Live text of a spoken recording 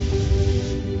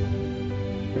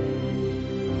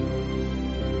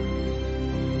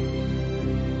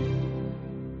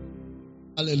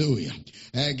Hallelujah.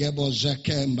 Egebo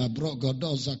zekemba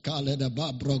brogodoza kale de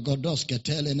ba brogodos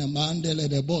ketele na mandele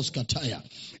de boskataya.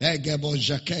 Egebo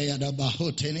zekeya de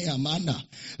bahutini amana.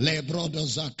 Le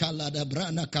brodoza kala de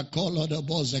brana kakolo de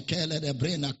bozekele de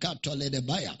brena katole de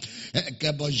baya.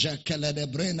 Egebo zekele de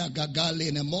brena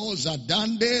gagali ne moza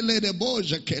dandele de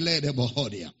bozekele de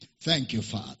bohodia. Thank you,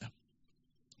 Father.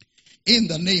 In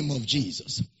the name of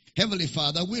Jesus. Heavenly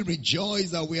Father, we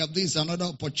rejoice that we have this another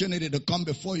opportunity to come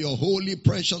before your holy,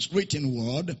 precious, written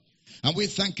word. And we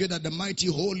thank you that the mighty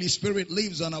Holy Spirit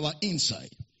lives on our inside.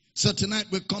 So tonight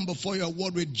we come before your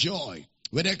word with joy,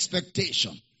 with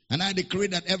expectation. And I decree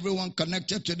that everyone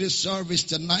connected to this service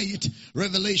tonight,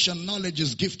 revelation knowledge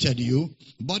is gifted you.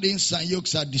 Burdens and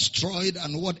yokes are destroyed,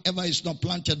 and whatever is not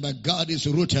planted by God is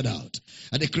rooted out.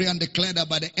 I decree and declare that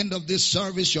by the end of this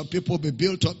service, your people will be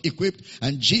built up, equipped,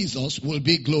 and Jesus will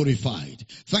be glorified.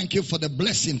 Thank you for the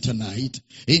blessing tonight.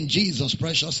 In Jesus'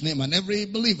 precious name. And every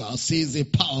believer says a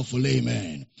powerful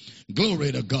amen.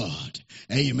 Glory to God.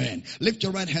 Amen. Lift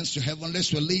your right hands to heaven.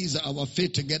 Let's release our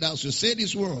faith together as we say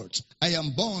these words. I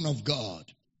am born of God.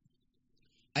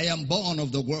 I am born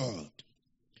of the world.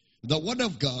 The word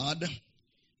of God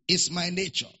is my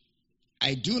nature.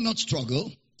 I do not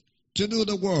struggle to do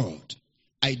the word.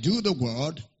 I do the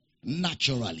word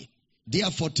naturally.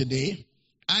 Therefore today,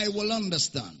 I will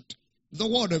understand the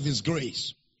word of his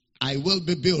grace. I will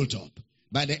be built up.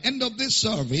 By the end of this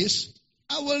service,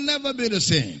 I will never be the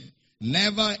same.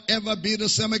 Never ever be the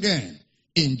same again.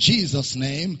 In Jesus'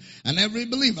 name. And every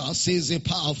believer says a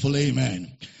powerful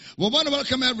amen. We want to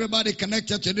welcome everybody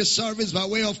connected to this service by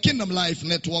way of Kingdom Life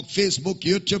Network, Facebook,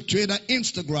 YouTube, Twitter,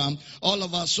 Instagram, all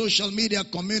of our social media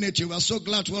community. We are so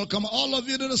glad to welcome all of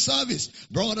you to the service.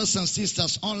 Brothers and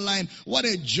sisters online, what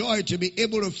a joy to be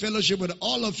able to fellowship with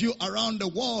all of you around the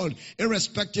world,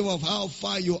 irrespective of how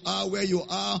far you are, where you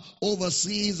are,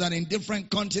 overseas and in different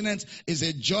continents. It's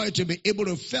a joy to be able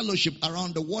to fellowship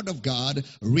around the Word of God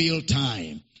real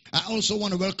time. I also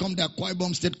want to welcome the Akwa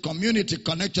Ibom State community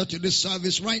connected to this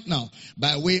service right now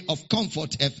by way of Comfort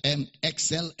FM,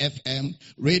 Excel FM,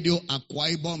 Radio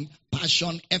Akwa Ibom,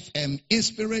 Passion FM,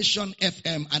 Inspiration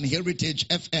FM, and Heritage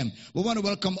FM. We want to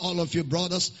welcome all of you,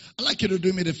 brothers. I'd like you to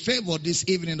do me the favor this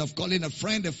evening of calling a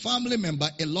friend, a family member,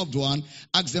 a loved one.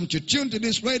 Ask them to tune to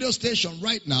this radio station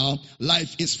right now.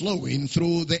 Life is flowing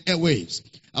through the airwaves.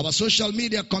 Our social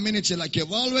media community, like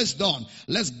you've always done,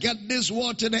 let's get this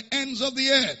word to the ends of the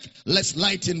earth. Let's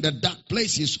lighten the dark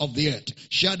places of the earth.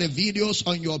 Share the videos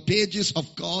on your pages,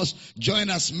 of course. Join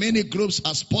as many groups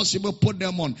as possible. Put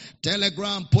them on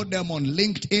Telegram, put them on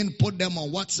LinkedIn, put them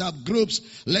on WhatsApp groups.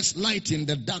 Let's lighten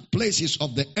the dark places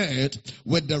of the earth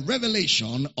with the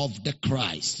revelation of the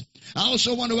Christ. I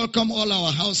also want to welcome all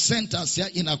our house centers here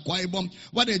in Akwa Ibom.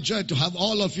 What a joy to have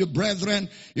all of you brethren,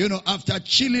 after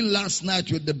chilling last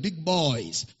night with the big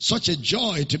boys. Such a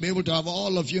joy to be able to have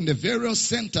all of you in the various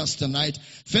centers tonight,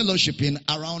 fellowshipping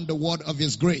around the word of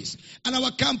his grace. And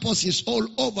our campus is all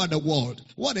over the world.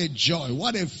 What a joy,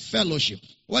 what a fellowship.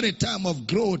 What a time of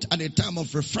growth and a time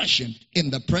of refreshing in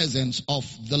the presence of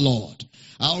the Lord.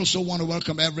 I also want to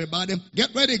welcome everybody.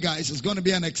 Get ready, guys. It's going to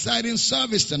be an exciting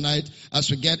service tonight as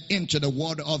we get into the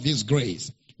word of his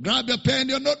grace. Grab your pen,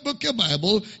 your notebook, your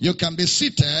Bible. You can be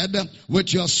seated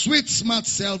with your sweet, smart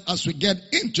self as we get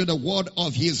into the word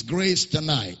of his grace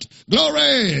tonight.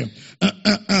 Glory!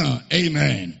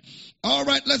 Amen. All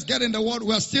right, let's get in the word.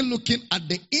 We are still looking at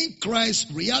the In Christ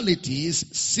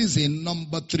Realities season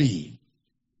number 3.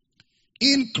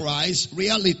 In Christ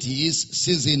Realities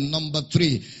season number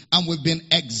 3. And we've been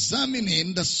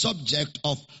examining the subject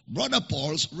of Brother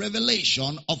Paul's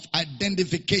revelation of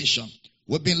identification.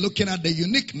 We've been looking at the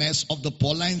uniqueness of the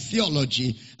Pauline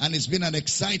theology, and it's been an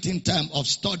exciting time of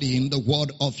studying the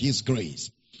word of his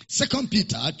grace. 2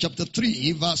 Peter chapter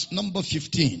 3 verse number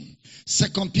 15.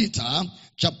 2 Peter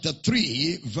chapter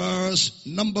 3 verse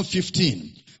number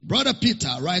 15. Brother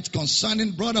Peter writes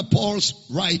concerning Brother Paul's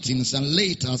writings and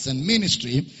letters and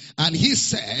ministry, and he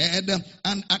said,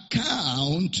 an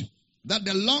account that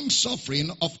the long suffering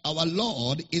of our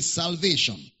Lord is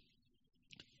salvation.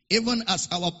 Even as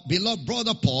our beloved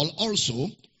brother Paul also,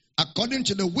 according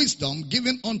to the wisdom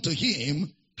given unto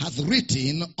him, hath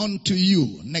written unto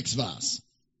you. Next verse.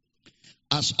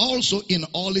 As also in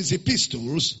all his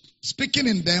epistles, speaking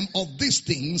in them of these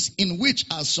things, in which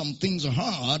are some things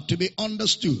hard to be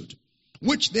understood,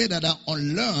 which they that are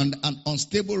unlearned and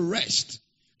unstable rest,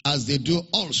 as they do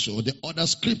also the other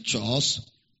scriptures,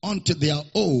 unto their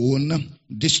own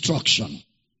destruction.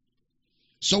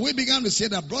 So we began to say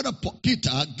that Brother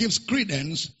Peter gives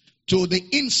credence to the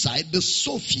insight, the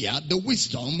Sophia, the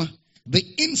wisdom the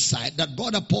insight that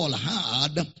Brother Paul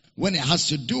had when it has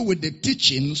to do with the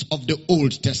teachings of the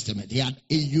Old Testament. He had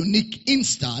a unique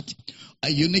insight,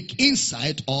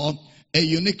 or a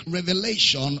unique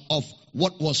revelation of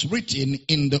what was written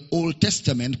in the Old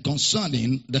Testament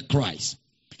concerning the Christ.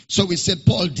 So we said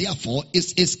Paul, therefore,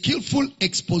 is a skillful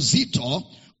expositor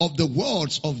of the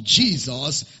words of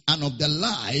Jesus and of the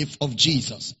life of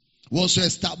Jesus. We also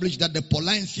established that the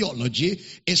Pauline theology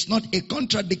is not a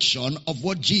contradiction of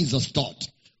what Jesus taught.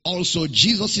 Also,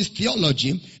 Jesus'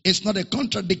 theology is not a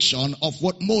contradiction of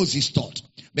what Moses taught,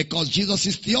 because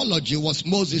Jesus' theology was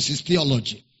Moses'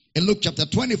 theology. In Luke chapter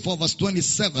 24, verse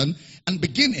 27, and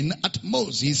beginning at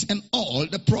Moses and all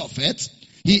the prophets,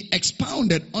 he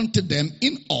expounded unto them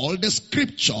in all the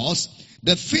scriptures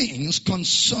the things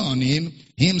concerning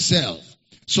himself.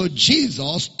 So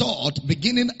Jesus taught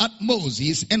beginning at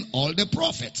Moses and all the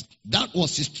prophets. That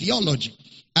was his theology.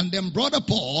 And then Brother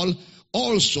Paul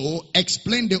also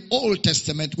explained the Old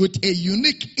Testament with a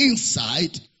unique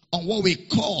insight on what we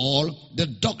call the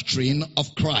doctrine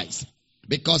of Christ.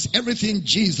 Because everything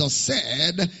Jesus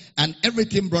said and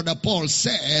everything Brother Paul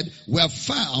said were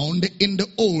found in the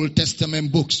Old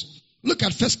Testament books. Look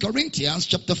at 1 Corinthians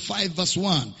chapter 5 verse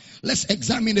 1. Let's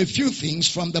examine a few things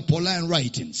from the Pauline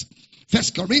writings. 1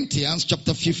 Corinthians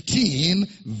chapter 15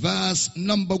 verse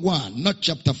number 1. Not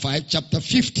chapter 5, chapter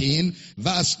 15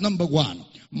 verse number 1.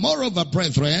 Moreover,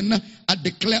 brethren, I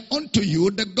declare unto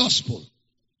you the gospel,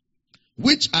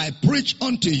 which I preach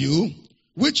unto you,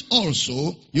 which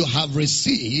also you have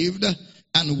received,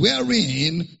 and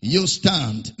wherein you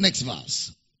stand. Next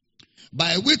verse.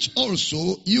 By which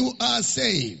also you are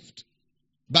saved.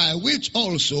 By which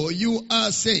also you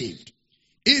are saved.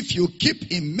 If you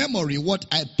keep in memory what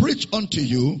I preach unto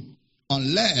you,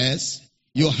 unless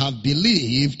you have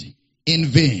believed in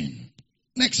vain.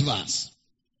 Next verse.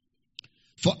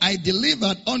 For I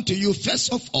delivered unto you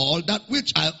first of all that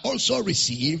which I also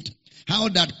received, how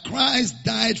that Christ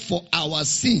died for our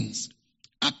sins,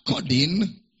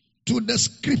 according to the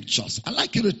scriptures. I'd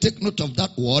like you to take note of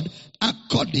that word,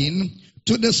 according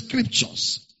to the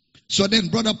scriptures. So then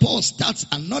Brother Paul starts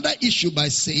another issue by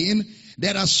saying,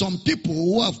 there are some people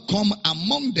who have come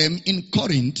among them in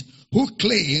Corinth who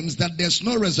claims that there's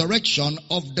no resurrection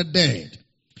of the dead.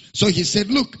 So he said,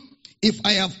 look, if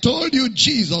I have told you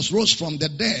Jesus rose from the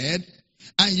dead,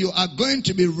 and you are going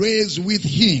to be raised with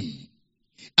him,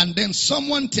 and then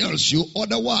someone tells you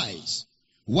otherwise,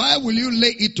 why will you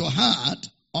lay it to heart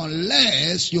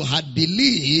unless you had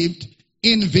believed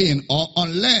in vain, or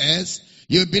unless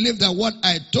you believe that what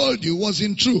I told you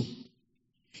wasn't true?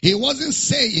 He wasn't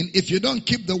saying if you don't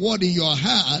keep the word in your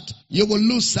heart, you will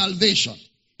lose salvation.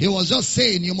 He was just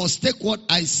saying you must take what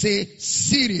I say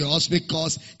serious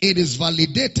because it is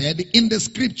validated in the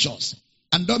scriptures.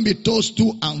 And don't be tossed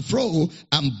to and fro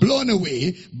and blown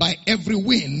away by every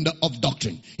wind of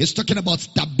doctrine. He's talking about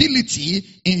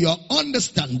stability in your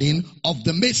understanding of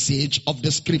the message of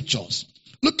the scriptures.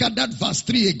 Look at that verse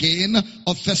 3 again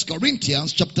of 1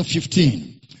 Corinthians chapter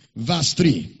 15. Verse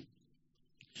 3.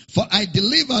 For I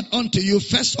delivered unto you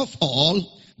first of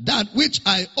all that which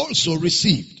I also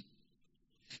received,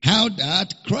 how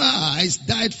that Christ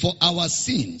died for our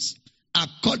sins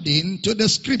according to the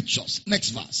scriptures. Next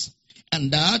verse.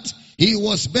 And that he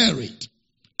was buried,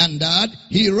 and that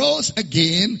he rose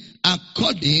again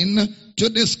according to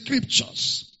the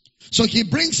scriptures. So he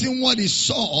brings in what he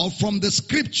saw from the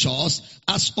scriptures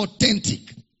as authentic.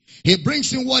 He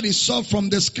brings in what he saw from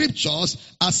the scriptures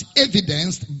as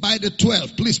evidenced by the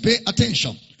 12. Please pay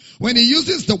attention. When he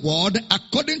uses the word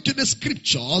according to the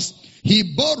scriptures,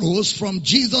 he borrows from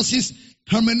Jesus'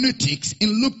 hermeneutics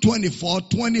in Luke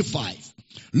 24:25.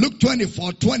 Luke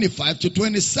 24:25 to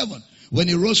 27. When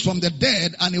he rose from the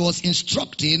dead and he was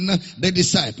instructing the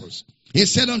disciples. He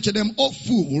said unto them, O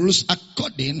fools,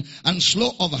 according and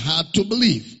slow of heart to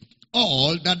believe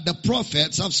all that the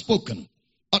prophets have spoken.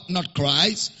 Ought not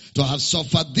Christ to have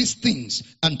suffered these things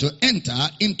and to enter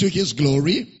into his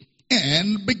glory?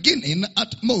 And beginning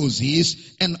at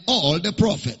Moses and all the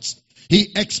prophets,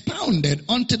 he expounded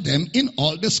unto them in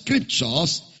all the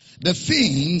scriptures the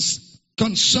things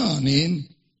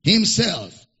concerning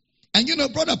himself. And you know,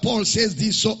 Brother Paul says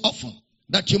this so often,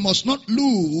 that you must not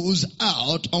lose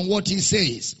out on what he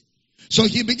says. So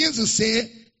he begins to say,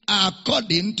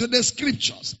 according to the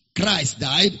scriptures. Christ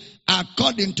died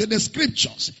according to the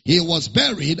scriptures. He was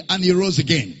buried and he rose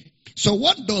again. So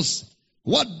what does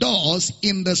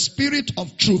in the spirit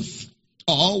of truth,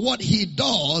 or what he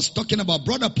does, talking about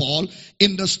Brother Paul,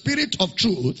 in the spirit of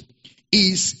truth,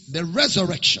 is the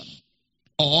resurrection,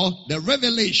 or the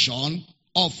revelation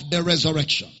of the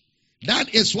resurrection.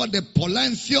 That is what the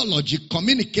Pauline theology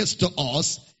communicates to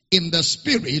us in the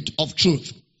spirit of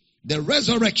truth. The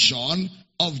resurrection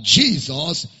of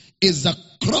Jesus is the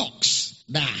crux,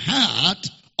 the heart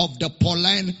of the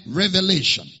Pauline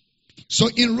revelation. So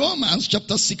in Romans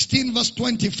chapter 16 verse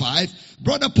 25,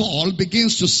 Brother Paul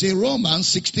begins to say, Romans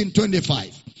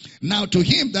 16:25. Now to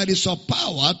him that is of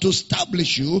power to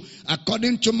establish you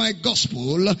according to my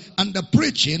gospel and the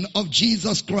preaching of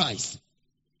Jesus Christ,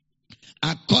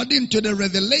 according to the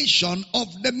revelation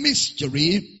of the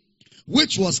mystery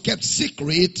which was kept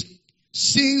secret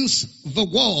since the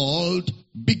world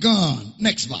began.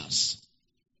 Next verse.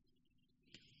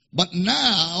 But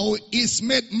now is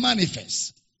made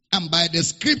manifest, and by the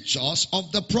scriptures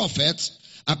of the prophets,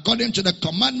 according to the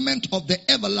commandment of the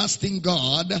everlasting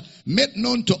God, made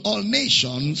known to all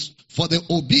nations for the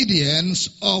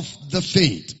obedience of the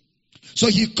faith. So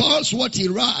he calls what he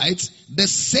writes the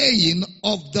saying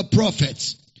of the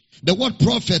prophets. The word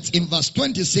prophets in verse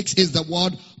 26 is the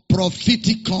word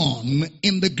propheticon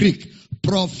in the Greek.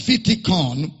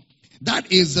 Propheticon.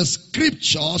 That is the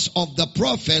scriptures of the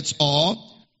prophets, or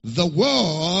the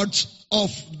words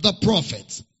of the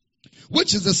prophets.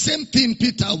 Which is the same thing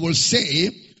Peter will say,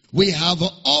 we have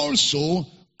also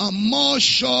a more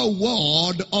sure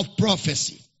word of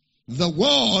prophecy. The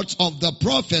words of the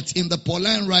prophets in the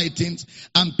Pauline writings,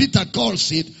 and Peter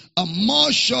calls it a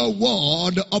more sure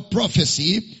word of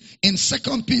prophecy in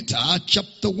 2 Peter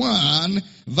chapter 1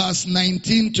 verse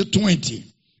 19 to 20.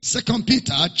 2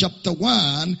 Peter chapter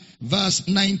 1 verse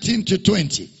 19 to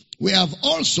 20. We have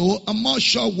also a more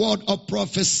sure word of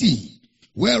prophecy,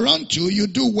 whereunto you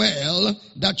do well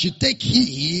that you take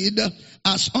heed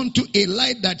as unto a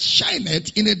light that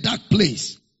shineth in a dark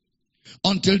place,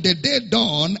 until the day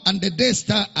dawn and the day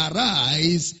star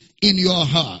arise in your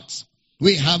hearts.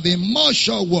 We have a more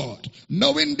sure word,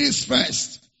 knowing this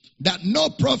first, that no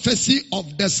prophecy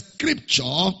of the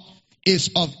scripture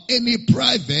is of any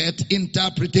private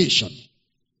interpretation.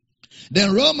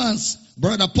 Then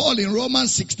Brother Paul in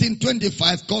Romans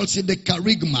 16:25 calls it the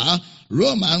charisma.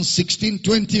 Romans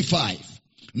 16:25.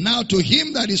 Now to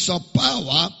him that is of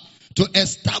power to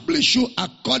establish you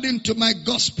according to my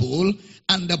gospel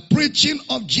and the preaching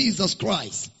of Jesus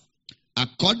Christ,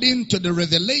 according to the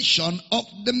revelation of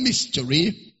the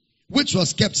mystery which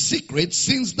was kept secret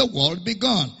since the world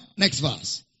began. Next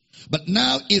verse. But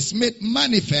now is made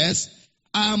manifest,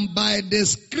 and by the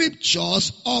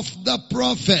scriptures of the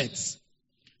prophets.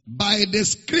 By the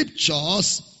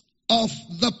scriptures of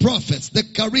the prophets, the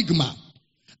charisma,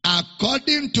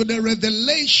 according to the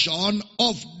revelation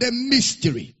of the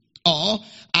mystery, or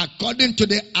according to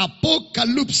the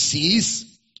apocalypsis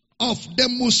of the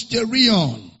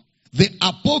mysterion, the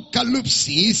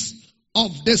apocalypsis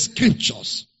of the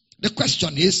scriptures. The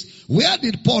question is, where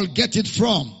did Paul get it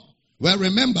from? Well,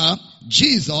 remember,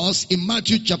 Jesus in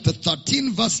Matthew chapter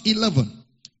 13 verse 11,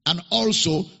 and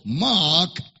also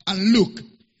Mark and Luke,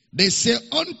 they say,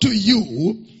 unto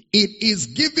you it is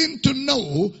given to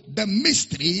know the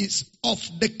mysteries of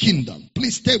the kingdom.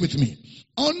 Please stay with me.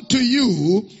 Unto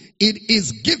you it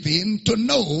is given to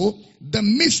know the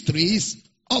mysteries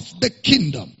of the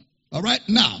kingdom. All right,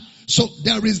 now, so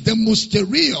there is the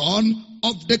mysterion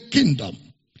of the kingdom.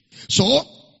 So,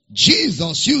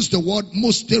 Jesus used the word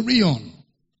mysterion.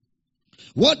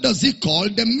 What does he call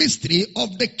the mystery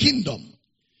of the kingdom?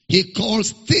 He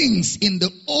calls things in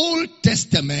the Old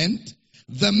Testament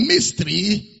the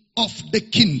mystery of the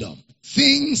kingdom.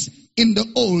 Things in the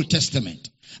Old Testament.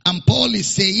 And Paul is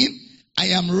saying, I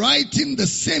am writing the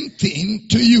same thing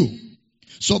to you.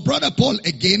 So Brother Paul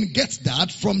again gets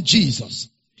that from Jesus.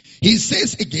 He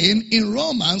says again in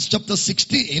Romans chapter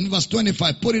 16 verse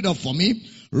 25. Put it up for me.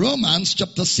 Romans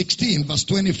chapter 16 verse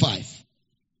 25.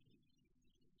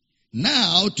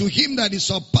 Now to him that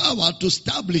is of power to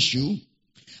establish you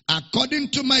according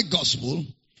to my gospel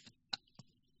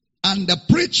and the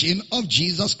preaching of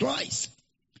Jesus Christ,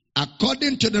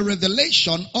 according to the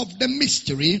revelation of the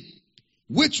mystery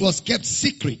which was kept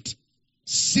secret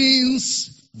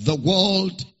since the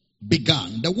world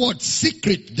began. The word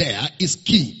secret there is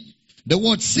key. The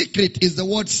word secret is the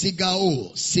word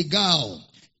sigao. Sigao.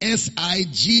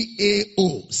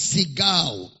 S-I-G-A-O.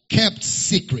 Sigao. Kept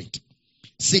secret.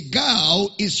 Sigao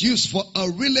is used for a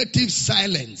relative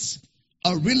silence.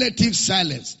 A relative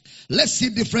silence. Let's see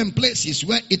different places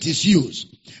where it is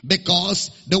used. Because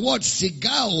the word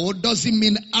sigao doesn't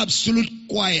mean absolute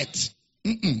quiet.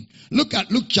 Look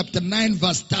at Luke chapter 9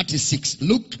 verse 36.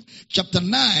 Luke chapter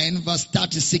 9 verse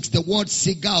 36. The word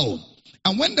sigao.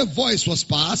 And when the voice was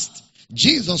past,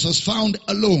 Jesus was found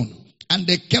alone. And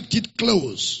they kept it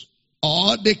close.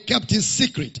 or they kept it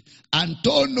secret, and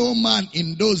told no man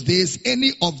in those days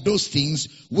any of those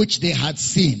things which they had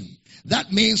seen.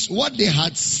 That means what they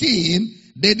had seen,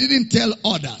 they didn't tell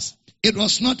others. It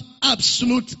was not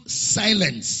absolute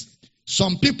silence.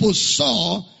 Some people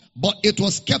saw, but it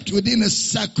was kept within a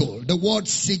circle. The word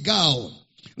sigal.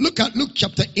 Look at Luke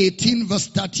chapter 18 verse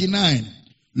 39.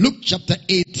 Luke chapter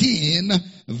 18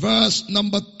 verse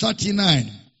number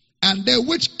 39. And they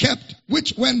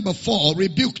which went before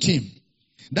rebuked him,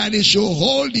 that he should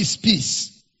hold his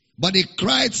peace. But he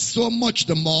cried so much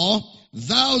the more,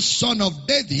 Thou son of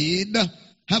David,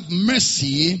 have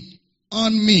mercy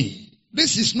on me.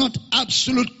 This is not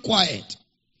absolute quiet.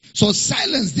 So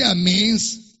silence there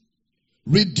means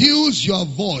reduce your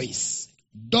voice.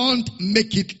 Don't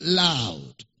make it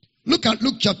loud. Look at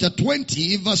Luke chapter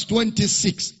 20 verse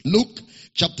 26. Luke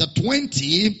chapter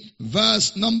 20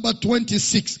 verse number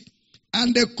 26.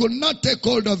 And they could not take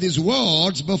hold of his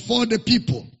words before the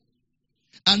people.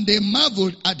 And they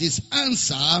marveled at his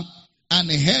answer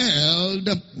and held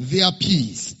their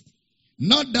peace.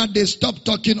 Not that they stopped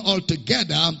talking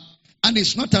altogether, and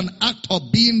it's not an act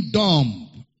of being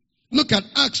dumb. Look at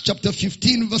Acts chapter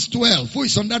 15 verse 12. Who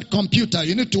is on that computer?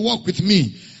 You need to walk with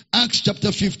me. Acts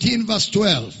chapter 15 verse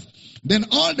 12. Then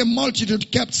all the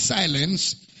multitude kept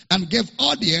silence and gave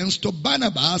audience to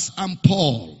Barnabas and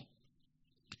Paul,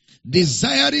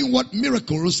 desiring what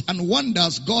miracles and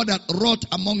wonders God had wrought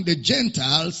among the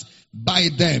Gentiles by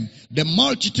them. The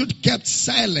multitude kept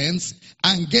silence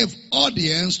and gave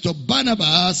audience to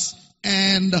Barnabas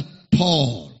and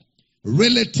Paul.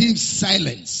 Relative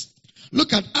silence.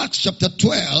 Look at Acts chapter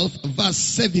 12 verse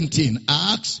 17.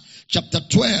 Acts chapter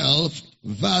 12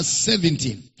 verse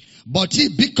 17. But he,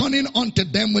 beckoning unto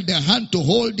them with their hand to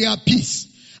hold their peace,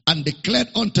 and declared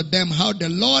unto them how the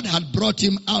Lord had brought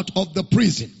him out of the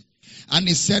prison. And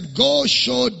he said, Go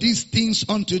show these things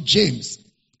unto James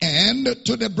and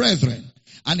to the brethren.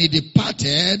 And he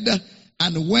departed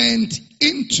and went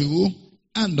into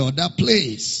another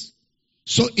place.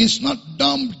 So it's not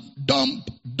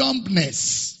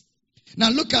dumbness. Now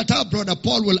look at how Brother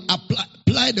Paul will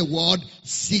apply the word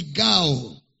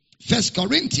sigao. 1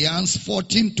 Corinthians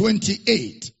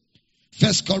 14:28.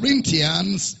 1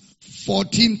 Corinthians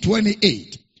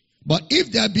 14:28. But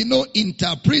if there be no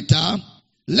interpreter,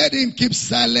 let him keep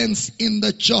silence in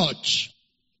the church,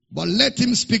 but let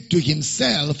him speak to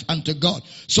himself and to God.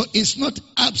 So it's not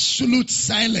absolute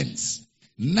silence.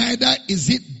 Neither is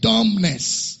it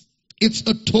dumbness. It's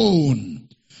a tone.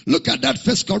 Look at that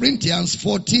 1 Corinthians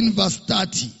 14 verse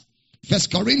 30. 1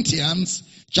 Corinthians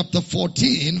chapter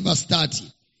 14 verse 30.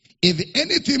 If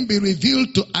anything be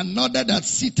revealed to another that's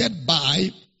seated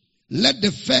by, let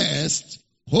the first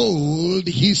hold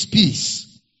his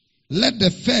peace. Let the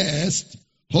first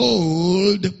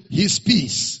hold his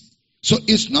peace. So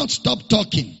it's not stop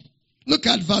talking. Look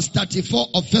at verse 34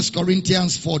 of 1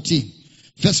 Corinthians 14.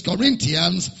 1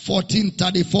 Corinthians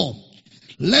 14:34.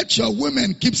 Let your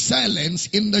women keep silence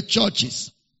in the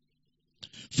churches,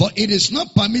 for it is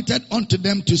not permitted unto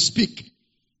them to speak,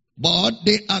 but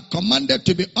they are commanded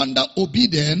to be under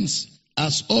obedience,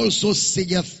 as also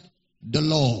saith the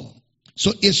law.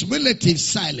 So it's relative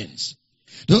silence.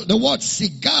 The word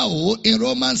sigao in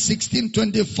Romans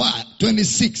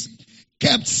 16:26,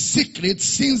 kept secret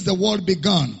since the world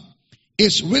began.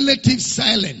 It's relative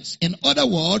silence. In other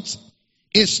words,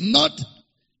 it's not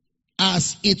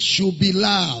as it should be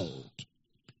loud.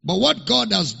 But what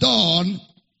God has done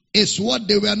is what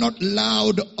they were not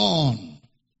loud on.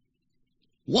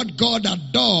 What God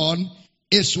had done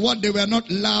is what they were not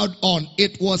loud on.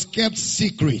 It was kept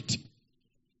secret.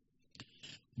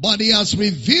 But he has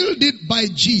revealed it by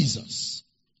Jesus.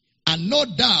 And no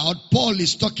doubt Paul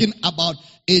is talking about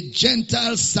a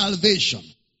Gentile salvation,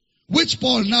 which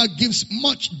Paul now gives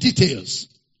much details.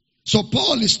 So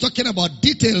Paul is talking about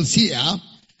details here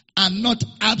and not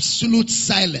absolute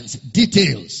silence.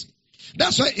 Details.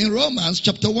 That's why in Romans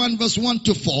chapter 1 verse 1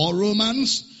 to 4,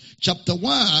 Romans chapter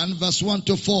 1 verse 1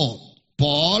 to 4,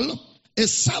 Paul, a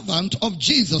servant of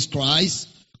Jesus Christ,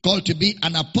 called to be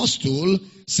an apostle,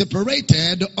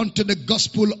 separated unto the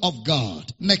gospel of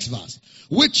God. Next verse.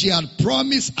 Which he had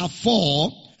promised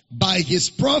afore by his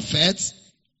prophets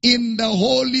in the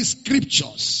holy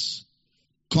scriptures,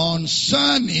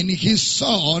 concerning his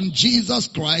Son, Jesus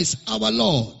Christ our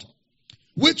Lord,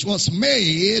 which was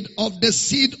made of the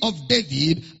seed of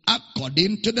David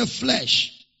according to the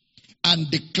flesh,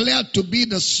 and declared to be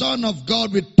the Son of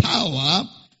God with power,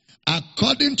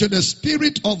 according to the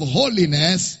Spirit of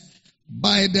holiness,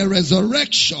 by the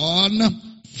resurrection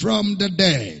from the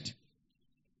dead.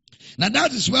 Now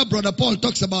that is where Brother Paul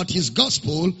talks about his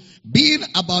gospel being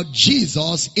about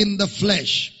Jesus in the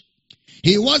flesh.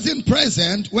 He wasn't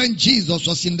present when Jesus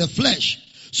was in the flesh.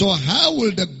 So how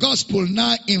will the gospel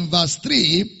now in verse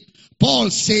 3,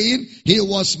 Paul saying he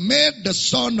was made the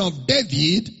son of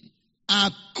David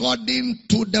according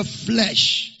to the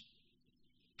flesh?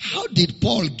 How did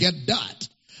Paul get that?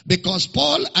 Because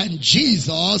Paul and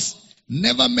Jesus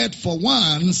never met for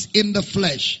once in the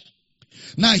flesh.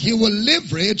 Now he will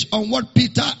leverage on what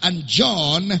Peter and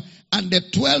John and the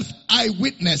 12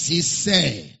 eyewitnesses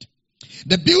said.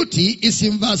 The beauty is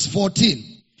in verse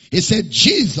 14. He said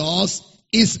Jesus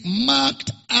is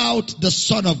marked out the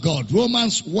Son of God.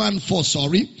 Romans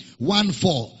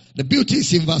 1:4. The beauty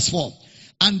is in verse 4.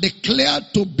 And declared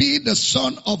to be the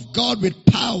Son of God with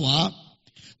power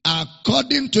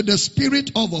according to the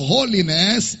Spirit of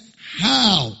holiness.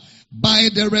 How? By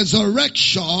the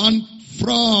resurrection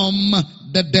from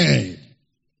the dead.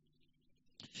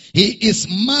 He is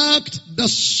marked the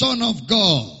Son of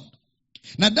God.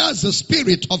 Now that's the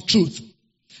Spirit of truth.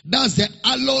 That's the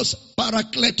allos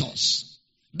parakletos.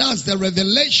 That's the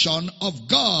revelation of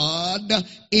God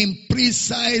in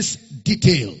precise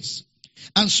details.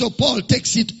 And so Paul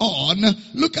takes it on.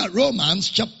 Look at Romans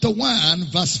chapter 1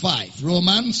 verse 5.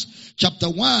 Romans chapter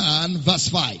 1 verse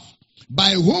 5.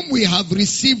 By whom we have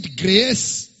received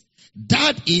grace,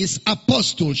 that is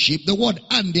apostleship. The word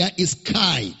and there is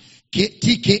kai,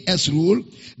 TKS rule.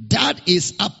 That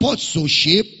is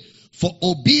apostleship for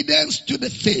obedience to the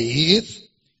faith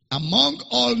among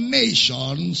all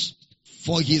nations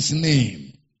for his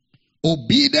name.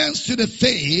 Obedience to the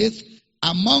faith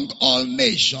among all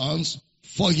nations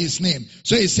for his name.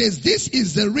 So he says, this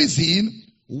is the reason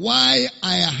why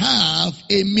I have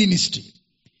a ministry.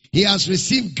 He has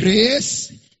received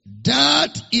grace.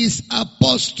 That is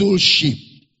apostleship.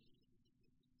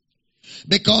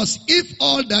 Because if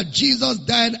all that Jesus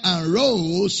died and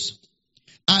rose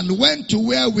and went to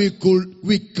where we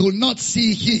could not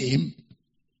see him,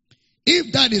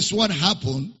 if that is what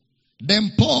happened,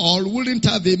 then Paul wouldn't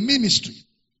have a ministry.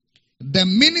 The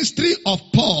ministry of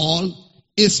Paul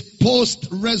is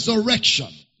post-resurrection.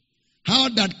 How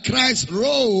that Christ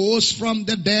rose from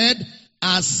the dead,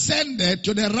 ascended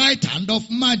to the right hand of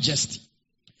majesty.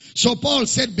 So Paul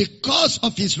said, because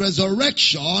of his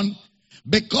resurrection,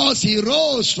 because he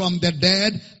rose from the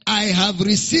dead, I have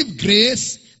received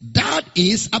grace. That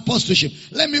is apostleship.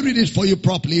 Let me read it for you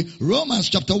properly. Romans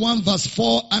chapter 1 verse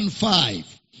 4 and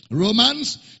 5.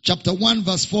 Romans chapter 1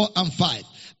 verse 4 and 5.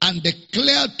 And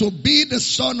declared to be the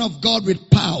Son of God with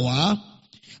power,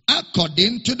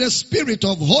 according to the Spirit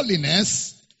of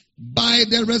holiness, by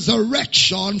the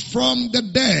resurrection from the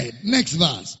dead. Next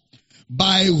verse.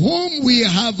 By whom we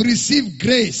have received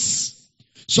grace.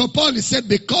 So Paul said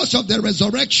because of the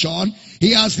resurrection,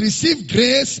 he has received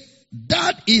grace.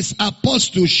 That is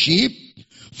apostleship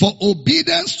for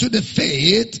obedience to the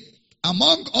faith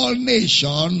among all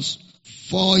nations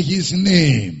for his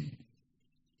name.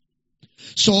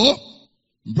 So,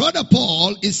 Brother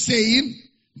Paul is saying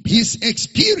his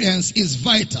experience is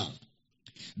vital.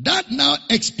 That now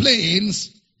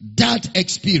explains that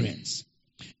experience.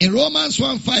 In Romans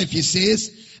 1:5 he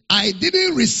says, I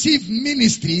didn't receive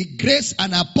ministry, grace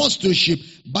and apostleship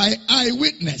by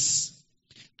eyewitness.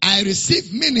 I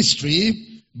received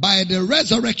ministry by the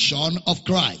resurrection of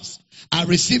Christ. I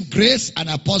received grace and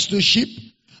apostleship.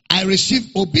 I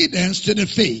received obedience to the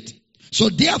faith. So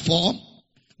therefore,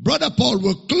 Brother Paul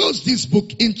will close this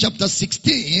book in chapter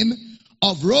 16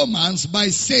 of Romans by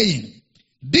saying,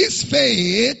 this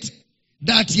faith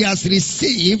that he has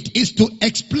received is to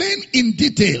explain in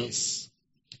details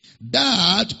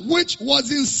that which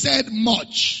wasn't said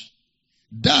much,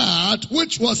 that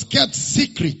which was kept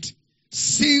secret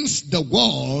since the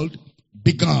world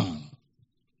began.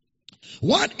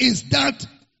 What is that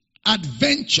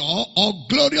adventure or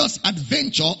glorious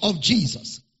adventure of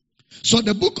Jesus? So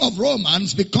the book of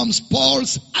Romans becomes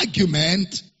Paul's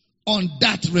argument on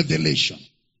that revelation.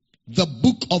 The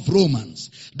book of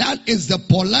Romans. That is the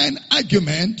Pauline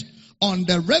argument on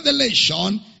the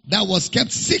revelation that was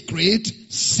kept secret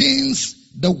since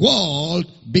the world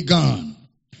began.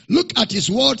 Look at his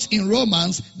words in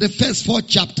Romans, the first 4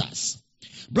 chapters.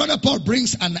 Brother Paul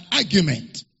brings an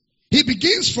argument. He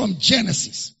begins from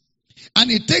Genesis and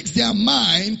he takes their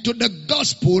mind to the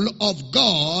gospel of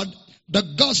God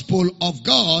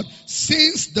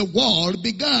since the world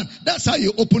began. That's how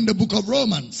you open the book of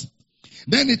Romans.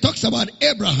 Then he talks about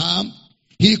Abraham.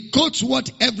 He quotes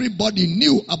what everybody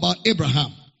knew about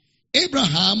Abraham.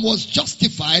 Abraham was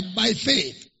justified by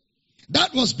faith.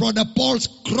 That was Brother Paul's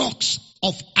crux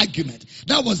of argument.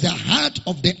 That was the heart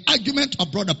of the argument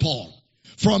of Brother Paul.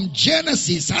 From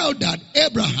Genesis, how that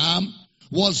Abraham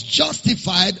was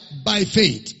justified by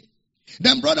faith.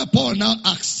 Then Brother Paul now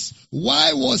asks,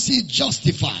 Why was he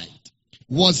justified?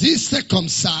 Was he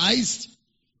circumcised?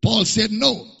 Paul said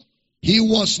no. He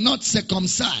was not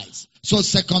circumcised. So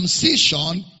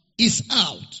circumcision is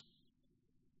out.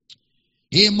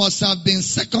 He must have been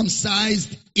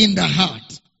circumcised in the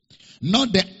heart,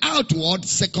 not the outward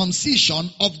circumcision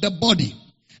of the body.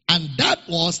 And that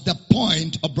was the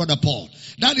point of Brother Paul.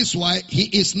 That is why he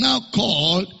is now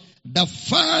called the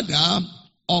father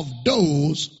of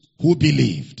those who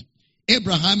believed.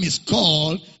 Abraham is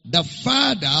called the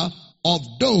father of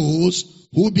those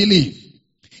who believe.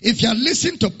 If you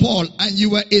listen to Paul and you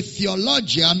were a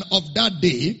theologian of that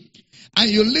day, and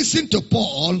you listen to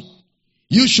Paul,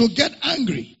 you should get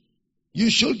angry. You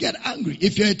should get angry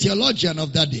if you're a theologian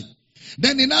of that day.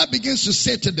 Then he now begins to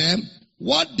say to them,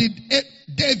 what did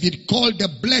David call the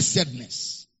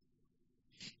blessedness?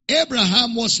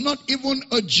 Abraham was not even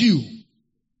a Jew.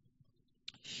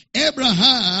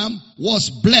 Abraham was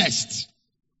blessed.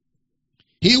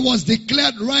 He was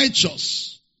declared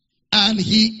righteous, and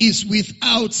he is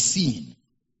without sin.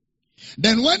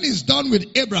 Then when he's done with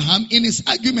Abraham, in his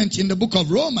argument in the book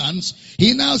of Romans,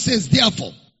 he now says,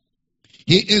 therefore,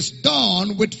 he is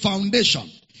done with foundation.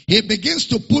 He begins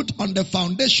to put on the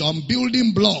foundation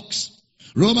building blocks.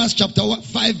 Romans chapter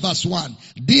 5 verse 1.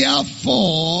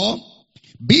 Therefore,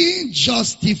 being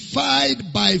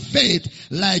justified by faith,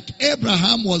 like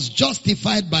Abraham was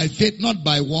justified by faith, not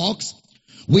by works,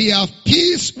 we have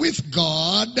peace with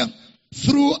God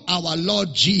through our Lord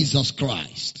Jesus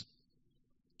Christ.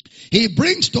 He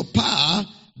brings to power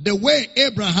the way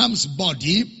Abraham's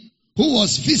body, who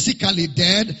was physically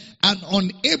dead and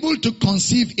unable to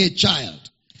conceive a child.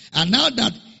 And now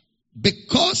that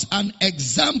because an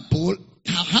example,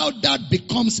 how that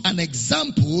becomes an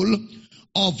example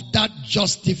of that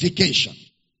justification.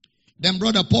 Then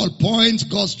Brother Paul points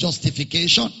God's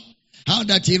justification, how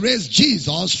that he raised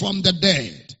Jesus from the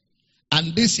dead.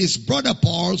 And this is Brother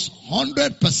Paul's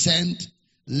 100%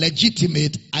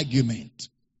 legitimate argument.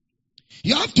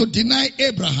 You have to deny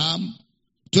Abraham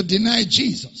to deny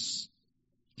Jesus.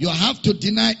 You have to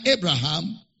deny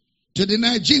Abraham to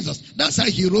deny Jesus. That's how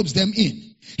he ropes them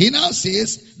in. He now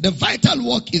says the vital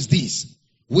work is this.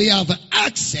 We have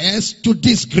access to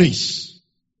this grace.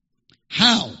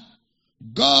 How?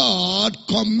 God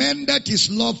commended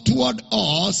his love toward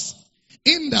us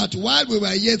in that while we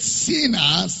were yet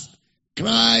sinners,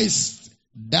 Christ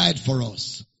died for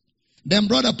us. Then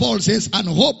Brother Paul says, and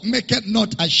hope maketh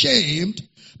not ashamed,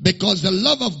 because the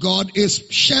love of God is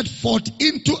shed forth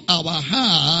into our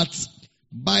hearts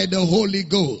by the Holy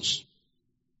Ghost.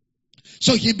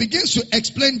 So he begins to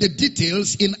explain the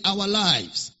details in our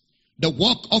lives. The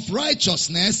work of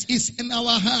righteousness is in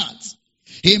our hearts.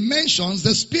 He mentions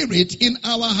the Spirit in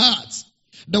our hearts.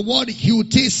 The word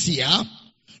euthesia,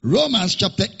 Romans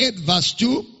chapter 8 verse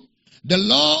 2, the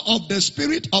law of the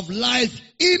Spirit of life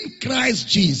in Christ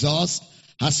Jesus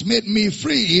has made me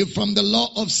free from the law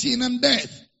of sin and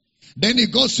death. Then he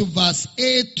goes to verse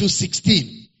 8 to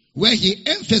 16, where he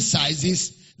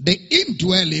emphasizes the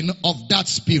indwelling of that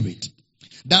Spirit.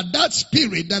 That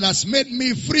Spirit that has made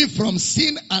me free from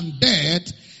sin and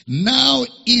death now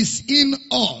is in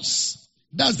us.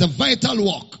 That's the vital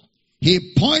work.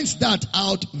 He points that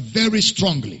out very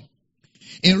strongly.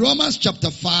 In Romans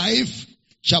chapter 5,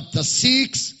 chapter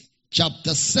 6,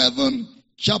 chapter 7,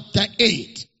 chapter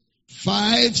 8,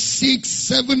 5, 6,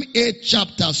 7, 8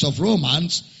 chapters of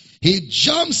Romans, he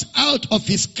jumps out of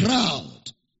his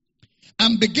crowd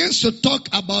and begins to talk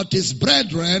about his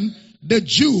brethren, the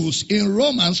Jews, in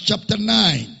Romans chapter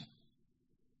 9.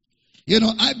 You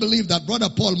know, I believe that Brother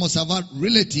Paul must have had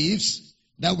relatives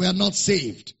that were not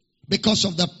saved because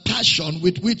of the passion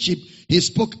with which he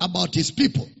spoke about his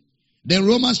people. Then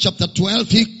Romans chapter 12,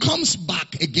 he comes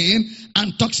back again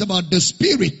and talks about the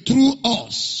Spirit through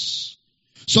us.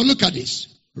 So look at this.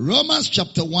 Romans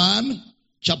chapter 1,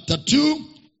 chapter 2,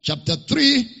 chapter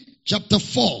 3, chapter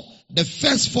 4. The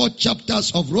first 4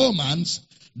 chapters of Romans,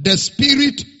 the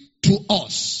Spirit to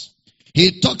us.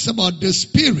 He talks about the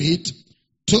Spirit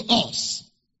to us.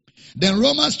 Then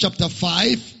Romans chapter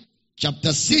 5,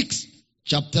 chapter 6,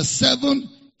 chapter 7,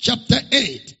 chapter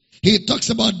 8. He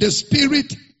talks about the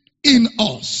Spirit in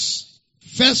us.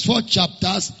 First 4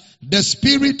 chapters, the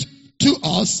Spirit to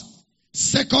us.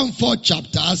 Second 4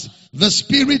 chapters, the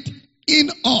Spirit in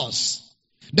us.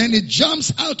 Then it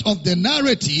jumps out of the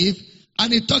narrative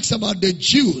and it talks about the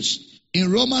Jews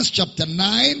in Romans chapter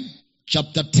 9,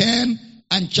 chapter 10,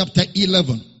 and chapter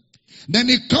 11. Then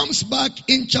it comes back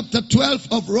in chapter 12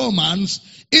 of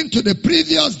Romans into the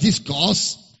previous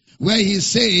discourse where he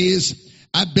says,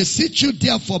 I beseech you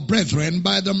therefore, brethren,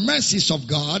 by the mercies of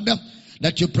God,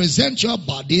 that you present your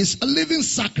bodies a living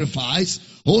sacrifice,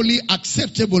 wholly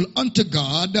acceptable unto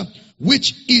God,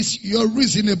 which is your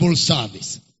reasonable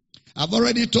service. I've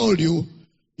already told you,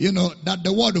 that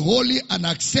the word holy and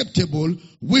acceptable,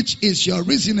 which is your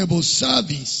reasonable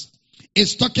service,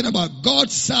 is talking about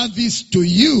God's service to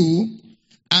you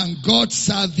and God's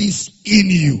service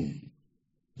in you.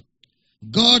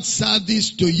 God's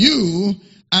service to you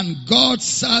and God's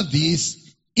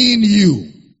service in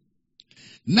you.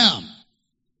 Now,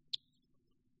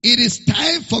 it is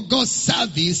time for God's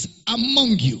service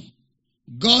among you.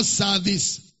 God's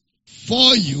service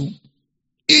for you,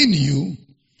 in you.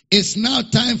 It's now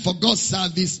time for God's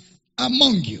service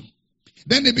among you.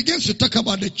 Then he begins to talk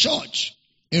about the church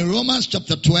in Romans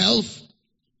chapter 12,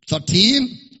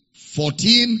 13,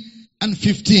 14, and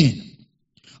 15.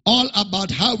 All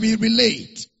about how we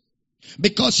relate.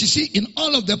 Because you see, in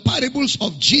all of the parables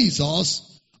of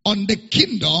Jesus on the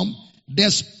kingdom,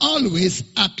 there's always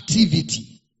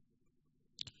activity.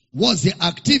 What's the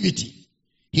activity?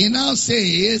 He now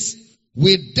says,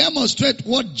 we demonstrate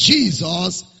what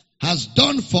Jesus has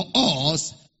done for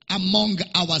us among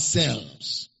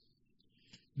ourselves.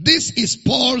 This is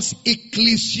Paul's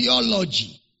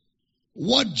ecclesiology.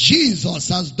 What Jesus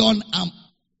has done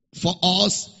for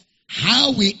us,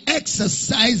 how we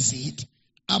exercise it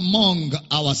among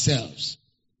ourselves.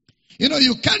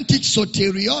 You can't teach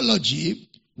soteriology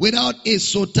without a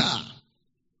soter.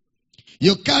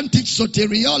 You can't teach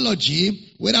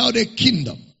soteriology without a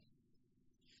kingdom.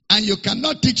 And you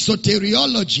cannot teach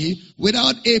soteriology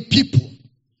without a people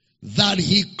that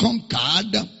he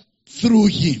conquered through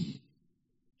him.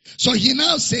 So he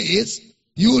now says,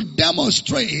 you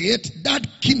demonstrate that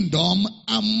kingdom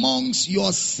amongst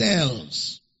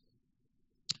yourselves.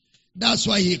 That's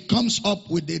why he comes up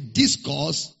with a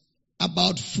discourse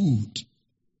about food.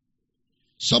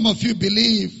 Some of you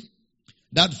believe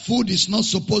that food is not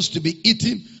supposed to be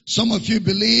eaten. Some of you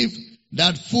believe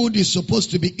that food is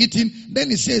supposed to be eaten. Then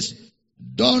he says,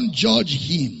 don't judge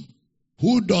him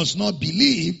who does not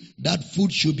believe that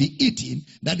food should be eaten,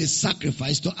 that is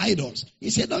sacrificed to idols.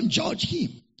 He said, don't judge him.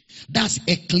 That's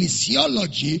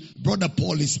ecclesiology Brother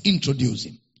Paul is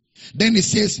introducing. Then he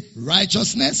says,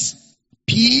 righteousness,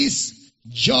 peace,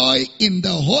 joy in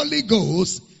the Holy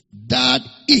Ghost, that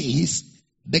is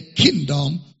the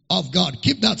kingdom of God.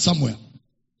 Keep that somewhere.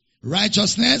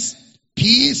 Righteousness,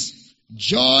 peace,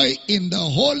 joy in the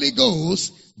Holy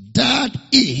Ghost, that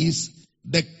is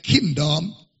the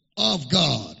kingdom of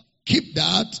God. Keep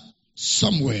that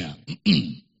somewhere.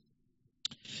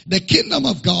 The kingdom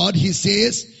of God, he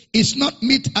says, is not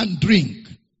meat and drink.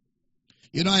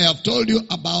 I have told you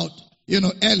about,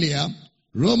 earlier,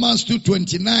 Romans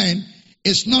 2:29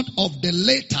 is not of the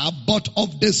letter, but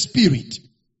of the spirit.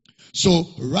 So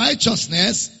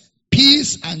righteousness,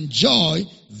 peace, and joy,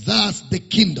 that's the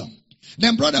kingdom.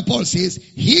 Then Brother Paul says,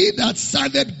 he that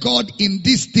serveth God in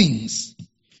these things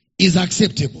is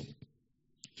acceptable.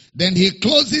 Then he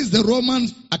closes the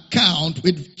Romans account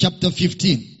with chapter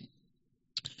 15.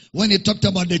 When he talked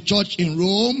about the church in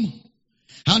Rome,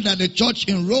 how that the church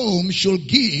in Rome should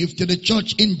give to the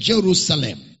church in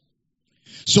Jerusalem.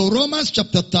 So Romans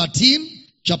chapter 13,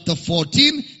 chapter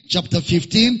 14, chapter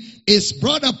 15 is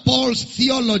Brother Paul's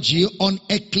theology on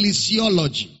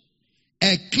ecclesiology.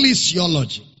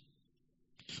 Ecclesiology.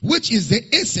 Which is the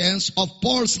essence of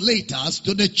Paul's letters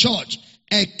to the church.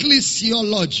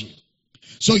 Ecclesiology.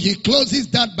 So he closes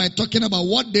that by talking about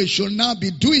what they should now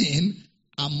be doing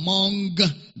among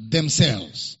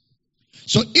themselves.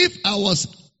 So if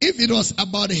it was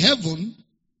about heaven,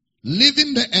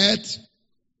 leaving the earth,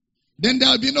 then there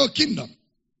will be no kingdom.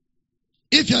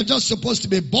 If you are just supposed to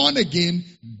be born again,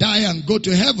 die and go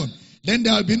to heaven, then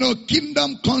there will be no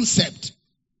kingdom concept.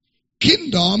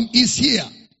 Kingdom is here.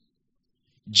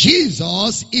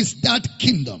 Jesus is that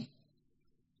kingdom.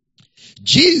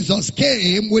 Jesus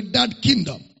came with that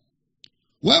kingdom.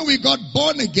 When we got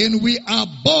born again, we are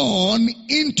born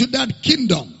into that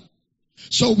kingdom.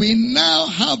 So we now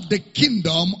have the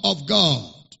kingdom of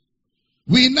God.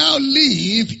 We now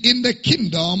live in the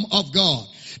kingdom of God.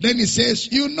 Then he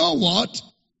says, you know what?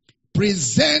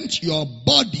 Present your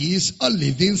bodies a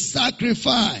living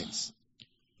sacrifice.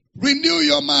 Renew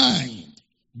your mind.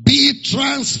 Be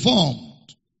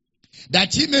transformed.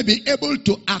 That ye may be able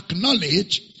to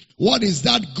acknowledge what is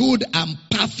that good and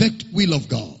perfect will of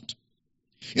God.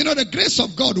 The grace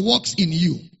of God works in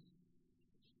you.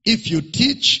 If you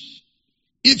teach,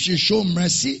 if you show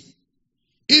mercy,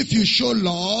 if you show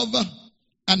love,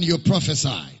 and you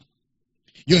prophesy.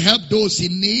 You help those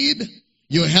in need.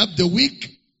 You help the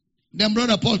weak. Then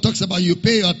Brother Paul talks about you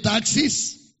pay your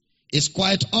taxes. It's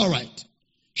quite alright.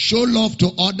 Show love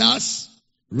to others.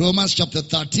 Romans chapter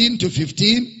 13 to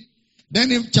 15.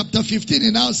 Then in chapter 15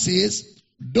 it now says,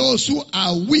 those who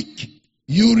are weak,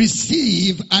 you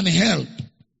receive and help.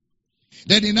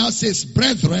 Then it now says,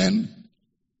 brethren,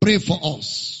 pray for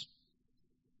us.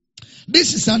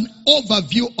 This is an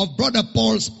overview of Brother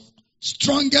Paul's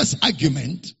strongest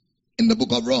argument in the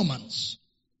book of Romans.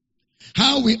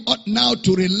 How we ought now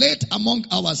to relate among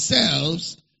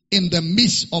ourselves in the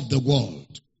midst of the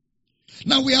world.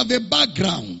 Now we have a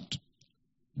background.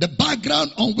 The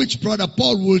background on which Brother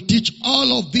Paul will teach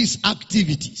all of these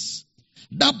activities.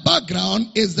 That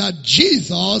background is that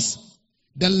Jesus,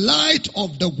 the light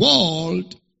of the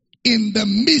world, in the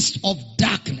midst of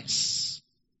darkness.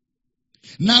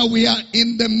 Now we are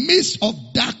in the midst of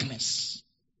darkness.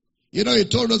 You know, he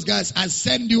told those guys, I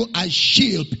send you as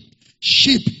sheep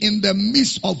in the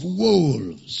midst of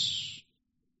wolves.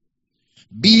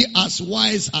 Be as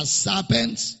wise as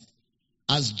serpents,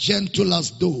 as gentle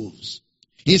as doves.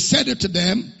 He said it to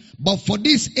them, but for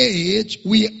this age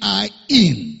we are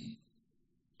in.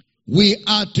 We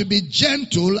are to be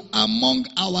gentle among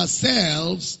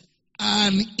ourselves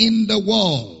and in the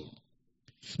world.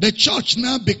 The church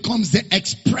now becomes the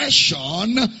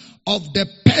expression of the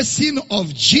person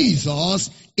of Jesus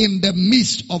in the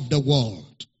midst of the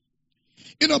world.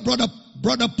 You know,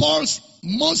 Brother Paul's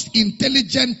most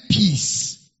intelligent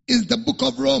piece is the book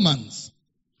of Romans.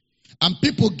 And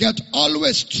people get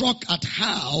always struck at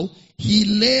how he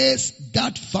lays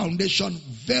that foundation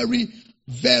very,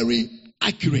 very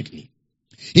accurately.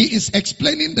 He is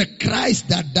explaining the Christ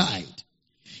that died.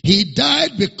 He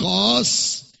died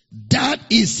because that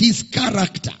is his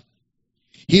character.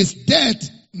 His death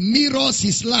mirrors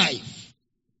his life.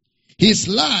 His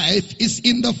life is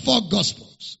in the 4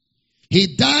 Gospels.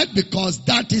 He died because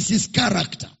that is his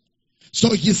character.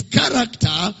 So his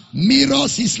character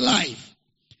mirrors his life.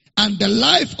 And the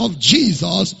life of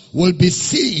Jesus will be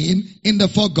seen in the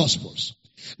 4 Gospels.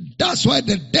 That's why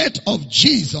the death of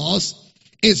Jesus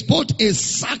is both a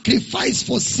sacrifice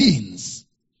for sins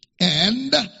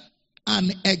and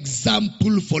an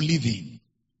example for living.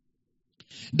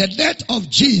 The death of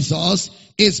Jesus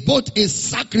is both a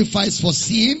sacrifice for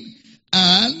sin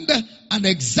and an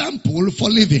example for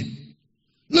living.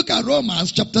 Look at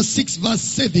Romans chapter 6 verse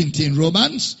 17.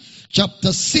 Romans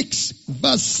chapter 6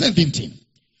 verse 17.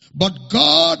 But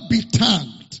God be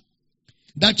thanked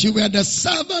that you were the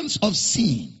servants of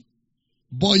sin,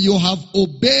 but you have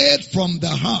obeyed from the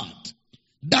heart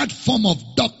that form of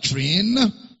doctrine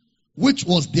which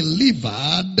was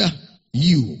delivered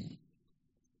you.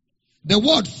 The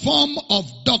word form of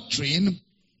doctrine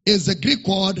is the Greek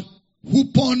word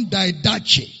hupon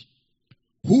didache.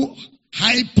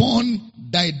 Hypon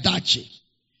didache.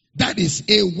 That is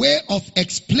a way of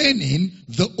explaining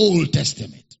the Old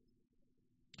Testament.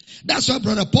 That's why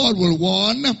Brother Paul will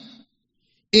warn,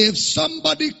 if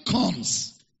somebody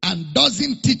comes and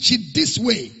doesn't teach it this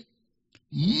way,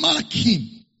 mark him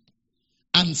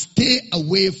and stay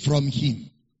away from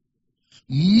him.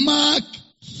 Mark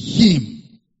him.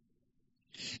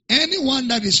 Anyone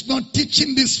that is not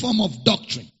teaching this form of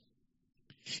doctrine,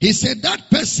 he said that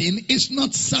person is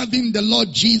not serving the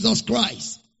Lord Jesus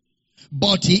Christ,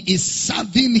 but he is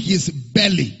serving his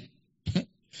belly.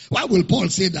 Why will Paul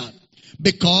say that?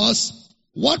 Because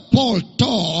what Paul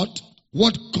taught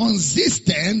was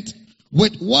consistent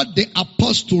with what the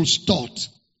apostles taught.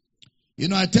 You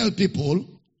know, I tell people,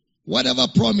 whatever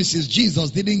promises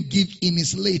Jesus didn't give in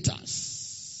his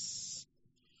letters.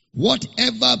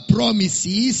 Whatever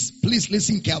promises, please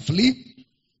listen carefully.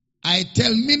 I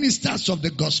tell ministers of the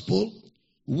gospel,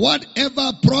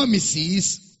 whatever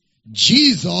promises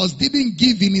Jesus didn't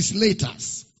give in his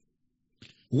letters.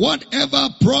 Whatever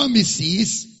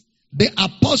promises the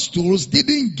apostles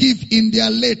didn't give in their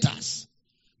letters.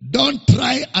 Don't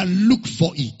try and look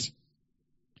for it.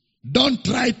 Don't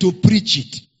try to preach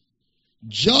it.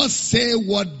 Just say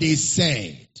what they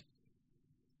said.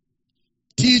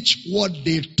 Teach what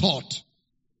they taught.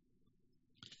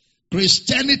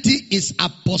 Christianity is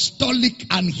apostolic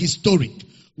and historic.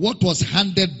 What was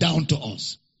handed down to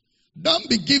us. Don't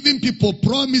be giving people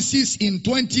promises in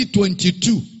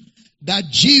 2022 that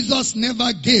Jesus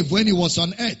never gave when he was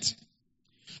on earth.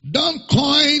 Don't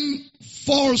coin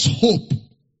false hope,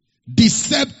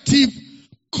 deceptive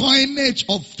coinage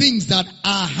of things that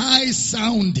are high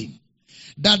sounding,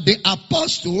 that the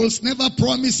apostles never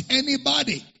promised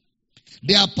anybody.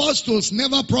 The apostles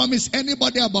never promised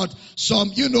anybody about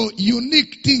some,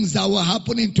 unique things that will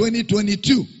happen in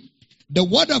 2022. The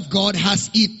word of God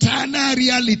has eternal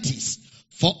realities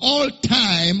for all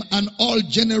time and all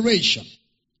generation.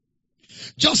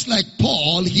 Just like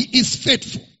Paul, he is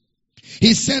faithful.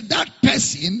 He said that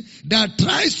person that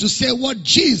tries to say what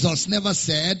Jesus never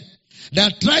said,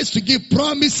 that tries to give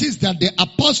promises that the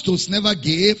apostles never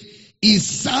gave, is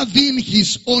serving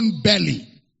his own belly.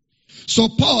 So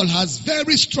Paul has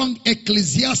very strong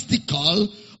ecclesiastical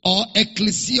or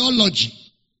ecclesiology.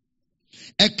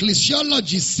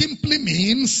 Ecclesiology simply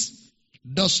means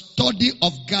the study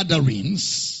of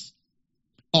gatherings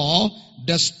or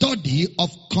the study of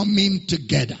coming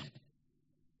together.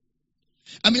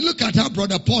 I mean, look at how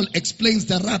Brother Paul explains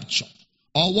the rapture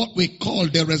or what we call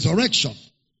the resurrection.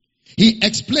 He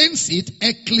explains it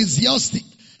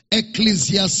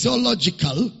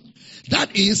ecclesiological.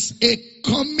 That is a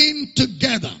coming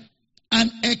together,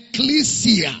 an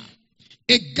ecclesia,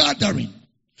 a gathering.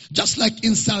 Just like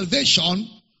in salvation,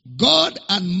 God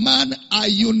and man are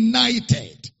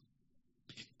united.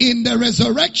 In the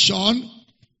resurrection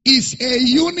is a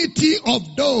unity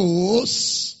of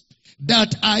those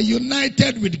that are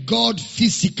united with God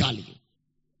physically.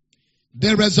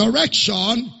 The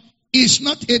resurrection is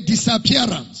not a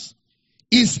disappearance.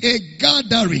 It's a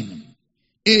gathering,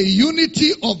 a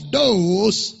unity of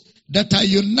those that are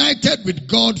united with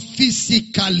God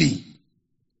physically.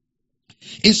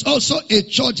 It's also a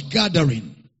church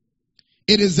gathering.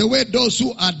 It is the way those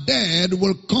who are dead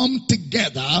will come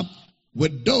together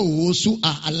with those who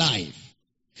are alive.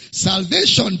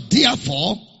 Salvation,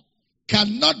 therefore,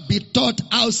 cannot be taught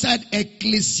outside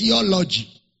ecclesiology,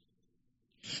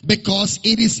 because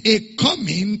it is a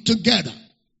coming together.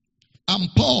 And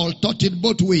Paul taught it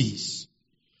both ways.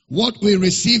 What we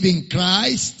receive in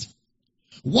Christ,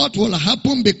 what will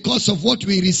happen because of what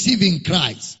we receive in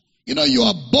Christ. You know, you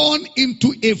are born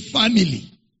into a family.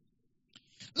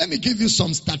 Let me give you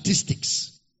some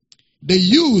statistics. The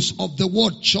use of the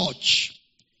word church.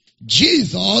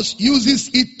 Jesus uses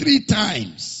it 3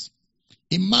 times.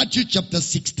 In Matthew chapter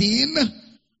 16,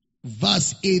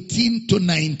 verse 18 to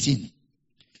 19.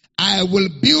 I will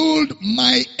build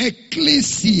my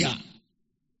ecclesia.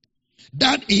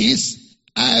 That is,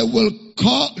 I will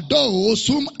call those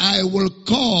whom I will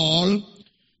call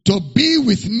to be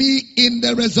with me in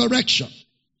the resurrection.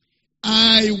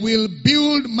 I will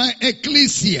build my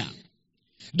ecclesia.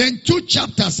 Then 2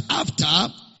 chapters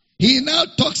after, he now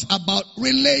talks about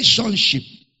relationship.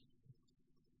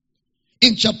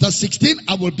 In chapter 16,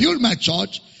 I will build my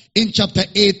church. In chapter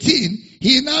 18,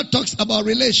 he now talks about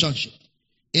relationship.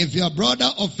 If your brother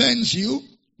offends you,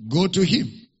 go to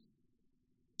him.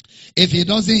 If he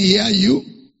doesn't hear you,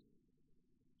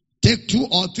 take 2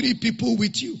 or 3 people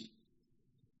with you.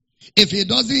 If he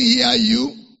doesn't hear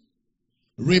you,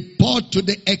 report to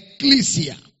the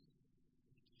ecclesia.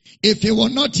 If he will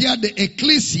not hear the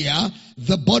ecclesia,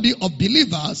 the body of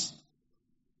believers,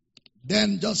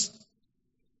 then just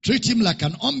treat him like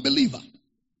an unbeliever.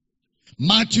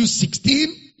 Matthew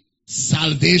 16,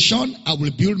 salvation, I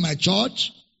will build my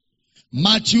church.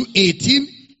 Matthew 18,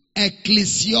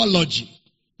 ecclesiology.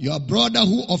 Your brother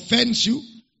who offends you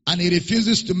and he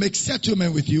refuses to make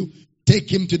settlement with you, take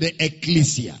him to the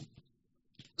ecclesia.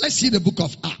 Let's see the book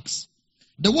of Acts.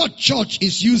 The word church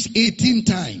is used 18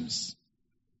 times.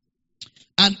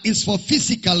 And it's for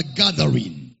physical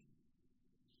gathering.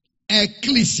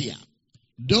 Ecclesia.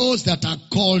 Those that are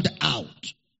called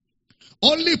out.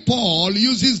 Only Paul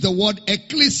uses the word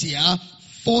ecclesia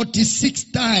 46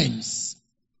 times.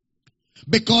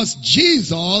 Because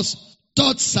Jesus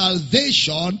taught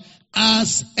salvation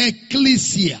as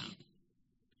ecclesia.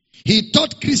 He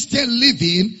taught Christian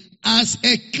living as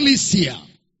ecclesia.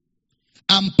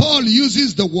 And Paul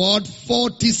uses the word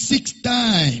 46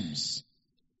 times.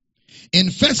 In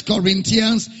 1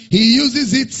 Corinthians, he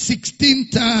uses it 16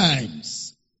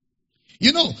 times.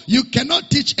 You know, you cannot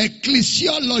teach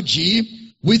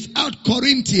ecclesiology without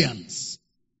Corinthians.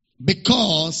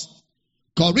 Because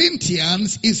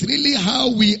Corinthians is really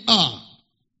how we are.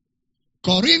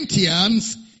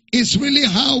 Corinthians is really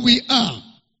how we are.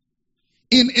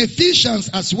 In Ephesians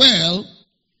as well,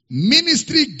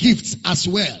 ministry gifts as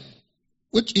well,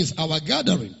 which is our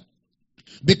gathering.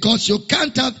 Because you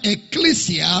can't have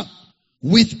ecclesia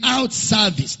without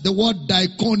service. The word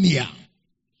diaconia.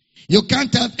 You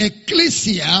can't have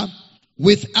ecclesia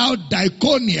without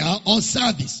diaconia or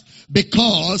service.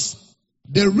 Because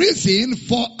the reason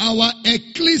for our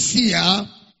ecclesia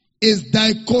is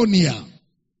diaconia.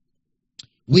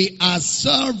 We are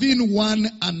serving one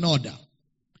another.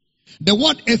 The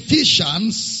word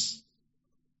Ephesians,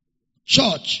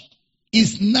 church,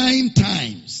 is 9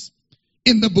 times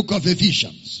in the book of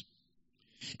Ephesians.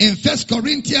 In 1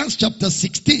 Corinthians chapter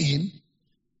 16,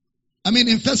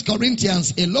 in 1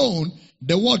 Corinthians alone,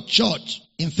 the word church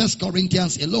in 1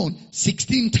 Corinthians alone,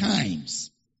 16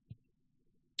 times.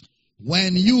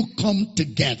 When you come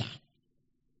together,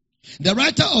 The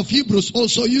writer of Hebrews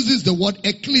also uses the word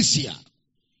ecclesia.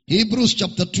 Hebrews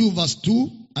chapter 2 verse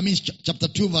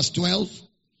 12.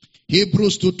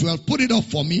 Hebrews 2:12. Put it up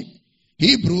for me.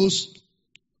 Hebrews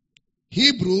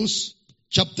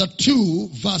chapter 2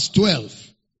 verse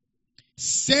 12.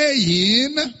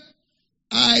 Saying,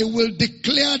 I will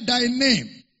declare thy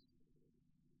name.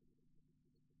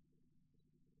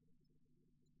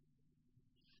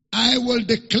 I will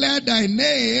declare thy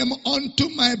name unto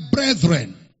my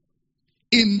brethren.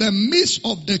 In the midst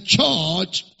of the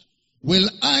church will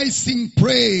I sing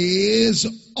praise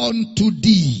unto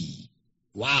thee.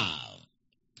 Wow.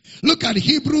 Look at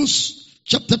Hebrews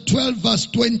chapter 12 verse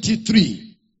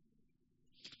 23.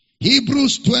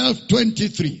 Hebrews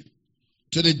 12:23.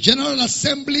 To the general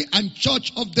assembly and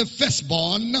church of the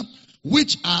firstborn,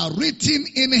 which are written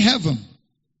in heaven,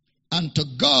 and to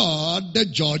God the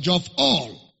judge of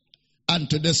all, and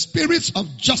to the spirits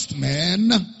of just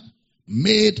men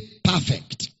made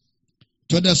perfect.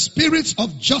 To the spirits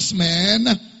of just men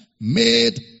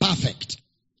made perfect.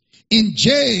 In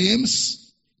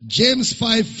James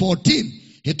 5:14,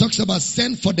 he talks about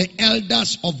send for the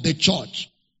elders of the church.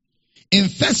 In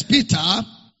 1 Peter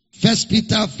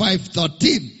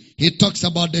 5:13, he talks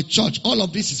about the church. All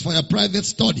of this is for your private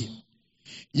study.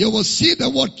 You will see the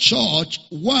word church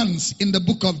once in the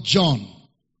book of John.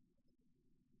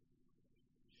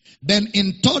 Then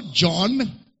in 3rd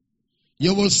John,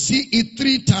 you will see it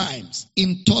 3 times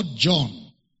in 3rd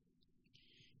John.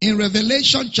 In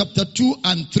Revelation chapter 2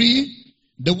 and 3,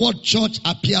 the word church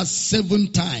appears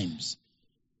 7 times.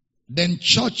 Then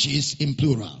churches in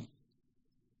plural.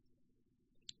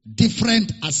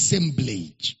 Different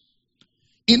assemblage.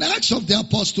 In Acts of the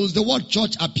Apostles, the word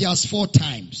church appears 4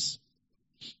 times.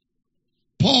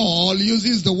 Paul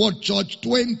uses the word church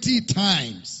 20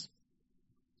 times.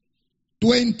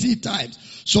 20 times.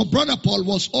 So Brother Paul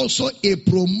was also a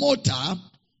promoter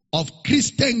of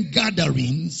Christian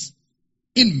gatherings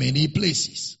in many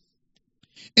places.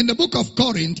 In the book of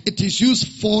Corinth, it is used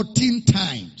 14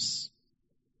 times.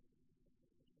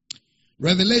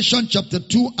 Revelation chapter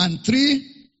 2 and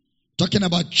 3, talking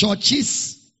about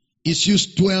churches, is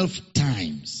used 12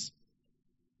 times.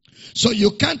 So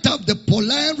you can't have the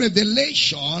Pauline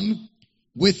revelation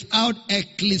without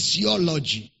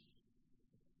ecclesiology.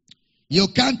 You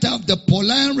can't have the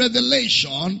Pauline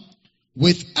revelation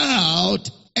without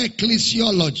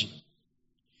ecclesiology.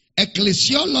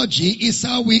 Ecclesiology is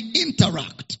how we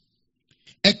interact.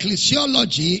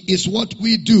 Ecclesiology is what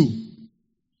we do.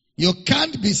 You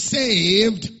can't be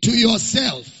saved to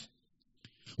yourself.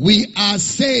 We are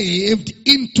saved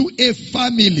into a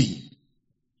family.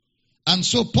 And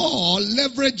so Paul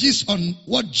leverages on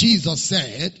what Jesus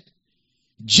said.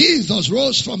 Jesus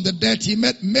rose from the dead. He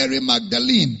met Mary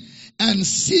Magdalene and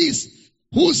sees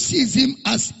him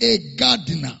as a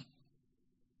gardener.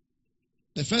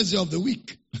 The first day of the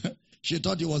week, she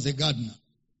thought he was a gardener.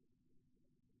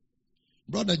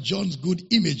 Brother John's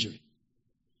good imagery.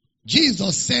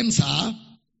 Jesus sends her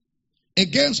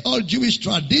against all Jewish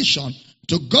tradition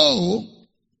to go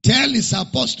tell his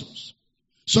apostles.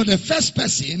 So the first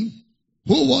person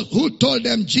who told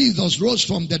them Jesus rose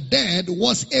from the dead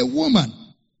was a woman.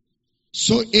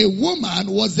 So a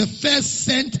woman was the first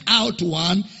sent out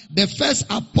one, the first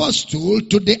apostle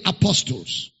to the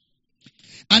apostles.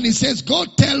 And he says, go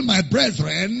tell my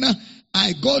brethren,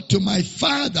 I go to my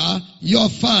father, your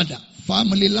father.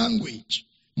 Family language.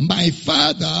 My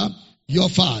father, your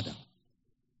father.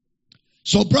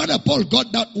 So Brother Paul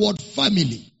got that word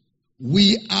family.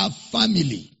 We are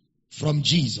family from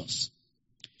Jesus.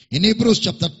 In Hebrews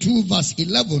chapter 2 verse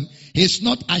 11, he's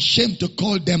not ashamed to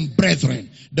call them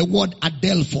brethren. The word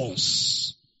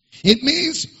adelphos. It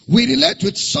means we relate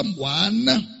with someone.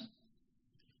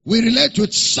 We relate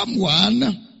with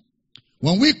someone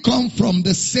when we come from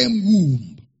the same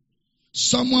womb.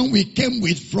 Someone we came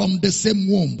with from the same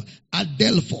womb.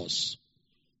 Adelphos.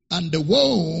 And the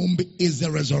womb is the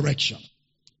resurrection.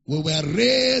 We were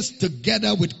raised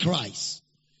together with Christ.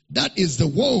 That is the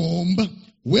womb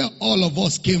where all of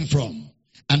us came from.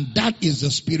 And that is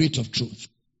the spirit of truth.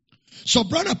 So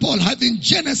Brother Paul, having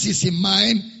Genesis in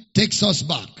mind, takes us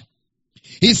back.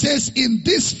 He says, in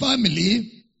this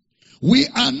family, we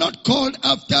are not called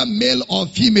after male or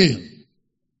female.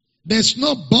 There's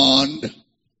no bond,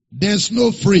 there's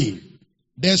no free.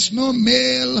 There's no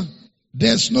male,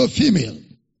 there's no female.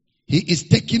 He is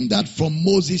taking that from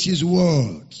Moses'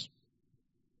 words.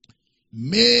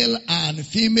 Male and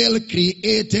female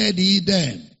created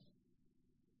Eden.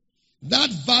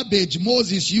 That verbiage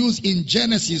Moses used in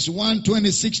Genesis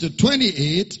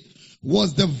 1:26-28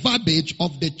 was the verbiage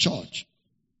of the church.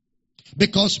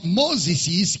 Because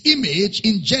Moses' image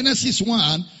in Genesis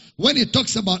 1 when it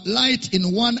talks about light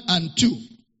in 1 and 2,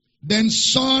 then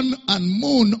sun and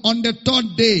moon on the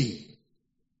third day.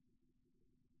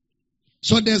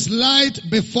 So there's light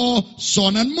before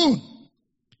sun and moon.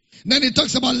 Then it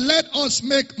talks about let us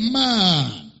make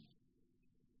man.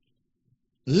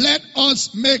 Let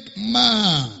us make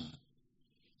man.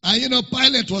 And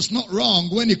Pilate was not wrong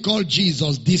when he called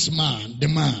Jesus this man, the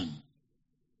man.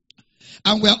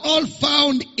 And we're all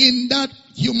found in that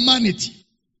humanity.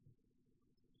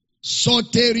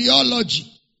 Soteriology.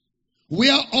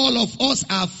 Where all of us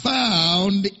are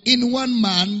found in one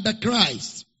man, the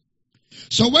Christ.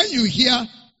 So when you hear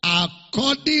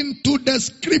according to the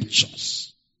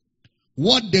scriptures,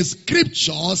 what the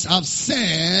scriptures have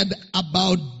said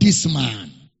about this man.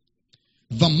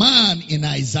 The man in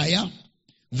Isaiah,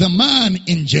 the man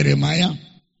in Jeremiah,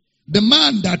 the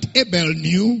man that Abel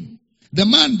knew, the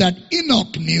man that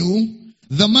Enoch knew,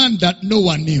 the man that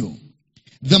Noah knew,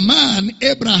 the man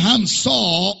Abraham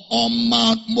saw on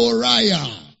Mount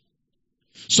Moriah.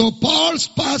 So Paul's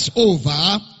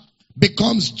Passover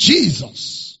becomes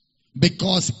Jesus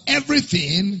because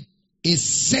everything is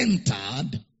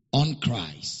centered on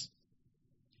Christ.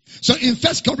 So in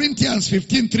 1 Corinthians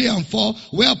 15, 3 and 4,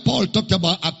 where Paul talked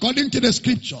about according to the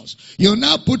scriptures, you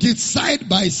now put it side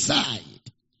by side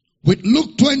with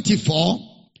Luke 24,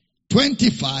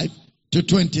 25 to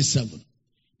 27.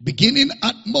 Beginning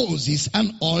at Moses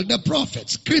and all the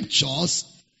prophets, scriptures,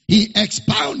 he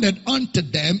expounded unto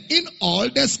them in all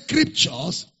the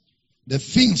scriptures the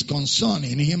things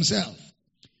concerning himself.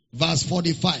 Verse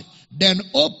 45. Then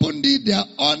opened he their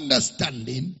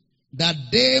understanding that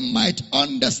they might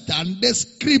understand the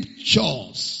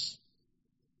scriptures.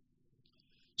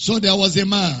 So there was a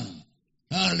man.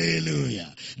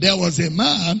 Hallelujah. There was a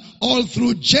man all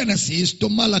through Genesis to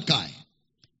Malachi.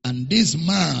 And this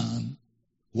man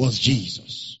was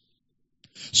Jesus.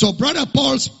 So Brother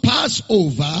Paul's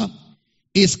Passover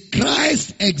is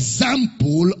Christ's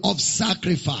example of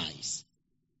sacrifice.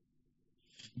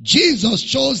 Jesus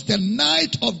chose the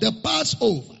night of the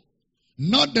Passover,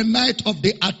 not the night of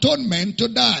the atonement, to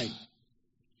die.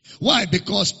 Why?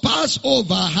 Because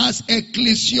Passover has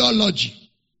ecclesiology.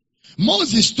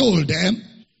 Moses told them,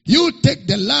 you take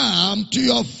the lamb to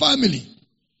your family.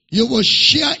 You will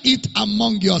share it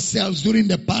among yourselves during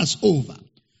the Passover.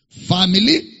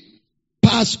 Family,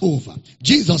 Passover.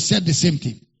 Jesus said the same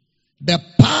thing. The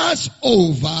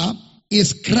Passover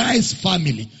is Christ's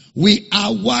family. We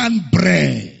are one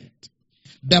bread.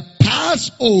 The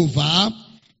Passover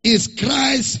is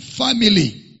Christ's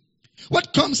family.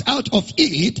 What comes out of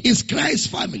it is Christ's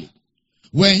family.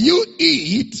 When you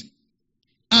eat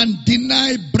and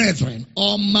deny brethren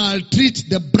or maltreat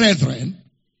the brethren,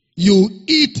 you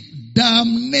eat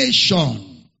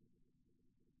damnation.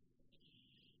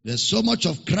 There's so much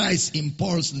of Christ in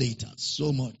Paul's letters,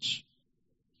 so much,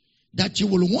 that you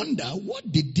will wonder,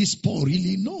 what did this Paul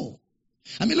really know?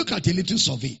 I mean, look at a little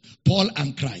survey, Paul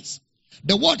and Christ.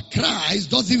 The word Christ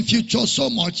doesn't feature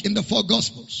so much in the four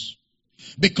Gospels,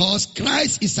 because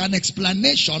Christ is an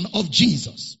explanation of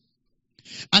Jesus.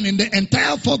 And in the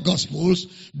entire four Gospels,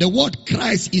 the word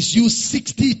Christ is used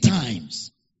 60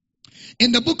 times.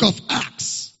 In the book of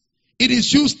Acts, it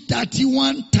is used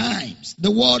 31 times,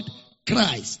 the word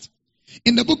Christ.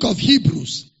 In the book of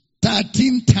Hebrews,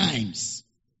 13 times.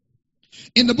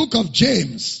 In the book of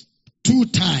James, 2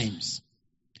 times.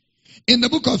 In the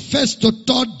book of 1st to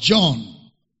 3rd John,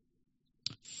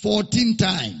 14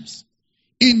 times.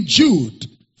 In Jude,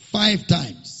 5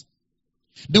 times.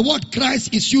 The word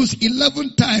Christ is used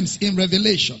 11 times in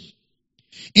Revelation.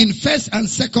 In 1st and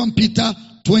 2nd Peter,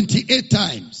 28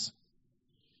 times.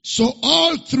 So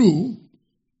all through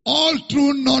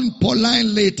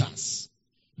non-Pauline letters,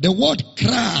 the word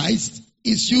Christ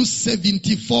is used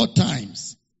 74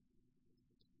 times.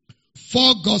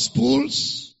 4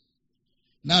 Gospels.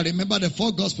 Now remember, the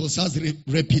 4 Gospels has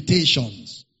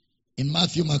repetitions in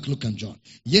Matthew, Mark, Luke, and John.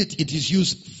 Yet it is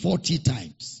used 40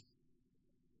 times.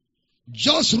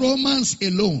 Just Romans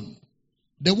alone,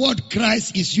 the word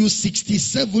Christ is used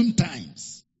 67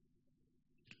 times.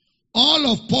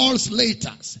 All of Paul's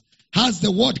letters has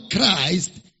the word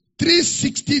Christ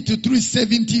 360 to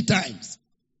 370 times.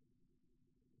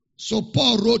 So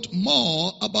Paul wrote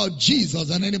more about Jesus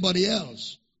than anybody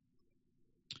else.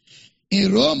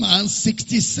 In Romans,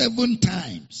 67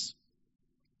 times.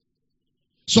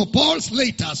 So Paul's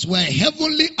letters were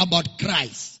heavenly about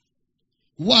Christ.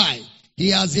 Why? He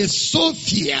has a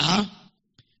sophia,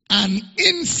 an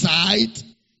insight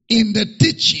in the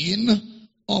teaching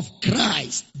of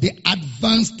Christ, the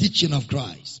advanced teaching of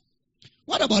Christ.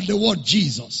 What about the word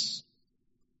Jesus?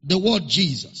 The word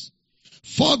Jesus.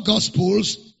 4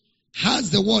 Gospels,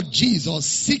 has the word Jesus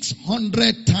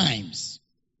 600 times.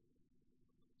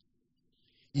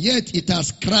 Yet it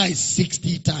has Christ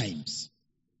 60 times.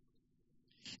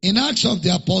 In Acts of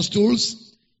the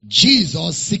Apostles,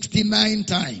 Jesus 69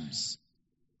 times.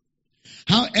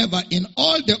 However, in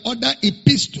all the other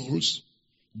epistles,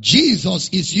 Jesus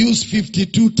is used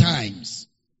 52 times.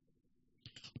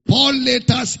 Paul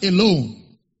letters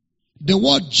alone, the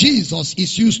word Jesus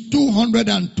is used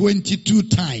 222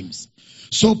 times.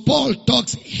 So Paul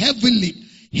talks heavily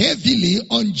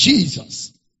on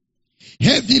Jesus,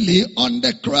 heavily on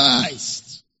the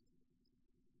Christ.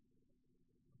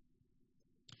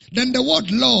 Then the word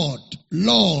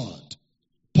Lord.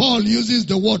 Paul uses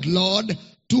the word Lord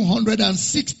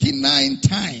 269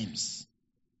 times.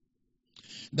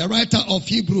 The writer of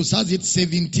Hebrews has it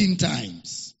 17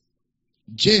 times.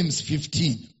 James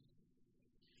 15.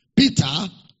 Peter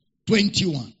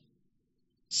 21.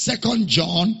 2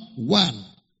 John 1.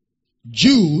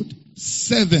 Jude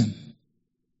 7.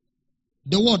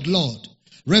 The word Lord.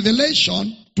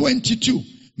 Revelation 22.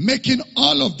 Making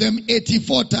all of them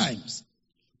 84 times.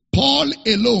 Paul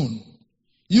alone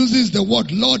uses the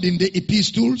word Lord in the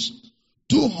epistles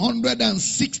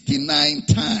 269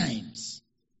 times.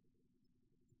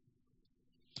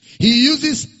 He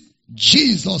uses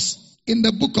Jesus in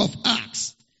the book of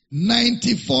Acts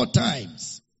 94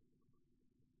 times.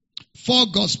 4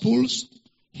 Gospels,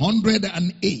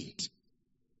 108.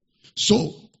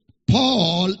 So,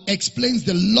 Paul explains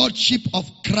the lordship of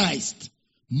Christ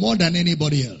more than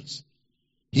anybody else.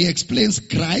 He explains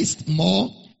Christ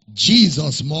more,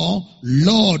 Jesus more,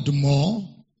 Lord more.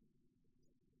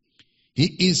 He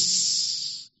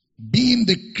is being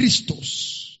the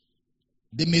Christos,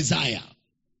 the Messiah,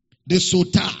 the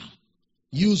Sota,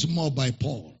 used more by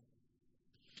Paul.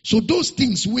 So those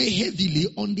things weigh heavily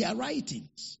on their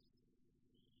writings.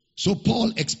 So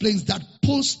Paul explains that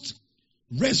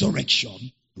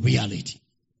post-resurrection reality.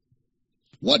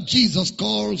 What Jesus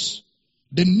calls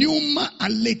the pneuma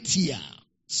aletheia,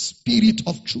 spirit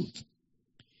of truth.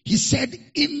 He said,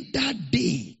 in that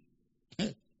day,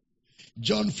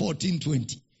 John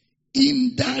 14:20.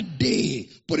 In that day,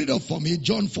 put it up for me,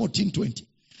 John 14:20.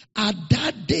 At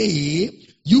that day,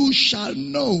 you shall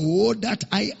know that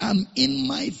I am in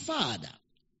my Father,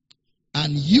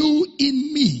 and you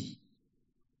in me,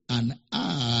 and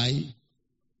I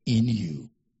in you.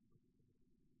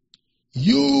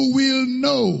 You will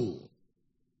know.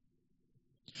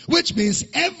 Which means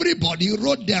everybody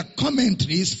wrote their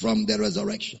commentaries from the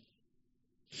resurrection.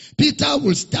 Peter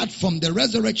will start from the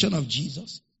resurrection of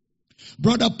Jesus.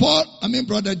 Brother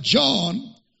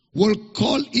John will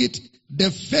call it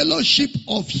the fellowship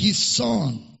of his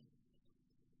Son.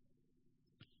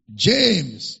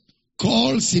 James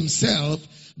calls himself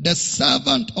the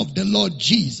servant of the Lord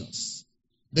Jesus.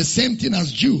 The same thing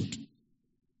as Jude.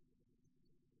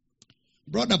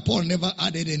 Brother Paul never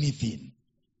added anything.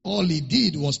 All he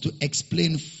did was to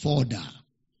explain further.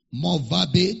 More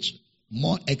verbiage,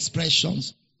 more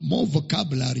expressions, more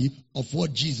vocabulary of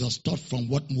what Jesus taught from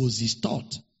what Moses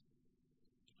taught.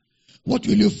 What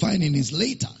will you find in his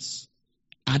letters?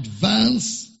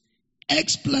 Advanced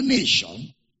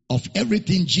explanation of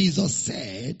everything Jesus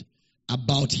said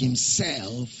about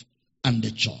himself and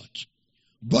the church.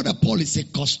 Brother Paul is a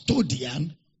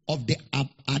custodian of the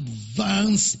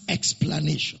advanced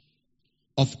explanation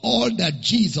of all that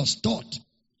Jesus taught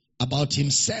about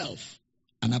himself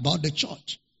and about the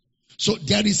church. So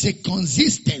there is a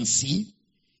consistency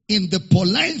in the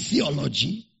Pauline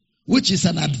theology, which is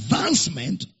an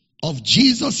advancement of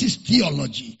Jesus'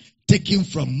 theology taken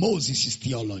from Moses'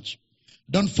 theology.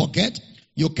 Don't forget,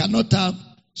 you cannot have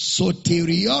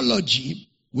soteriology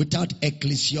without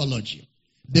ecclesiology.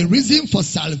 The reason for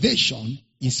salvation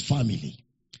is family.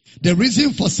 The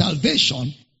reason for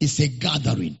salvation is a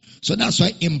gathering. So that's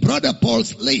why in Brother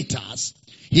Paul's letters,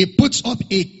 he puts up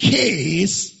a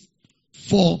case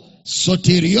for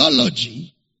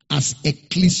soteriology as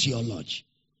ecclesiology.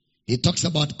 He talks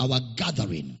about our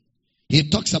gathering. He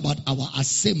talks about our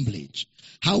assemblage.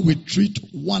 How we treat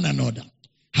one another.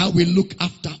 How we look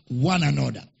after one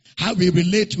another. How we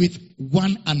relate with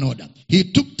one another.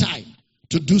 He took time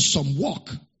to do some work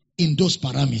in those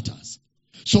parameters.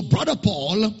 So Brother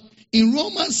Paul, in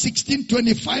Romans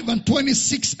 16:25 and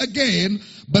 26 again,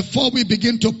 before we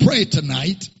begin to pray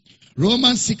tonight,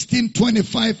 Romans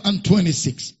 16:25 and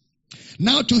 26.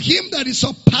 Now to him that is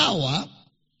of power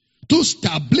to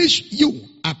establish you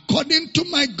according to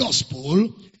my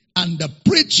gospel and the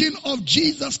preaching of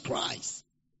Jesus Christ,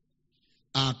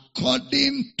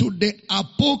 according to the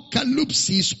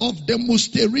apocalypsis of the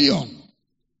mysterion,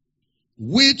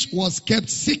 which was kept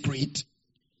secret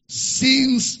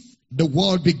since the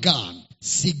world began.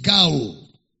 Sigao.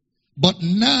 But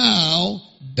now,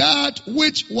 that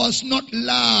which was not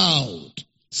loud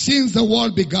since the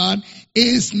world began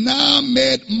is now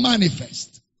made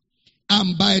manifest.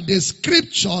 And by the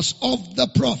scriptures of the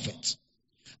prophets,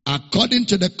 according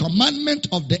to the commandment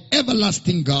of the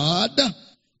everlasting God,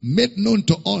 made known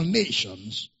to all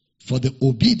nations for the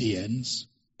obedience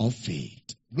of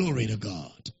faith. Glory to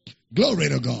God. Glory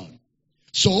to God.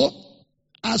 So,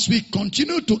 as we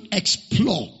continue to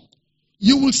explore,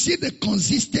 you will see the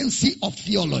consistency of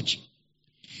theology.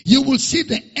 You will see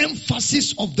the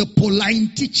emphasis of the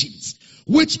Pauline teachings,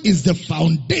 which is the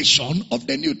foundation of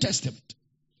the New Testament.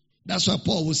 That's why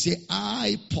Paul will say,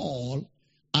 I, Paul,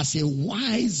 as a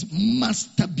wise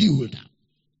master builder,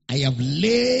 I have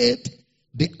laid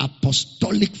the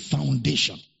apostolic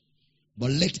foundation.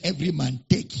 But let every man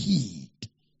take heed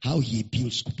how he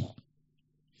builds upon.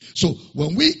 So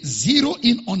when we zero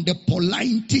in on the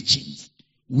Pauline teachings,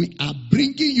 we are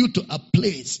bringing you to a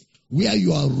place where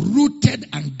you are rooted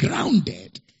and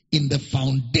grounded in the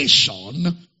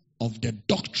foundation of the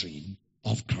doctrine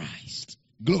of Christ.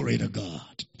 Glory to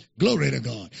God. Glory to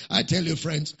God. I tell you,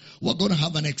 friends, we're going to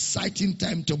have an exciting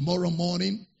time tomorrow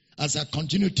morning as I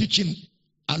continue teaching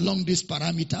along these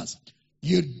parameters.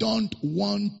 You don't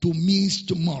want to miss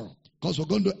tomorrow because we're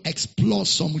going to explore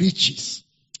some riches.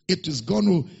 It is going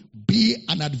to be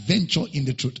an adventure in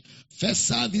the truth. First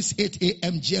service, 8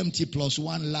 a.m. GMT plus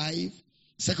 1 live.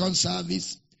 Second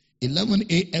service, 11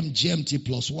 a.m. GMT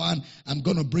plus 1. I'm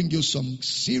going to bring you some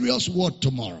serious word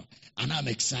tomorrow. And I'm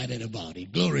excited about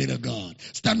it. Glory to God.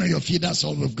 Stand on your feet. That's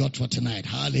all we've got for tonight.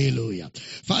 Hallelujah.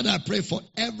 Father, I pray for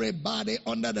everybody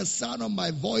under the sound of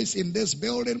my voice in this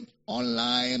building,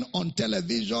 online, on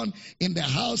television, in the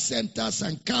house centers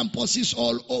and campuses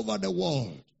all over the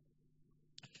world.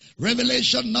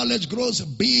 Revelation knowledge grows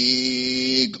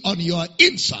big on your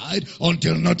inside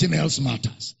until nothing else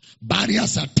matters.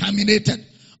 Barriers are terminated.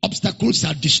 Obstacles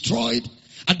are destroyed.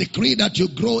 I decree that you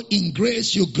grow in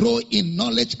grace, you grow in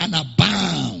knowledge and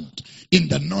abound in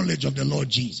the knowledge of the Lord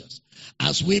Jesus.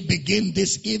 As we begin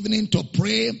this evening to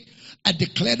pray, I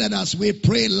declare that as we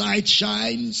pray, light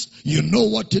shines. You know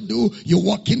what to do. You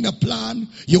walk in the plan.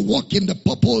 You walk in the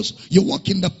purpose. You walk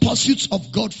in the pursuits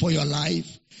of God for your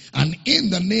life. And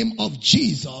in the name of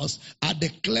Jesus, I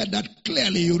declare that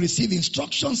clearly you receive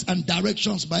instructions and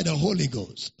directions by the Holy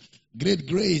Ghost. Great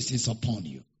grace is upon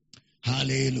you.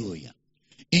 Hallelujah.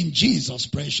 In Jesus'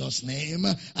 precious name,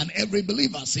 and every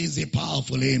believer says a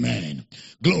powerful amen.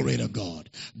 Glory to God.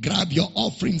 Grab your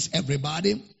offerings,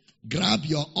 everybody. Grab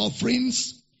your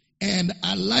offerings. And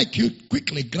I'd like you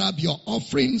quickly grab your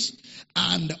offerings.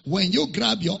 And when you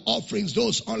grab your offerings,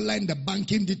 those online, the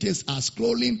banking details are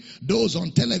scrolling. Those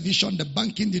on television, the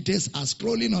banking details are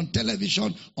scrolling on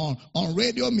television. On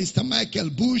radio, Mr.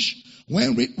 Michael Bush,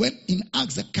 when in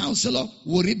Ask the Counselor,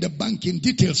 we'll read the banking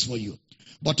details for you.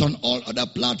 But on all other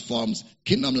platforms,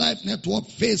 Kingdom Life Network,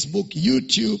 Facebook,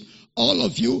 YouTube, all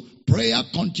of you, prayer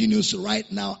continues right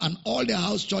now, and all the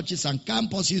house churches and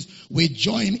campuses, we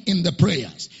join in the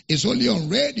prayers. It's only on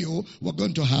radio we're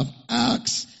going to have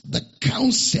Ask the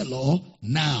Counselor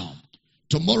now.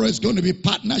 Tomorrow is going to be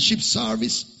partnership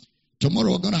service.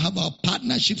 Tomorrow we're going to have our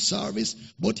partnership service,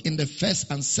 both in the first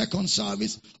and second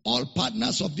service. All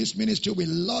partners of this ministry, we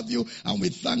love you and we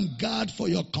thank God for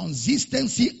your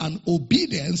consistency and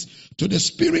obedience to the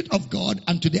Spirit of God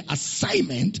and to the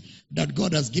assignment that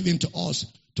God has given to us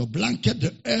to blanket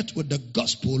the earth with the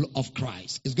gospel of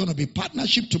Christ. It's going to be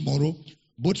partnership tomorrow,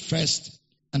 both first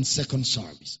and second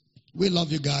service. We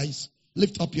love you guys.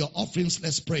 Lift up your offerings.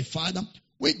 Let's pray. Father,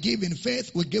 we give in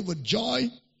faith. We give with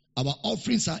joy. Our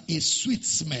offerings are a sweet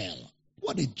smell.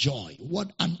 What a joy.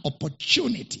 What an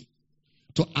opportunity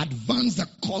to advance the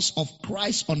cause of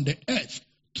Christ on the earth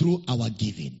through our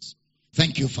givings.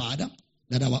 Thank you, Father,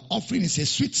 that our offering is a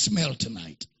sweet smell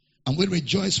tonight. And we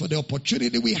rejoice for the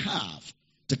opportunity we have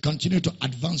to continue to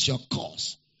advance your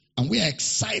cause. And we are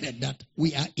excited that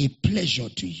we are a pleasure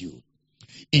to you.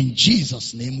 In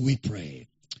Jesus' name we pray.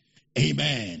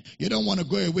 Amen. You don't want to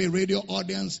go away, radio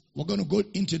audience. We're going to go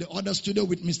into the other studio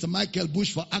with Mr. Michael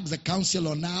Bush for Ask the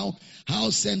Counselor now.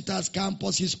 House centers,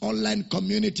 campuses, online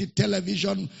community,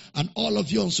 television, and all of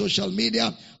you on social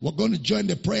media. We're going to join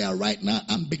the prayer right now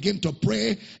and begin to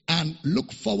pray and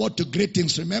look forward to great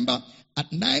things. Remember,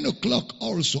 at 9 o'clock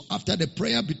also, after the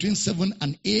prayer between 7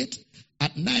 and 8,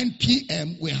 at 9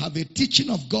 p.m., we have a teaching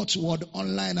of God's word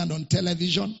online and on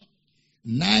television.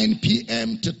 9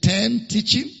 p.m. to 10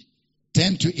 teaching.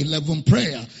 10 to 11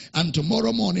 prayer. And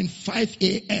tomorrow morning, 5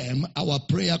 a.m., our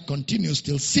prayer continues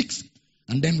till 6.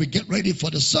 And then we get ready for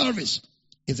the service.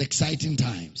 It's exciting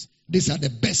times. These are the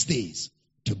best days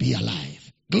to be alive.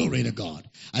 Glory to God.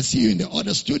 I see you in the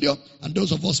other studio, and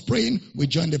those of us praying, we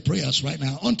join the prayers right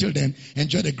now. Until then,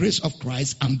 enjoy the grace of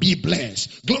Christ and be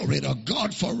blessed. Glory to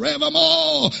God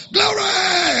forevermore.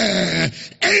 Glory.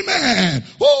 Amen.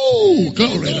 Oh,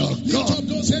 glory to God. Lift up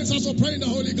those hands as we pray in the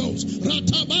Holy Ghost.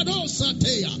 Ratabado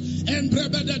satea.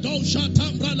 Embrebedo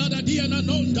shatambra la diana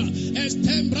nonda.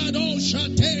 Estembrado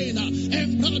shatena.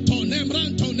 Embrato,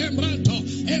 nembranto, nembranto.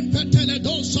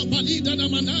 Empeteledo sabalida na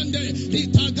manande.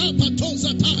 Ritaga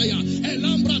patonza taya.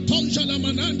 Elambra tonja la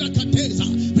mananda kateza.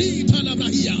 Rita la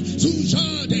brahia.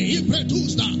 Zujade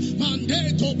ibretuzda.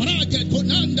 Mandeto brage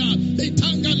konanda.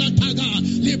 Litanga la taga.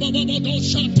 Libobodo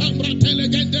shatambra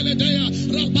telegendele dea.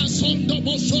 Rabasondo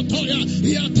bosotoya.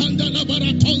 Iatanda la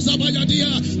baratonza bayadia.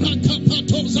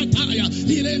 Rakapatoza taya.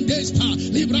 Irendesta.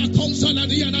 Libra konza la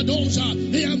diana doza.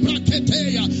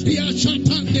 Iambraketeya.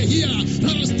 Iachatande hia.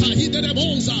 Rasta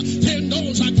hidereboza.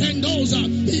 Kendoza. Kendoza.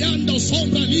 Iando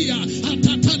sombra lia.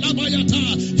 Atata la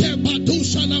bayata.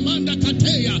 Kebadusha la manda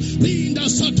kateya. Linda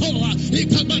satoa.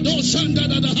 Ikabadoshanda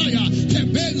da dahaya.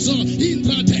 Kebenzo.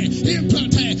 Intrate.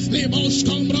 Imprate. Libosh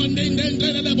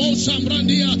kombrandindendele lebosha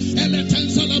mbrandia.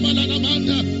 Eletenza la balana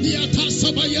manda.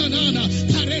 Iatasa bayanana.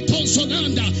 Kareton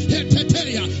sonanda.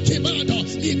 Eteteya. Kibado.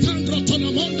 Ikandro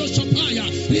tonomondo shapaya.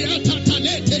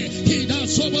 Iatatalete. Hida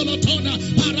sobolotona.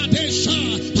 Paradesha.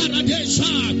 Paradesha.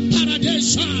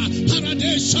 Paradesha.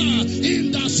 Paradesha.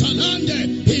 Inda salande.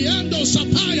 Iando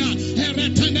sapaya.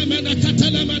 Eretene mena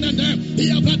katele menende.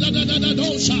 Iabada da da da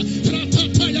dosha.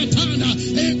 Tratatayatana.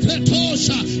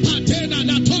 Ekretosha. Patena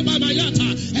la toba mayata.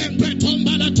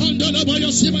 Embretomba la tondo lobo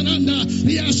yosimananda.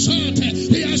 Riashate.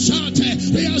 Riashate.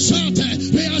 Riashate.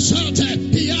 Riashate.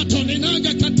 Iato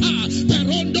linanga kata.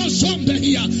 Perondo sombe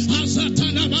hia.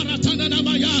 Azatana maratana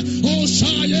namaya.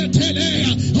 Oshaye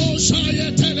telea.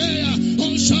 Oshaye telea.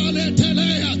 Oshale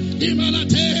telea.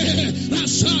 Imalate.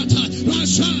 Rashata.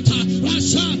 Rashata.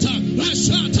 Rashata.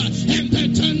 Rashata.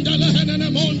 Empetenda lehene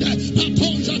monde.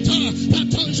 Ratonjata.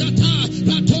 Ratonjata.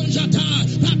 Ratonjata.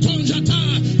 Ratonjata.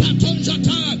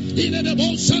 Ratonjata. Ine de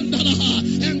bosandalaha.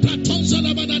 Embratonza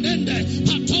la bananende.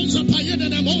 Ratonza payene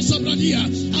de mosa bradia.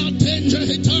 Atenge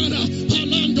hitana.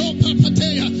 Alando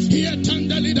papatea.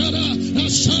 Hietanda lidara.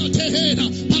 Rashate hena.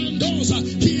 Pandoza.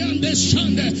 Kiande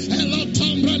shande.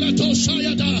 Elotambra la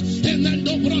doshayada.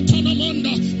 Enendo brotona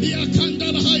monda.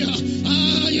 Iakanda lahaya.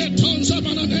 Ayetonza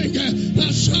mananenge.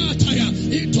 Rashataya.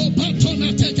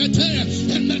 Itopatona teketea.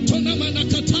 Enetona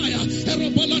manakataya.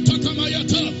 Erobola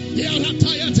takamayata.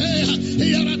 Iaratayatea.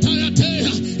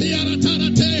 Iaratayatea.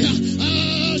 Iaratayatea.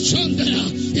 Shandea.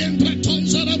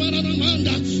 Embretonza la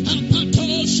manamanda.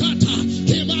 Apato shata.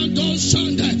 Kimando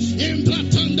shande.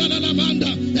 Embratanda la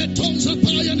manda. Etonza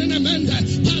paya nenemende.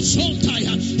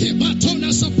 Pasoltaya.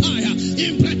 Ibatona sapaya.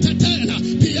 Imbretetena.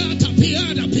 Piata.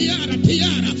 Piara. Piara.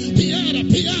 Piara. Piara.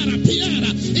 Piara.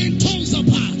 Piara. Intonza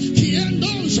pa.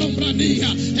 Kiendo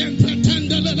sombrania.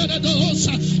 Empretende la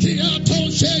dosa. Kiato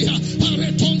shea.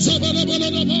 Aretonza bala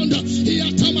monda.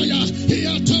 Iatamaya.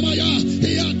 Iatamaya.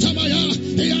 Iatamaya.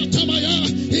 Iatamaya.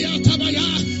 Iatamaya.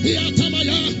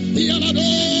 Iatamaya. Iarado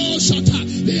shata.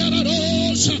 Iarado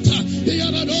shata.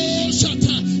 Iarado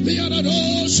shata.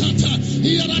 Iarado shata.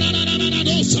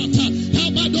 Iarado shata.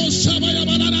 Abado shabaya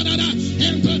banana.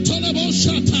 Empretolebo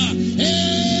shata.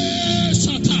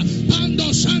 Shata. Pando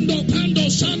sando. Pando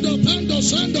sando. Pando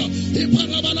sando.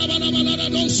 Iparabala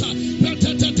dosa.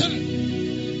 Ratatata.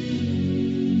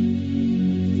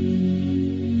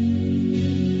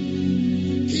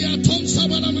 Iatonsa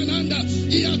balamananda.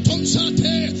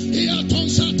 Iatonsate.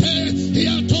 Iatonsate.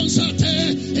 Iatonsate.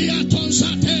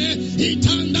 Iatonsate.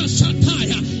 Itanda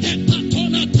sataya.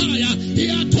 Epatona taya.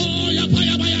 Iatoya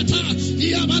paya bayata.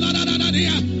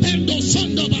 Iabaladadia. Pendo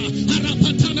sondoba.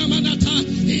 Arapatana manata.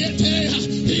 Iatea.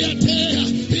 Iatea.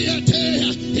 Iatea.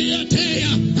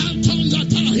 Iatea. Antonza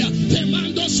taya.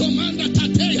 Temando somanda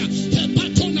tatea.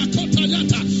 Epatona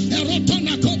kotayata.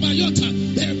 Erotona kobayota.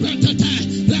 Ebratata.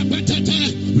 Rabatata.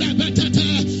 Rabatata.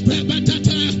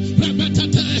 Rabatata.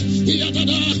 Rabatata.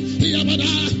 Iabada.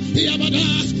 Iabada. Iabada.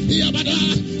 Iabada.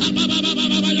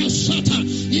 Abababababa yasata.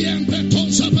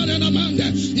 Iempretonza parenamande.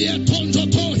 Iatonzo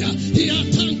toya.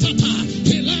 Iatantata.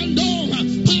 Kilandoma.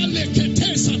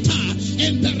 Aleketesata.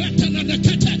 Emberetana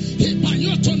nekete.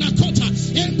 Ibanyoto nakota.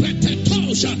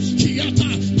 Embretetosha. Kiata.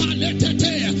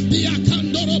 Paletetea.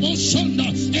 Iakandorobo sondo.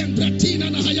 Embretina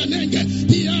na hayanenge.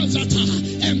 Piazata.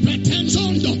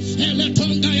 Embretenzondo.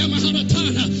 Eletonga ya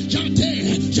maharatana.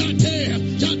 Jatea. Jatea.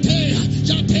 Jatea.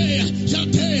 Jatea.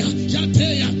 Jatea.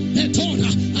 Jatea. Etona.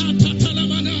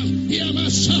 Atatalamana.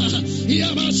 Iamasa.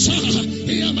 Iamasa.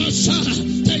 Iamasa.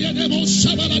 Teyedebo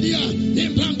sabaladia.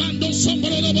 Imbrambando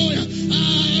sombro de boya.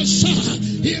 Asa.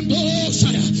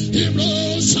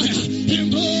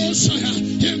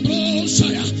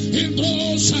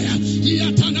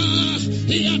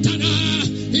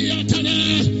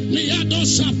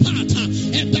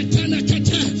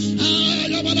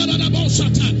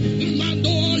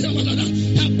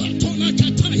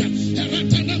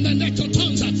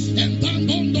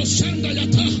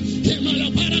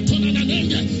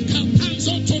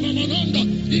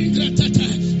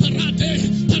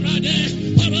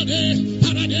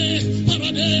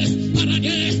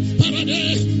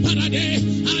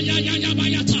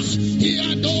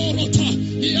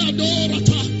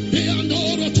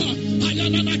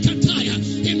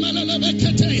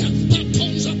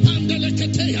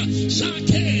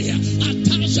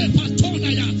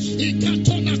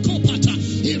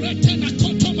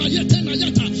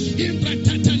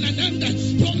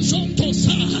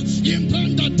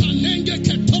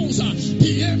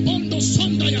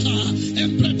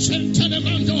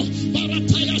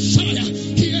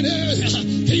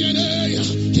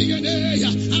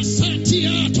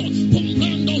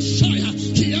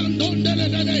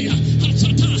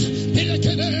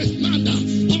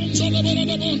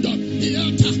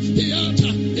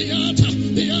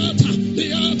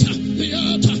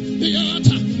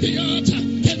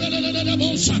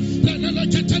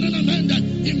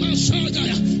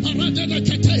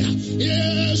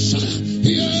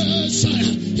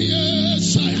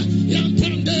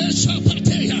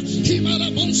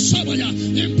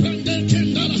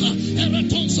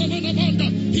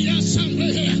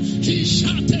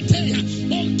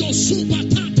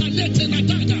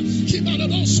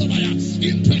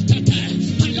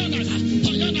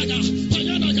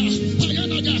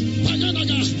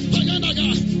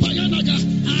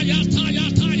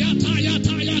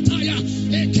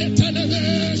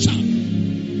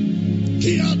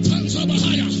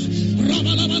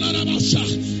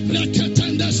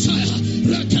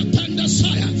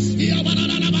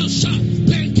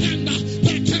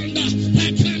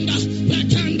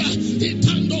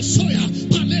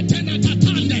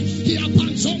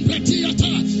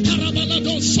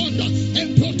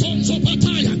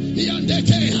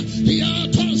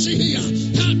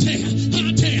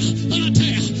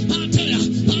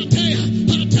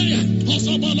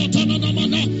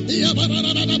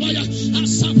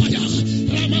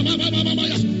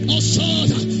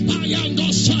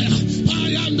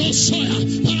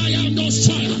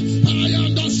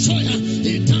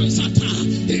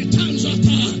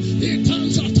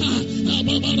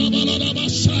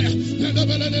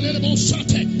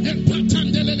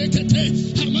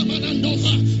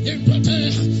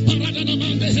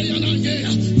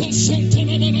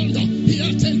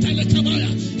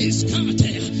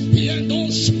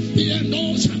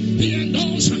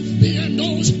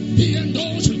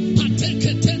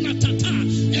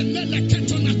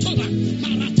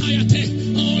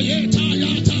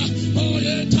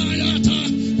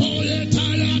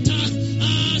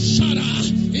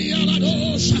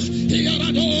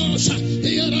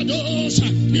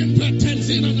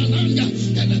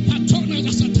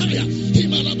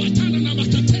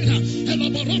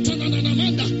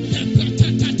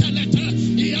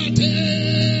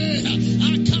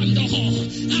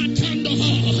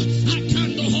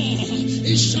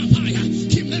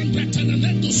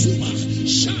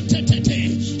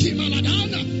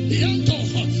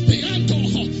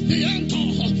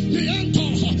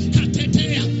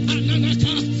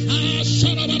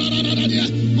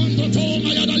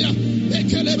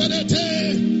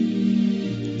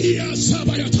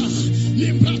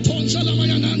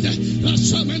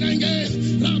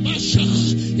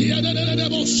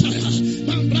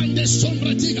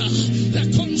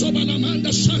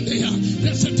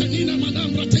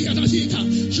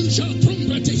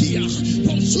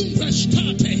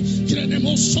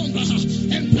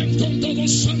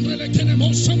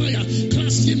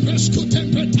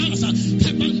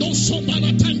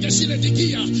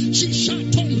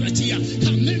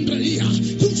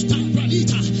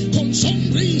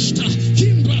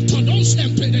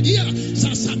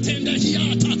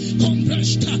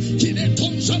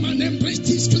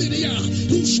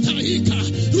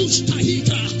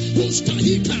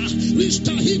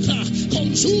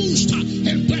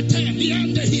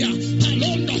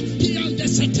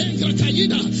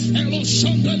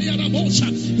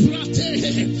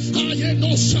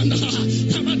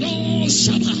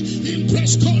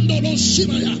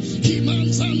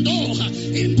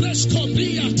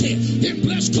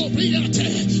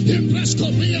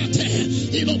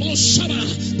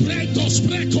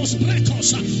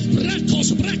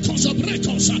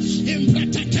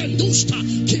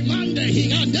 Kimande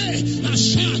hingande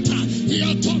ashata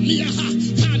yatomia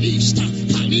Canista,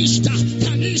 canista,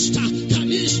 canista,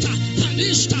 canista,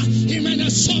 canista. Imene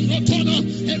sombro tono,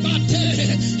 emate,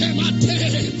 emate,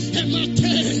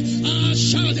 emate.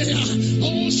 Ashadea,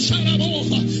 oh sharabo,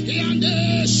 yande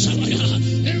shabaya,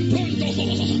 embrondo,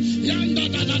 yanda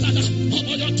da da da da,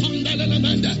 oboyotonda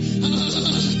lelemende.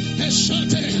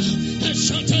 Eshatea,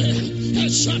 eshatea,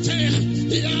 eshatea.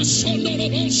 Ya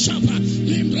sondorobo shapa,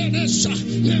 limbrenesa,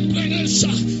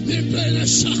 limbrenesa,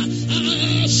 limbrenesa.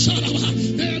 Sharaba,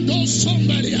 endo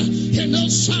somberia, endo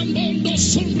sambondo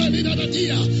sombrerina da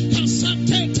dia,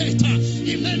 casateteta,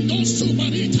 imendo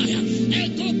subaritaya,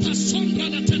 ego pasombra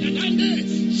da tenenande,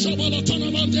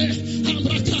 shobolotonomande,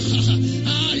 ambraka,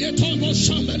 ayetomo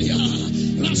somberia,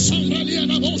 la sombreria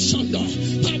da bosondo,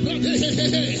 pabrade,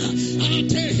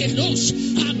 ateheros,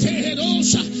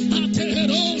 ateheros,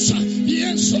 ateheros,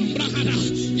 y sombrahara,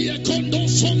 y condo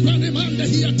sombra de mande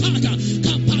hiataga,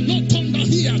 capanotonda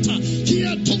hiata,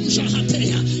 hiatunja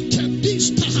hatea,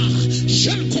 kebista,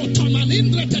 shako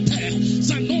tamalindre tete,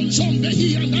 zanon zombe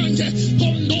hianange,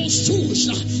 condo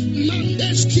susa,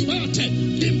 mandes kivate,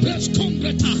 limbres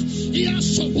completa,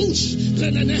 iasobush,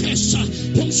 renenehesa,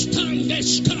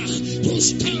 pustandeska,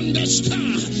 pustandeska,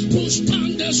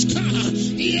 pustandeska,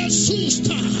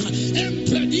 iesusta,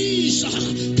 empredisa,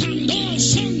 kando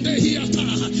sonde hiata,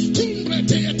 cumbre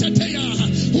teetetea,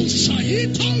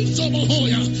 ushaiton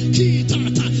zobohoya,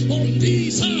 kitata,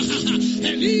 ondisa,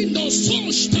 elindo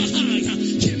sostahaya,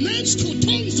 kimensku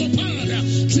tonzo para,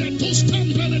 kretos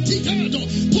tambra letigado,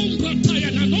 pombra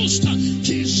taya na nosta,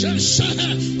 kiseshe,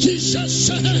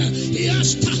 kiseshe,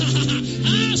 iasta,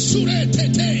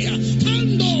 asuretetea,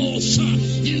 kandosa,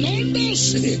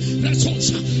 inondosi,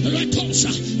 retosa,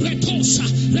 retosa, retosa,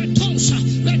 retosa,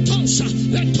 retosa,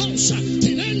 retosa,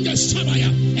 tinenge sabaya,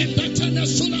 embetene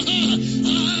sulaha,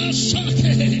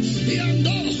 ashake,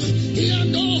 iando,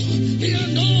 iando,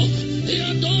 iando,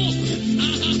 iando,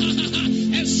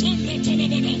 esombro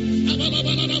tolobono,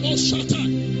 abalabala shata,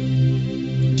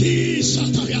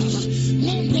 kisataya,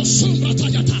 mombro sombra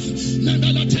tayata,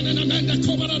 membela tenena mende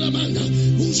kobara manda,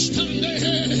 ustane,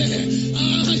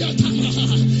 ayatama,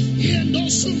 iendo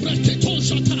sombra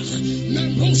ketosata,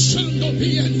 membro shando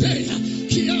biendea,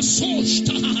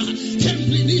 kiasosta,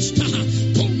 kemblinista,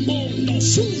 kombondo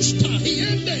susta,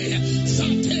 iende,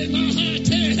 satena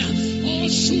hatea,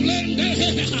 osulende,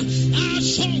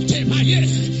 asonte baye,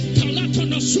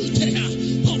 kalatono sutea,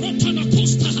 orotano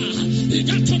costa,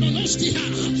 igatono nostia,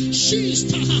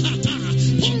 shista hata,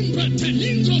 ombre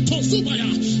teningro tosubaya,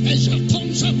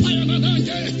 ejatonza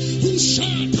payananange,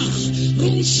 rushata,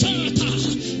 rushata,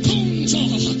 konzo,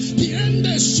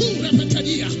 biende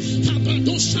surepetedia,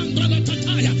 cabrado sandra la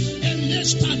tataya,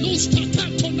 enesta nusta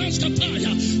kato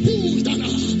naskataya, udana,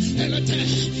 elete,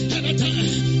 elete,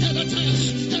 elete,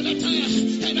 elete,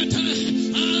 elete,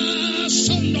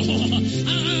 asono,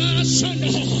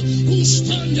 asono,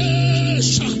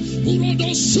 ustandesha, urodo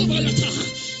subayata,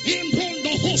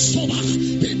 imbrondo hosoba,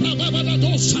 bibababa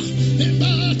dosa,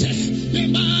 embate,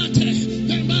 embate,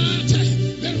 embate,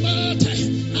 embate,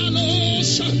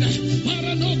 aloshane,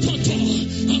 paranokoto,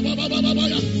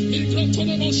 ababababaya,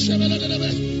 igrotono moshebelelebe,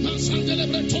 masandele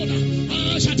bretona,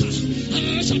 ashata,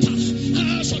 ashata,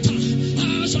 ashata,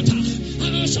 ashata,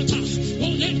 ashata,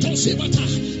 oyeto sibata,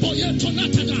 oyeto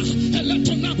natada,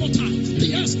 eleto napota,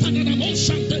 piastana na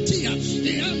moshambetia,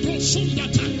 iambro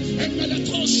sumbata,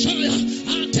 emeleto shaya,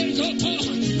 atengroto,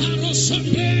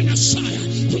 arosambrena shaya,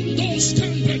 kundos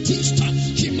cambretista,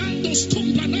 kimandos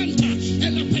tumbrananta,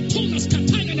 elapetonas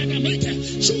kataya na nameke,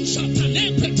 chusa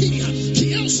tanepretia,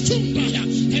 kios tumbaya,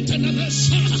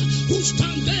 etenamesa,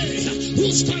 ustandea,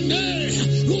 ustandea,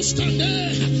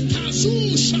 ustandea,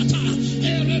 kazushata,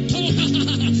 eretoha,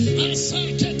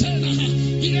 asaketena,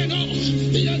 ieno,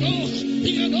 ieno,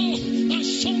 ieno,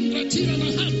 asombra tira na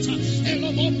hata,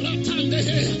 elomombra tande,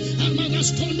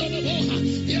 amanaskondo boha,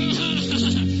 yaha,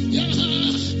 yaha,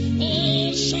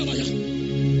 oh shabaya,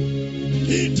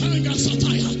 itanga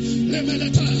sataya,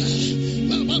 lemeleta,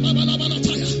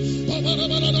 bababalabalataya,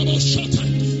 bababalabalataya,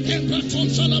 embraton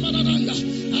salamananda,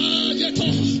 ayeto,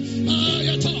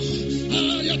 ayeto,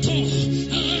 ayeto,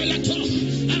 ayeto,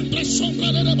 ambre sombra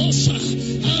de bosa,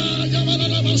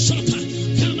 ayabalabasata,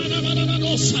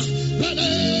 kamanabaladosa, rade,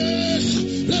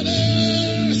 rade,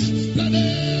 rade,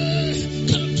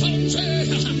 cantonze,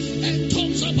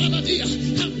 entonza baladia,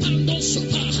 capando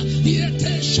supa,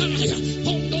 yete shaya,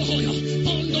 pondo hoyo,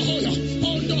 pondo hoyo,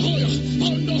 pondo hoyo,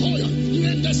 pondo hoyo,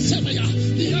 nende sebeya,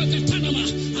 yagatanama,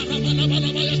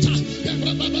 arabalabalabayata,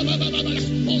 embrabababababaya,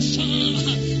 osha,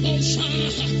 osha,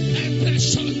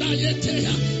 embreshanda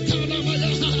yetea,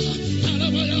 kalamaya,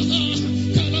 kalamaya,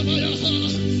 kalamaya,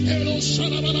 elo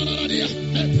shalabalaladia,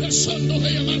 Sondo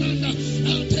Yamananda,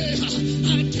 Ateha,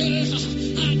 Ateha,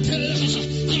 Ateha,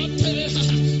 Ateha,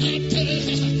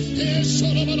 Ateha,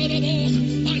 Esolobolobo,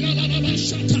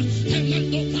 Ayalabashata,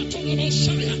 Emando Patono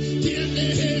Shaya, Tiende,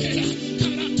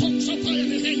 Karaton Sopaya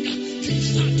Nehenga,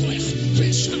 Krishatoya,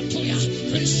 Krishatoya,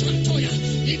 Krishatoya,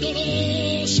 Idolo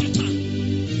Shata,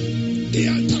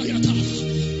 Diantayata,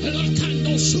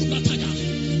 Lakando Subataya,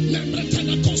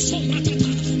 Lembretana Kosombatata,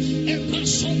 Embra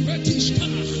Sombretishka,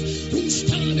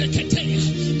 Rustane Ketea,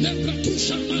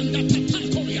 Lembratusha Manda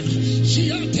Tatakoya,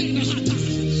 Shiatena Hata,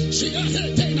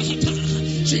 Shiatena Hata,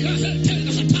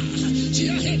 Shiatena Hata,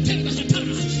 Shiatena Hata,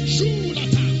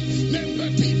 Shulata,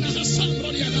 Lembratina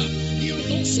Hasamboriana,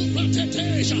 Yodo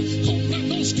Subrateteja,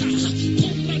 Kombranoska,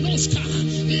 Kombranoska,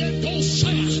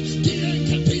 Yedosha,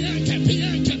 Pienke, Pienke,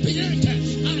 Pienke, Pienke,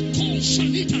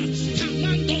 Akoshanita,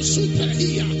 Kamando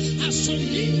Superia,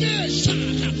 Asoningesha,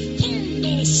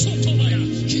 Kondo Sotomaya,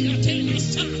 Kiatena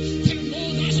Sa,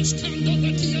 Kamona Haskando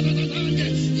Batiana Nange,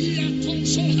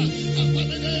 Iakonsoha,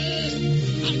 Apalele,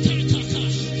 Atakaka,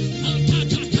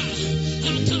 Atakaka,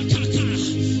 Atakaka,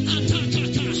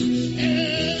 Atakaka,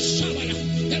 Shabaya,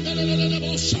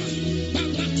 Ebelebosha,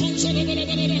 Bambra Consolo,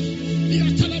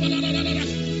 Iakalabala,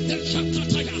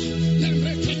 Shakataya,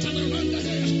 Lemrekatana Manda,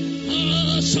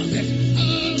 Ashabe,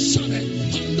 Ashabe,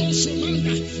 Pando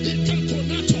Sumanda,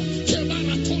 Ikatonato,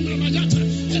 Kebaratona Mayata,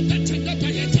 Ebetenda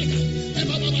Payetega,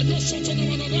 Ebaba Yosoto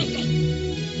Namananda,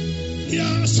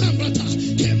 Yasambrata,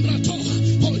 Kembrato,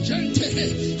 Ojente,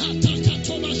 Ataka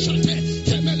Tomashate,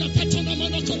 Kemela Petona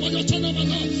Monoko, Yotona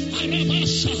Mano,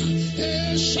 Arabasha,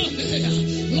 Eshanea,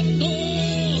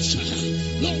 Londosha,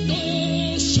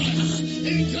 Londosha,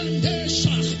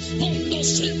 Ingandesha, Ondo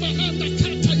Simananda,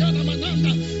 Katayana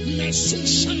Mananda,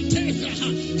 Nesushatea,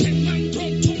 Kemandro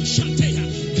Toshatea,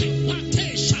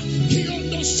 Kapatesha,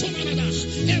 Kiondo Somanada,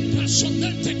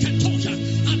 Embrasonete Katoja,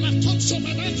 Alatoso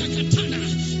Manata Katana,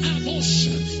 Abos,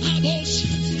 Abos,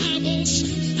 Abos,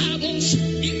 Abos,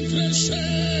 Ingrese,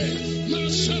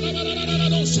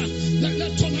 Mashalabaradosa,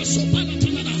 Lenetona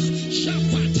Sopalatana,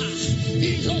 Shapata,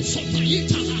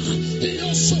 Iosopayita,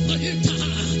 Iosopayita,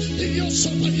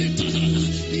 Iosopayita,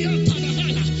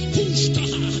 Iatanahana,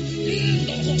 Pushtaha,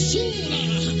 Indo Hosula,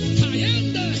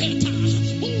 Kayenda Heta,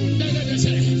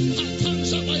 Undedese,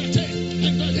 Atanza Bayate,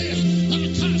 and the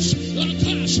Lakash,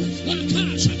 Lakash,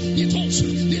 Lakash, Itosa,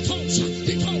 Itosa,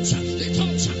 Itosa,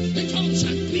 Itosa, Itosa,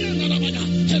 Nianabaya,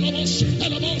 Helabos,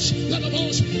 Helabos,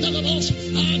 Helabos, Helabos,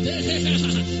 Adeha,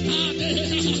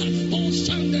 Adeha,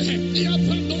 Osande,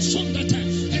 Iapando Sondate,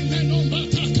 and then on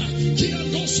Bataka,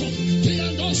 Kiandoso,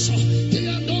 Kiandoso,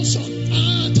 Kiandoso,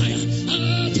 Ataya,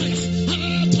 Ataya,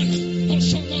 Ataya,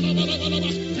 Oshonabalaba,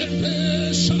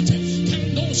 Shate,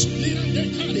 Candos, Lirande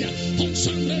Calia,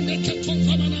 Onsande, Keton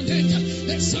Ramanandeka,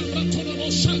 Esambra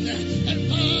Tonoshane, and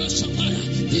Basapaya,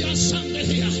 Diasande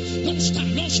here, Losta,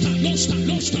 Losta, Losta,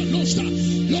 Losta, Losta,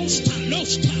 Losta,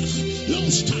 Losta,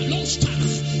 Losta, Losta,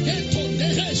 Eton de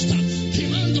Hesta,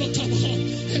 Kimandro Tabaho,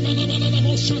 Emanabala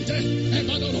Moshante,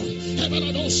 Emanoro,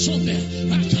 Emanado Sonde,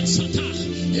 Akasata,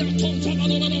 Yaton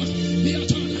Tomalova,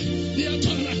 Diatana,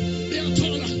 Diatana,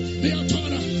 Diatana,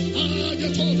 Diatana,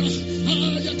 Ayatona,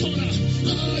 Ayatona,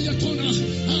 Ayatona,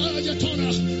 Ayatona,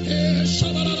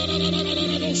 Shabarada,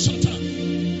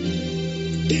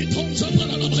 Itonza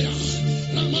Paralabaya,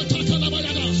 Ramataka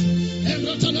Labayada,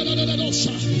 Emratana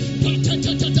Dosha,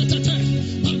 Patete,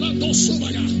 Palando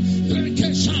Subaya,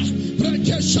 Brekesha,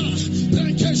 Brekesha,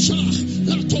 Brekesha,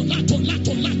 Lato, Lato,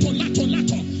 Lato, Lato, Lato,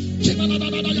 Lato,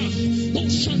 Kimanadaya,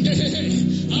 Moshande,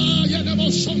 Ayana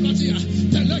Moshonadia,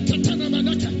 Pelekatana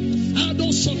Manaka,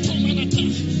 Adoso Tomanata,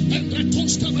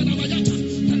 Embratonska Manamayata,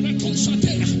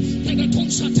 Penetonsatea,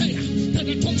 Penetonsatea,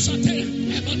 Penetonsatea,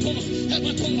 Ebato,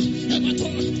 Ebato, Ebato,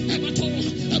 Ebato,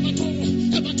 Ebato,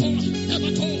 Ebato,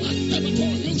 Ebato, Ebato,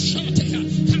 Yushatea,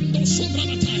 Kando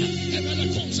Sumranataya,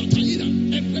 Ebelekonzataira,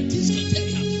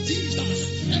 Embretiskatea, Tiza,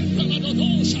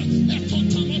 Embraladosha,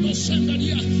 Ekotamano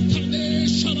Sendaria, Kade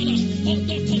Shabala,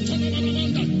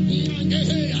 Odokotonamanamanda,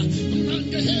 Nangehea,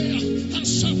 Nangehea,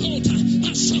 Asapota,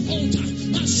 Asapota,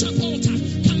 Asapota,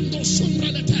 Kando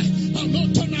Sumranete,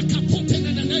 Alotona Capote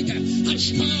Nenega,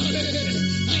 Ashkare,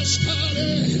 Ashkare,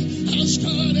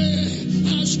 Ashkare,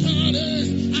 Ashkare,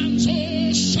 Anzo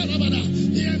Shalabada,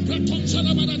 Yembraton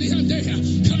Shalabada Diandea,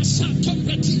 Casa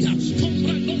Tombratia,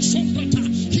 Combrano Sombrata,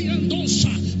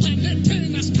 Kiandosha,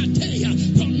 Panetenas Katea,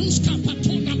 Pronuska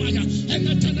Patona Maya, and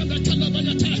the Tenada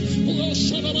Calabayata,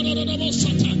 Shalabada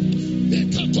Mosata,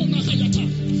 Ekatona Hayata,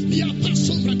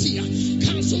 Yapasumbratia,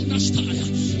 Kazuna Staya,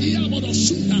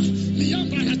 Yabodosuna,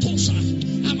 Liambra Hatosa,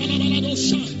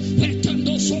 Amalabaladosha,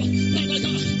 Rekandoso,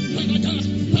 Padaga, Padaga,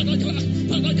 Padaga,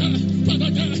 Padaga,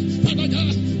 Padaga,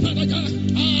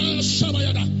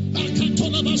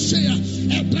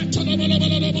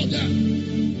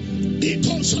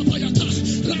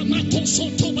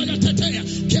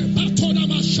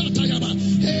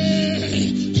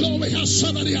 Hey, glory has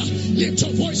somebody. Lift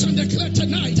your voice and declare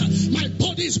tonight, my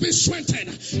body is being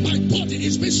strengthened. My body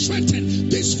is being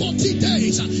strengthened. These 40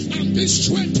 days, I'm being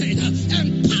strengthened,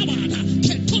 empowered,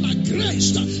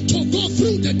 graced to go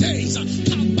through the days. I'm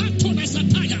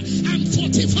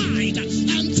fortified.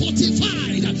 I'm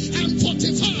fortified. I'm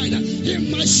fortified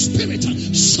in my spirit,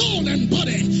 soul, and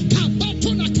body.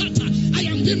 I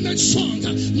am being made strong.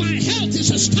 My health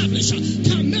is established. He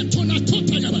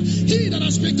that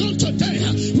has begun today,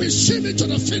 receive it to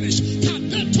the finish.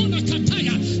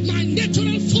 My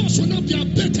natural force will not be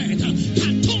abated.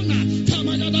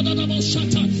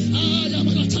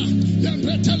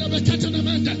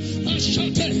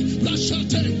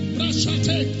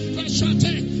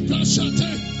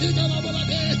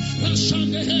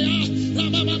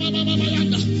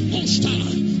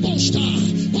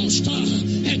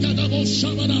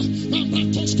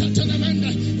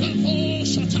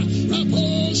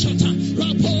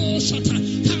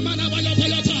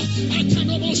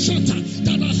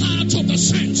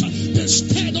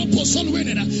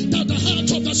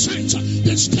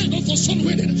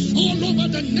 All over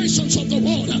the nations of the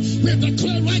world, we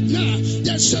declare right now,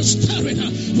 there's a stirring.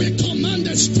 We command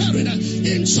a stirring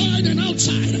inside and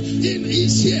outside. In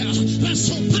East here,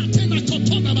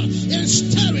 is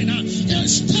stirring.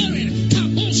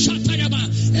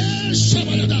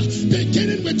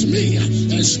 Beginning with me,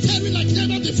 is stirring like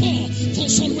never before for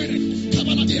soul winning.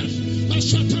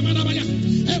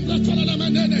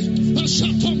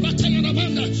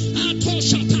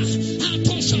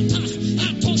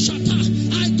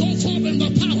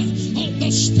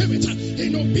 Spirit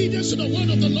in obedience to the word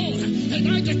of the Lord, and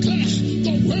I declare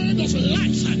the word of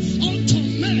life unto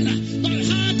men. My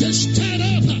heart is stirred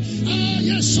up.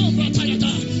 Yes, for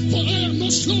I am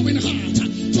not slow in heart,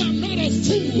 for I'm not a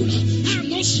fool. I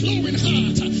am not slow in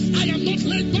heart. I am not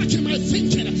laid back in my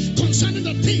thinking concerning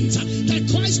the things that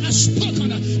Christ has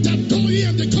spoken, that go ye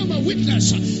and become a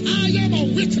witness. I am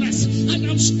a witness,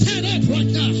 and I'm stirred up right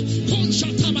now.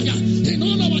 In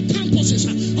all our campuses,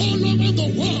 all over the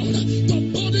world, the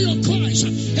body of Christ,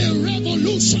 a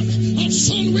revolution of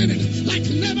soul winning like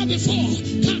never before.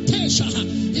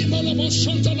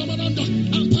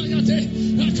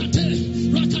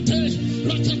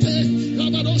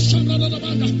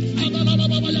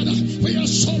 We are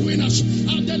soul winners.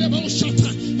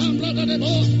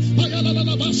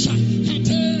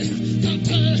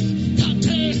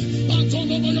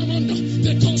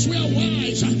 Because we are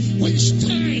wise, we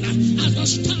stand as the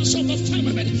stars of the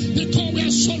firmament. Because we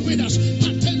are soul winners,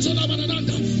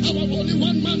 our only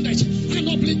one mandate and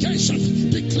obligation,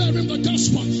 declaring the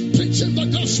gospel, preaching the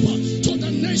gospel to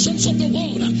the nations of the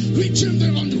world, reaching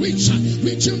the unreached,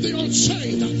 reaching the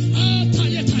unsaved.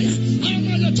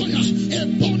 A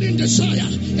burning desire,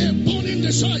 a burning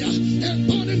desire, a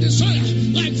burning desire,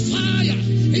 like fire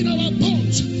in our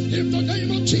bones, in the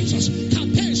name of Jesus.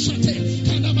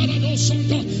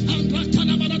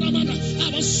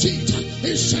 Our seat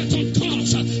is set on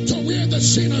course to where the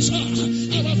sinners are.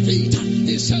 Our feet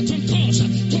is set on course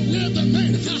to where the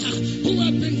men who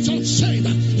have been so saved,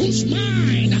 whose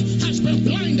mind has been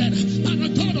blinded by the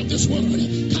God of this world.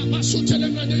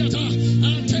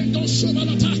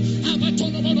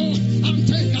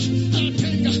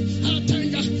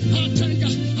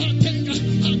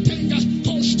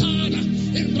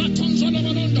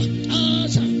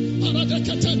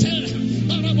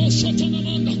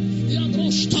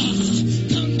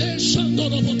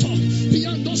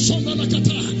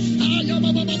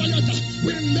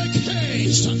 We make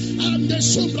haste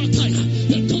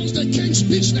because the king's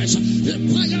business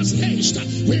requires haste.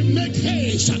 We make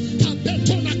haste.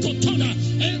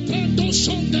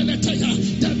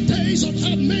 The days of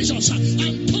her measures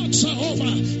and thoughts are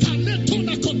over.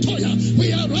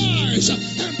 We arise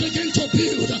and begin to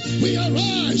build. We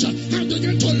arise and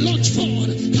begin to launch forward.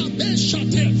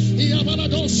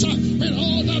 With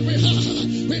all that we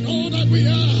have, with all that we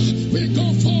are, we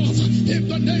go forth in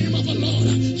the name of the Lord.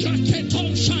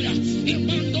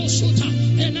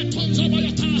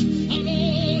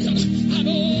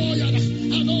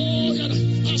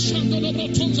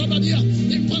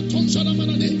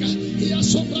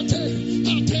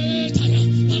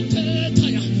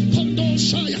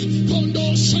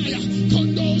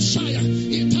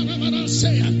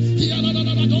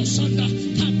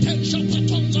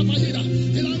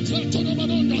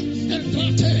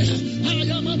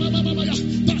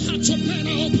 The hearts of men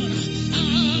are open.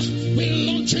 We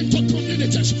launch into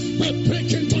communities. We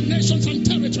break into nations and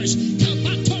territories.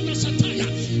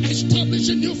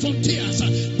 Establishing new frontiers,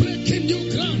 breaking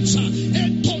new grounds.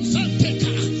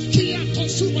 Etozanteka,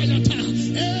 Kiatosubayata,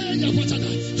 Eyapatana,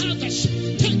 harvest,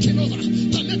 taking over.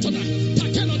 Paletona,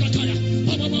 Takenodakaya,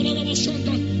 Baba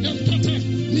Shondo, Empata,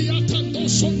 Niatando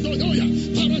Sondo Yoya,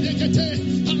 Paradekete,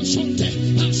 Pasonte,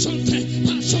 Pasonte,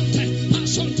 Pasonte,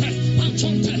 Pasonte,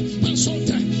 Pasonte,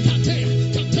 Pasonte, Katea,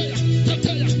 Katea,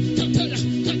 Katea, Katea,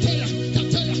 Katea,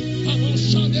 Katea,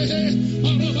 Aboshade,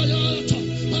 Parabayato,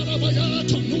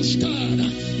 Parabayato, Nuskada,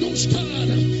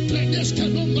 Nuskada, Kredeska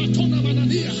Longa Tona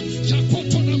Manania,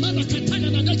 Jakotona Mana Katana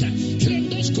Nadeka,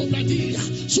 Krendos Kobradia,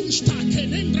 Susta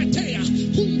Kenendretea,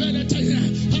 Humbeletea,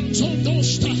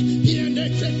 Anzodosta,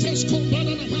 Iendekretes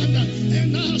Kombana Namanda,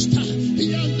 Enasta,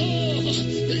 Iando,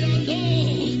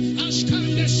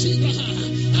 Askande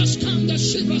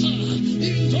Shibraha,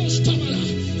 Indostamara,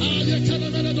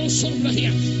 Ayakalamena do Sombra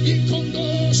here, Ikondo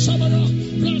Sabara,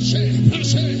 Prase,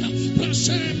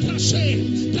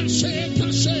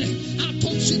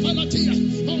 Atosi Palatia,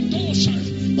 Mondosa,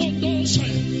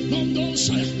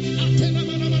 Atena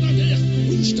Manamanadea,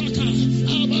 Ustaka,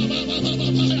 Ababa,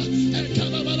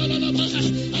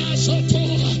 Azoto,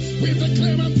 we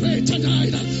declare and pray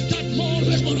tonight that more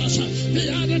laborers be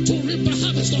added to reap the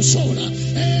harvest of soul.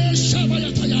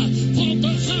 Shabayataya, for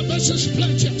the harvest is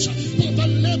plenteous, but the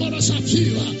laborers are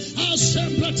few.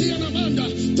 Assemblati and Amanda,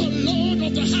 the Lord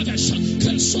of the harvest,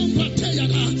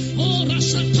 Kesombatayana, O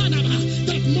Rasatanama,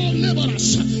 that more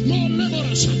laborers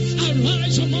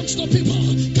arise amongst the people.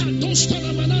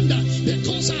 Kadostanamananda,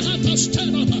 because our heart has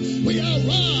turned up, we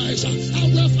arise and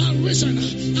we have arisen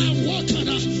and woken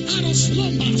out of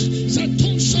slumber.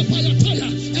 Zeton Sapayataya,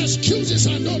 excuses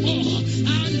are no more.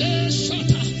 And they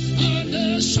shatter.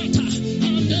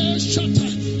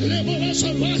 Laborers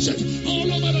are rising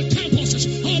all over the campuses,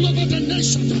 all over the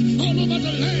nation, all over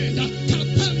the land.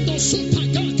 Kapando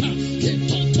Supagaka,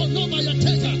 Kitoto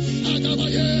Nomayatega,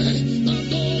 Agabaye,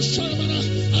 Ando Shamana,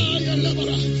 I a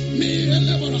laborer, me a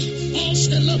laborer, us a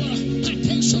laborer,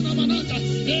 attention Amananda,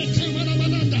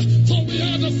 Ekamamananda, for we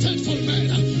are the faithful men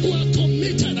who are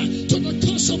committed to the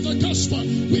cause of the gospel,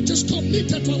 which is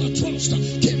committed to our trust.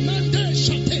 Kimande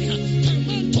Shatea,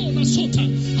 Kamantona Sota,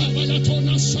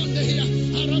 Abayatona Sunday here,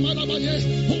 Aramanabaye,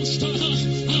 Hostaha,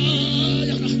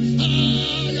 Ayana,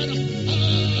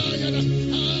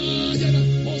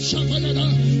 Oshabayana,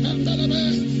 Embelebe,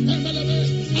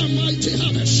 a mighty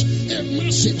harvest, a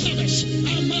massive harvest, a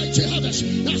mighty harvest,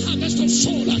 the harvest of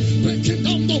soul, breaking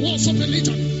down the walls of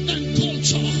religion and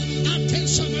culture.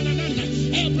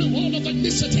 Every wall of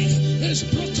ethnicity is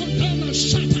broken down and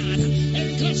shattered.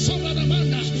 And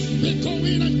Grasolanamanda, we go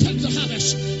in and take the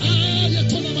harvest.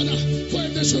 For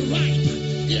it is ripe,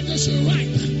 it is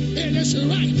ripe, it is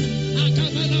ripe.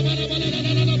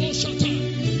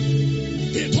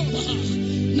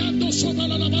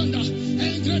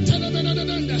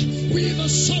 We are the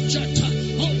subject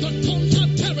of the Tonta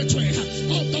territory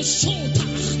of the Sota.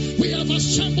 We have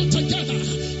assembled together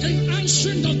in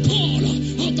answering the call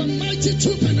of the mighty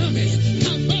trooping army.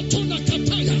 Kabatona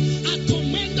Kataya, a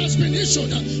command has been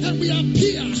issued, and we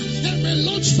appear and we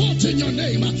launch forth in your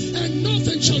name, and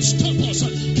nothing shall stop us.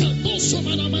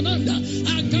 Kabosomanamanda,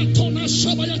 Agatona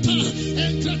Shabayata,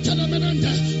 and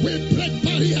Gratanamananda. We break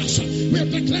barriers, we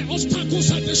declare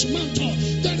obstacles at this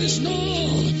mountain. There is no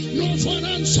for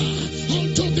answer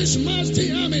unto this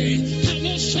mighty army.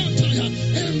 Kanoshataya,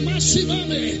 a massive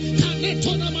army,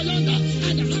 Kanetona Mayanda,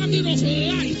 an army of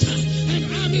light, an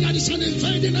army that is an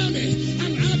invading army,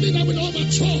 an army that will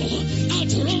overthrow,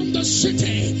 outrun the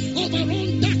city,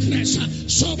 overrun darkness,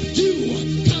 subdue,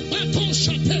 Kabato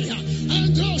Shatea,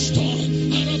 and Rosto,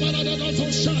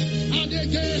 Arabaradosha, and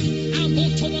again,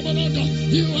 Ambotonamonodo.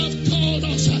 You have called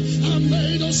us and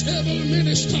made us able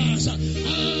ministers of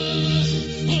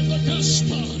the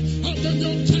gospel of the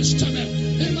New Testament.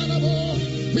 Imanabo,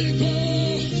 we go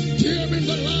here in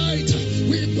the light,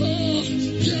 we go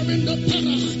here in the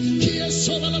power,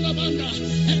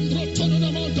 and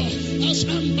Rotonamondo, as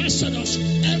ambassadors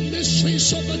and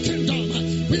mysteries of the kingdom.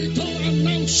 We go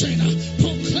announcing,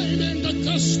 proclaiming the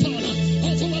gospel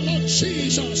of our Lord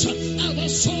Jesus, our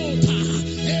Sota,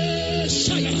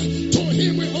 to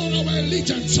him we owe our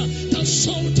allegiance, the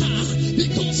Sota,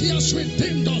 because he has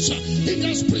redeemed us, he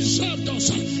has preserved us,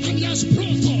 and he has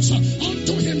brought us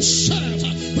unto himself.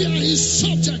 We are his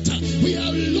subject, we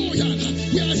are loyal,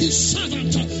 we are his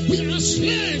servant, we are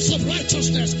slaves of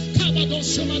righteousness. At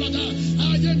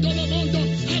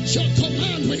your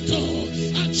command we go,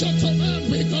 at your command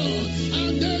we go,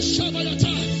 and there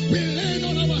Shabayata, we lay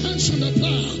on our hands on the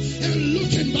plow, and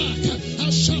looking back,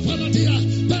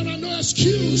 there are no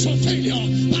excuse for failure,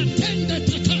 but then the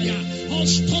Takaya,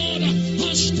 Ostana,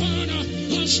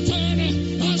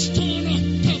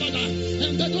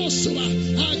 Suba,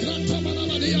 Agrata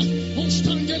Manadia,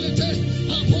 Ostangelete,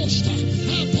 Aposta,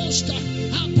 Aposta,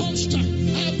 Aposta,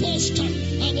 Aposta,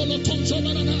 Abolotonzo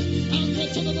Manana,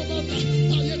 Angotonabanda,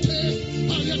 Ayete,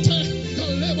 Ayete,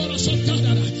 deliver us of God,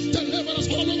 deliver us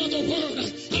all over the world,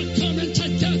 are coming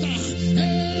together.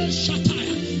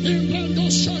 Shataya, in Brando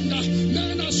Shanda,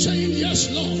 men are saying, yes,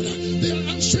 Lord. They are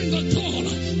answering the call.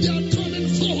 They are coming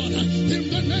forward in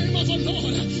the name of the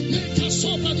Lord. Make us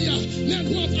over there. Men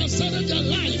who have asserted their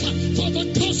life for the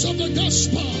cause of the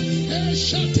gospel.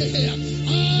 Shataya,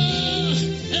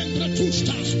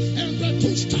 Embratusta,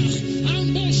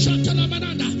 Ambo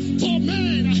Shatalabananda. For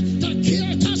men that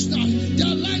care us now,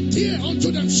 their life dear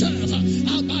unto themselves. But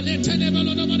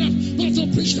to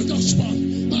preach the gospel.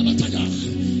 Balataya.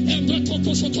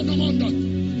 Sotonomondo,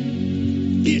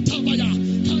 Itabaya,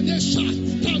 Kanesha,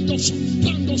 Brandoso,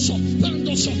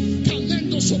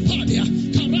 Kalendoso Padia,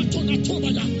 Karatona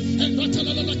Tobaya, and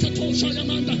Ratalala Katosha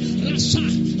Yamanda, Rasha,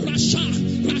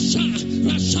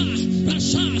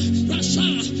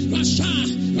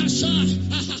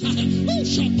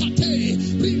 Oshapate,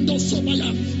 Brindo Sobaya,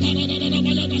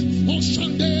 Paradabayada,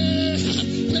 Oshande,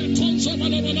 Letonzo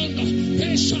Malabalanda,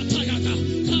 Eshatayada,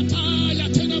 Kataya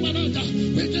Tenabananda.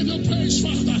 We give you praise,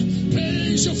 Father.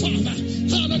 Praise your Father.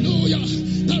 Hallelujah.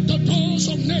 That the doors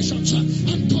of nations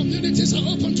and communities are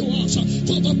open to us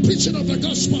for the preaching of the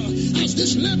gospel. As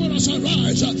these laborers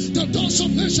arise, the doors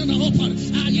of nations are open.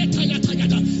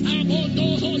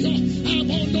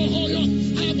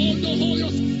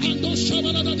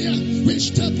 We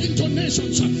step into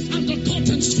nations and the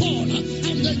curtains fall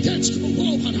and the gates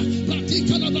open.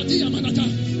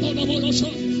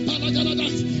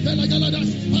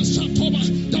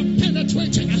 The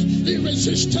penetrating,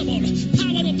 irresistible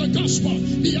power of the gospel,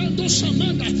 the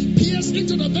Ando-Shamanda, pierced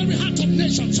into the very heart of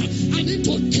nations and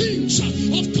into kings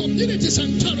of communities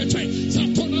and territory.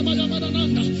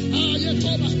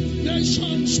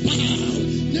 Nations bow,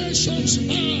 nations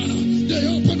bow. They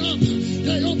open up.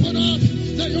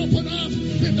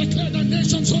 We declare the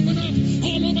nations open up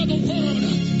all over the world.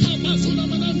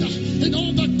 In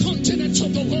all the continents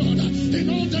of the world, in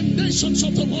all the nations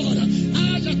of the world.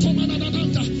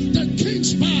 The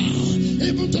kings bow,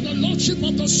 even to the lordship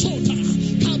of the Sota.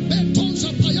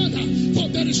 For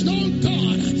there is no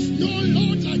God, no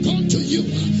Lord like unto you.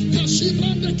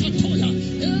 Kasibrande Katoya,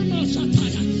 Ema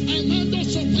Sataya, Amando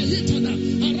Sopayitana,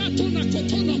 Aratona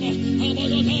Kotonoma,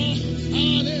 Abayada,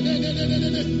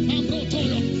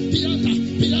 Ambrotoyo, Piana,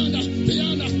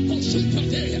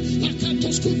 Consultate,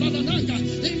 Akantos Kubananga,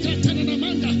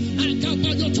 Ingratanamanda,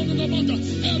 Akabayotonamanda,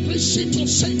 every seat of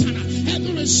Satan,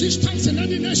 every resistance in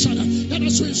any nation that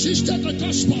has resisted the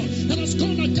gospel, that has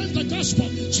gone against the gospel,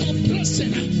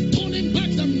 suppressing, turning back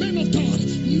the men of God,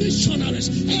 missionaries,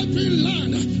 every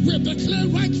land, we declare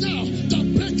right now the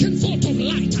breaking forth of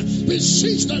light. We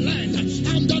seize the land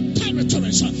and the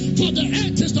territories, for the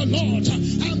earth is the Lord,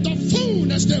 and the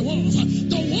fullness thereof,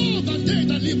 the world and they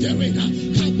that live therein.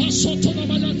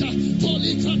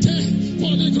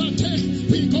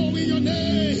 Polygrate, we go in your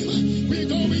name,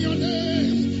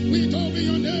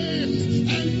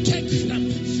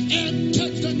 and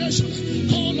take the nation.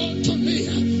 Call unto me,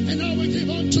 and I will give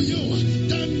unto you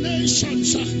the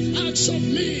nations. Ask of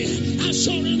me as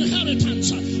your inheritance.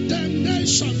 The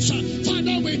nations,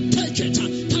 Father, we take it.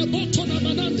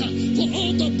 For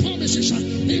all the promises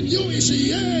in you is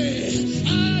yea.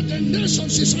 The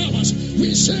nations is ours.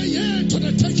 We say yea to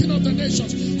the taking of the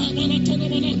nations.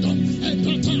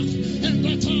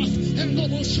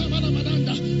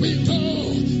 We go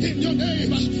in your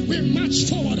name. We march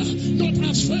forward, not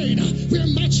afraid.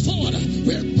 We march forward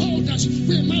with boldness.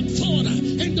 We march forward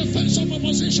in the face of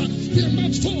opposition. We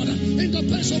march forward in the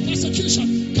face of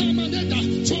persecution. Come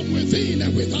and from within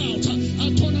and without.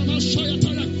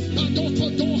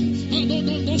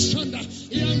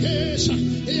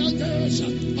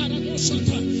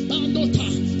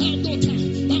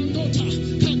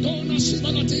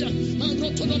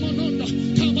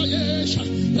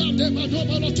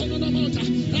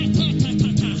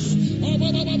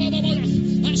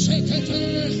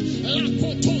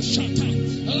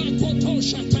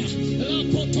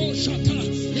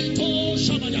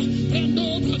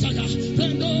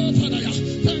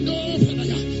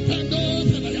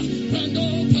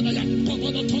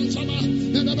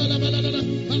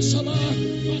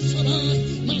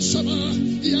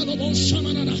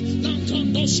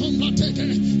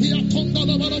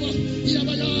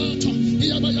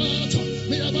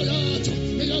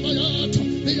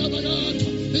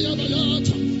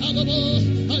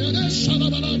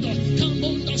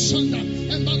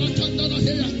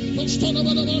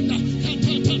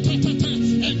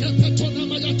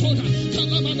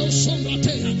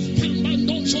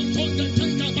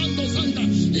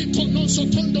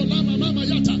 sotondo lama mama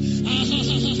yata.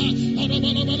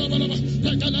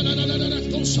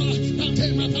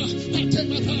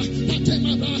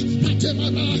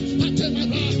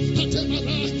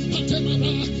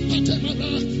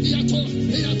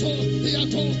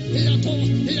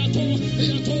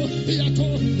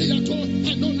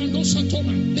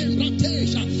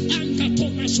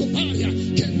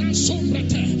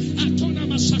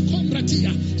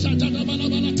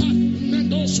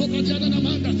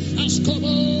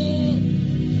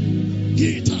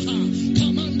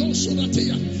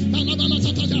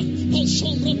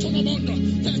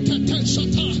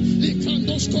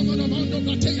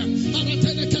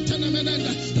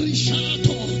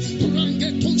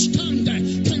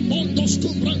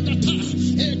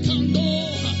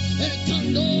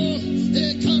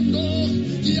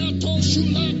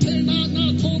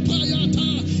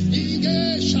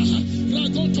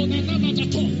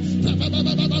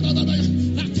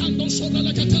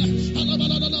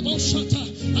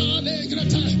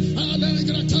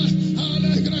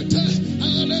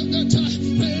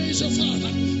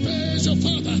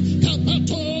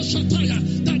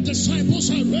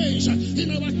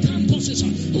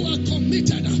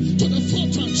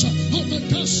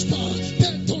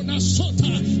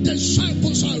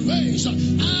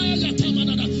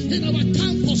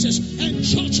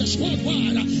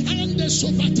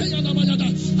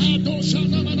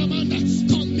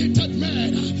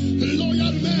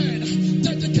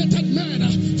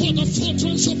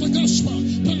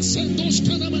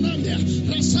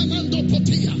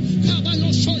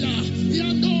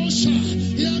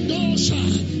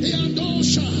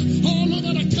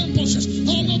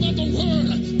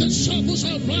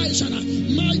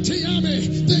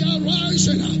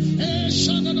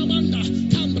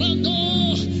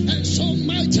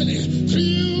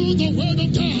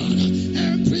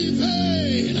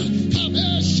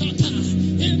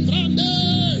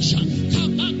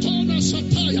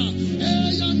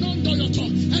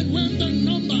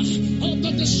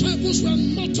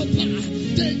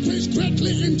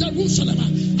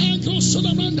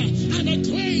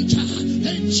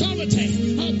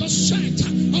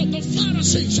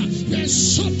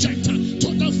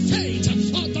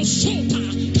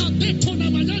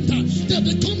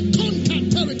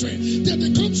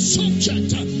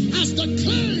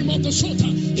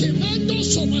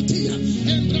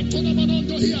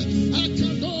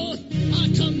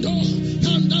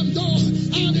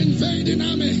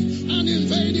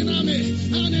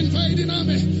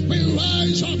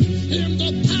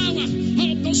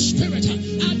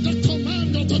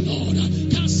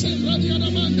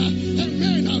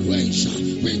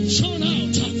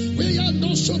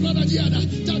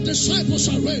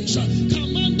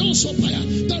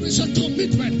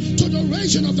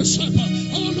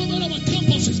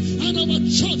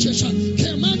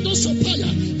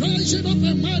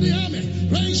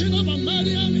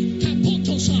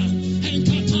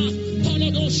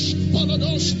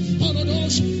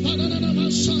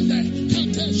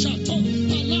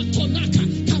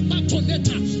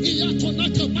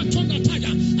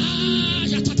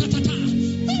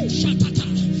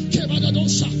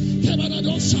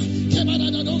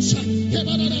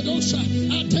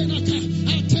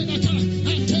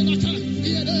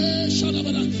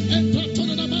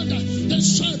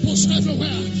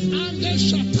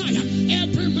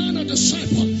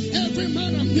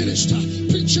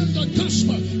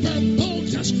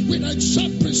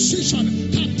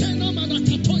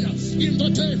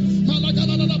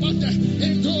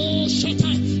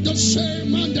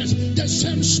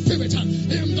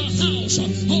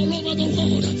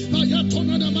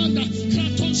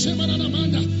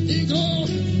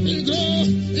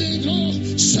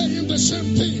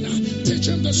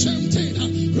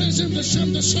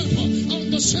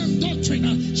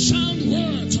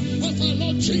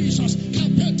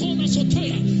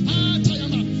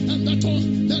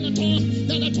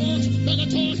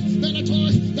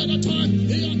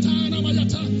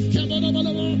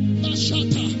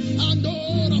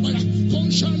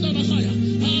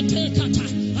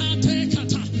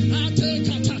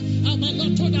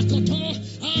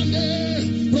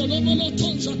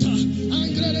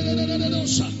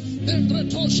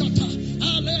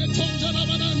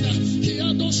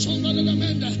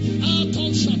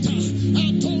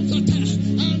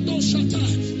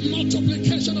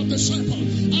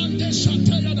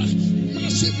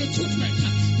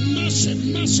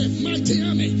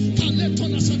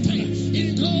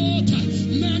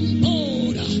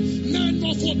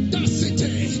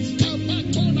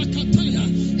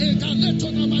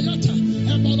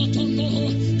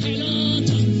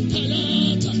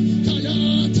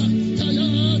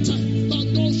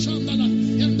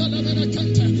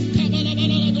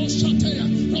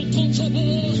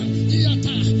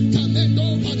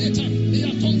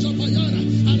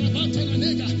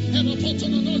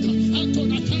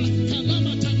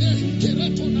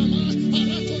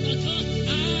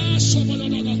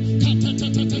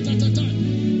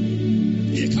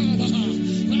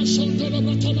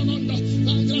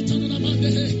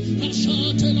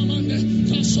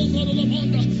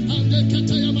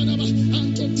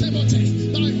 unto Timothy,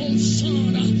 thy own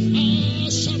son,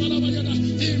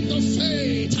 in the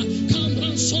faith,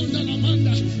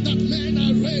 that men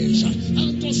are raised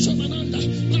unto Somananda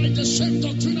by the same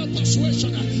doctrinal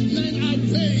persuasion. Men are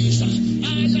raised,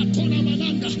 Ayatona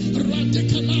Mananda,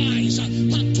 radicalized,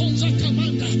 Patonza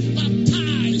Commander,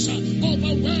 baptized,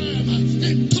 overwhelmed,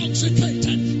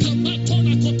 intoxicated,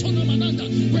 Kamatona Kotona Mananda,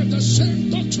 with the same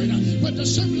doctrine, with the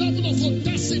same level of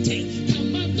audacity,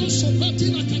 Kamando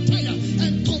Sobatina Kataya,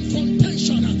 and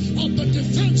confrontation of the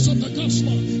defense of the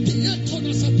gospel,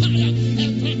 Pietona Sapaya,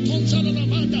 and Pratonza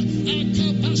Lamanda,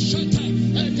 Akabashata,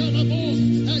 Egalabo,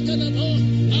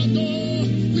 and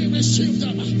we receive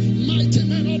them, mighty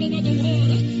men all over the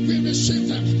world, we receive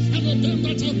them, and of them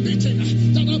that are beaten,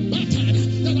 that are battered,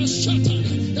 that are shattered,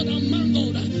 that are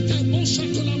mangled,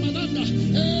 Kaboshatula Mananda,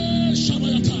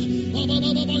 Shabayata,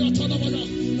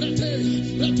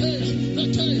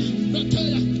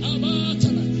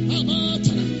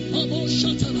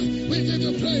 we give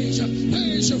you praise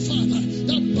you, Father.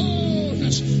 The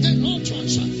boldness and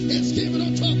utterance is given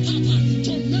unto our Papa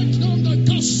to make known the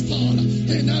gospel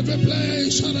in every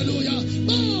place. Hallelujah.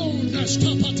 Boldness,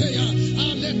 Kapatea,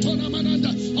 Aletona Mananda,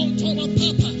 unto our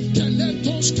Papa,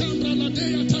 Keletos Cambra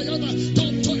Ladea Tayama,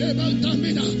 Dr. Abel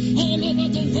Damina, all over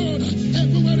the world,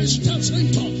 everywhere it steps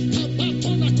into,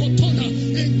 Kabatona Kotona,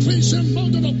 increasing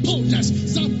model of boldness,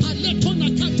 Zapaletona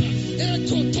Kata,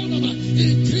 Ekotonama,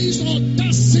 increased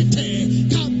audacity,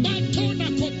 Kabatona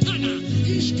Kotana,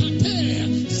 Ishkate,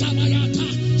 Zabayata,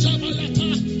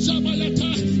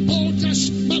 boldness,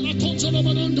 Malatonza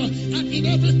Lomananda, and in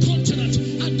every continent,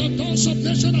 and the doors of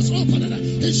nations are opened.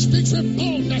 He speaks with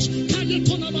boldness,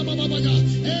 Kayetona Bababaya,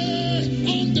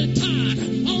 undeterred,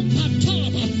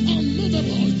 unperturbed,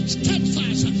 unmovable,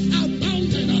 steadfast,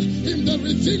 abounding in the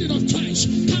revealing of Christ.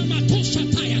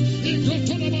 Kamatoshataya, in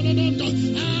Grotona Mananda,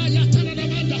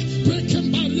 Ayatanamanda, breaking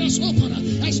barriers open,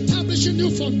 establishing new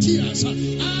frontiers.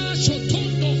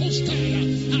 Ashotondo Hostaya,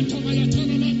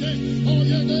 Atomayatanamande,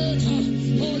 Oyeneka,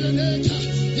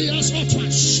 he has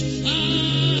utterance.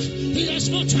 He has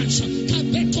utterance.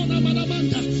 Kabetona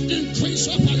Manamanda, increase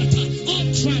opalata,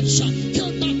 utterance.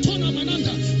 Kilbatona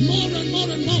Mananda, more and more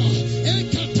and more.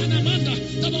 Ekatanamanda,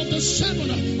 that of the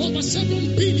over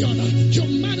 7 billion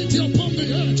humanity upon the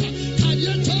earth.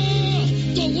 Kayeta,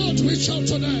 the world reach out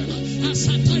to them.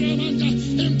 Asataramanda,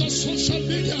 in the social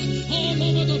media, all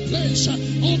over the place,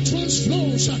 utterance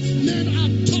flows. Men are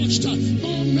touched.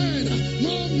 More men,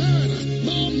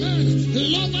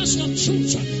 lovers of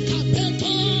truth.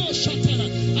 Kapeto Shatara,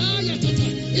 Ayatata,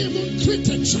 even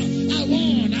critics are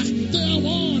warned. They are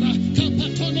warned.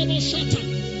 Kapatono Shata,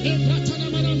 Ebratana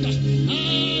Maranda,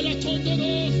 Ayatondo,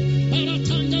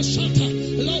 Baratanga Shata,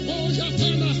 Lobo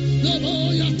Yatana,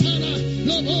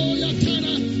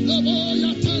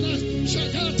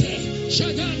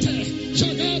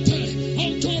 Shagate,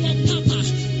 unto our Papa,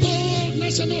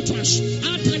 boldness and utterance,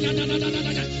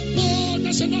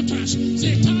 boldness and utterance,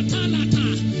 Zitata Lata,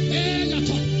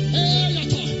 Eyato,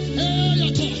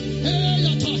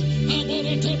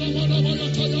 Aborotono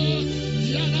Monomoyotoyo,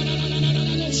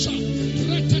 Yanananananosa,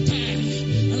 Retete,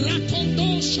 Ratondo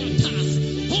Shata,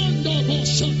 Hondo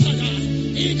Bosotaya,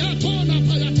 Igatona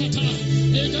Payatata,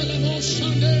 Igalamo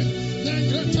Shande,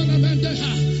 Nengretana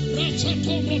Mendeha,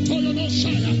 Ratsato Motoyo no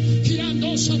Shaya,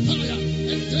 Kiando Sapaya,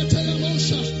 Engretana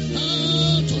Mosha,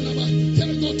 Tonaba,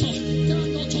 Kengoto,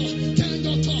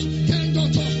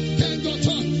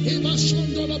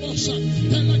 Imashondo Labosa,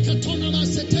 Pelacatona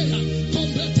Masetea,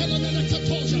 Combretela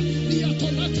Melacatosa,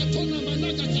 Niatona Catona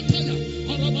Managa Cataya,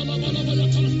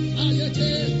 Arabalabalabalaton, Ayete,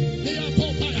 they are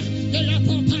Popaya,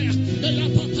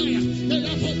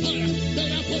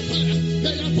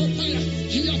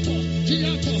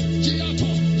 Giato,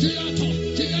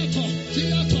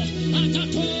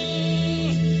 Agato,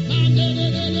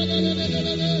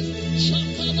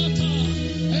 Shakalata,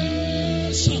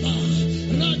 Saba,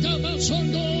 Ragaba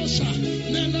Sondosha,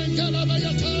 Melangala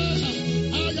Bayata,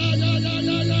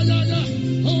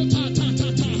 oh ta,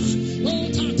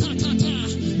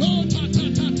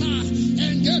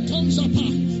 and get comes up,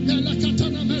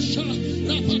 Melakatana Mesha,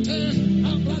 Rapate,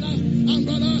 Umbrella,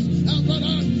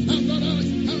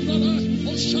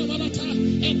 Oshabalata,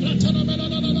 and Bratana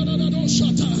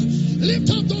Shata. Lift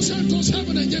up those hands to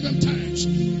heaven and give him thanks.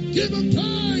 Give him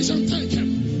praise and thank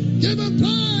him. Give him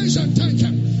praise and thank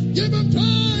him. Give him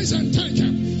praise and thank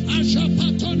him.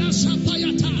 Ashapatona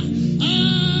Sapayata.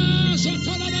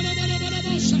 Azatana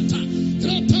Shata.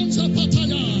 Gratanza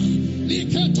Pataya.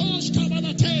 Liketos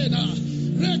Kabalatena.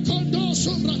 Rekondo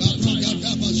Sumbra Pataya.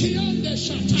 Kiande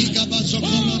Shata.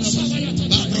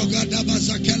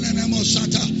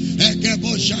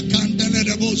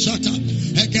 Egebozata,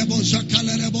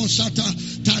 Egebozakalerabosata,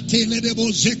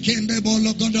 Tatelebozekende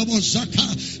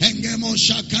Bologodobosaka, Engemo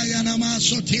Shakayana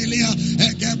Masotelia,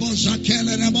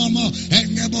 Egebozakelenabamo,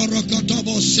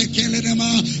 Engeborokotobo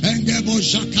Sekelenema,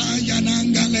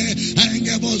 Engeboshakayanangale,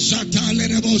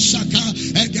 Engebozatalerabosaka,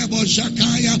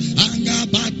 Egeboshakaya,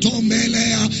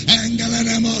 Angabatomelea,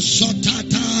 Engelenemo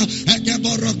Sotata,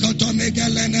 Egeborokoto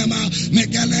Megalenema,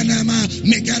 Megalenema,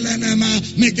 Megalenema,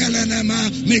 Megalenema,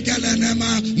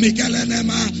 Megalenema,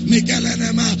 Megalenema,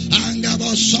 Megalenema,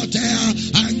 Angabo Sotea,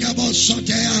 Angabo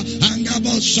Sotea,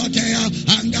 Angabo Sotea,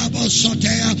 Angabo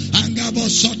Sotea, Angabo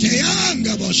Sotea,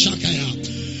 Angabo Shakaya.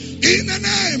 In the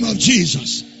name of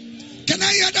Jesus. Can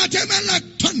I hear that amen like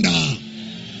thunder?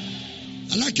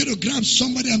 I'd like you to grab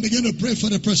somebody and begin to pray for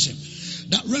the person.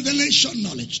 That revelation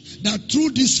knowledge, that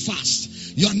through this fast,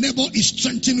 your neighbor is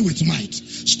strengthened with might,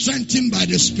 strengthened by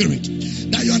the Spirit.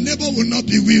 That your neighbor will not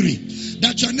be weary,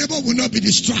 that your neighbor will not be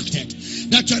distracted,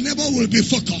 that your neighbor will be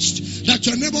focused, that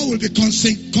your neighbor will be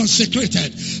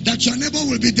consecrated, that your neighbor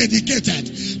will be dedicated,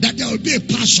 that there will be a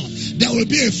passion, there will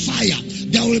be a fire,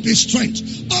 there will be strength.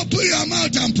 Open your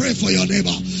mouth and pray for your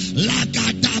neighbor.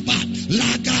 Lagadaba,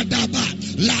 lagadaba,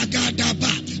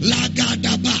 lagadaba,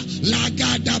 lagadaba,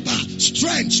 lagadaba.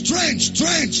 Strength, strength,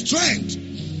 strength, strength.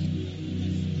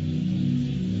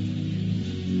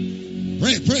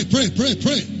 Pray, pray, pray, pray,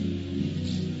 pray.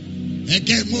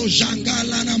 Egemo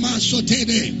jangala nama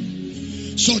sotede,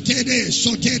 sotede,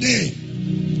 sotede.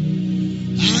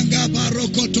 Anga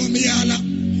baroko tomiala,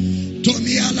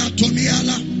 tomiala,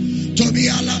 tomiala,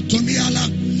 tomiala, tomiala.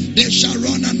 They shall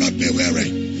run and not be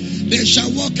weary. They shall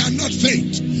walk and not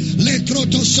faint.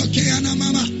 Lekroto sokeana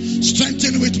mama.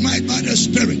 Strengthen with might by the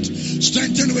Spirit.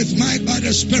 Strengthen with might by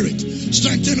the Spirit.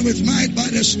 Strengthen with might by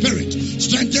the Spirit.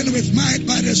 Strengthen with might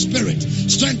by the Spirit.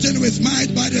 Strengthen with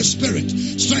might by the Spirit.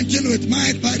 Strengthen with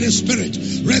might by the Spirit.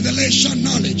 Revelation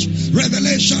knowledge.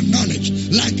 Revelation knowledge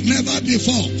like never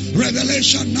before.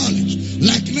 Revelation knowledge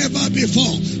like never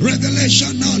before.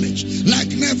 Revelation knowledge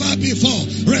like never before.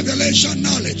 Revelation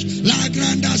knowledge. La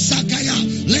granda sakaya.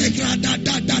 Le granda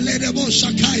dada ledebo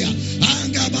sakaya.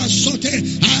 Angaba sote.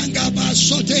 Angaba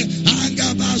sote.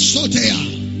 Angaba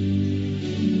sotea.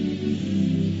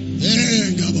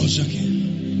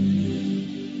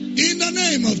 In the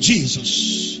name of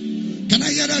Jesus. Can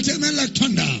I hear that amen like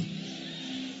thunder?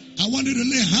 I want you to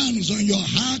lay hands on your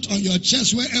heart, on your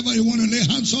chest, wherever you want to lay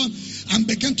hands on, and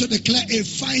begin to declare a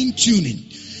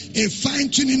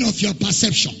fine-tuning of your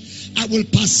perception. I will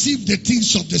perceive the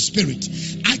things of the Spirit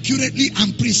accurately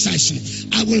and precisely.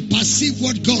 I will perceive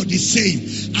what God is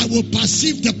saying. I will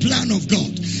perceive the plan of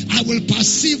God. I will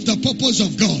perceive the purpose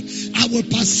of God. I will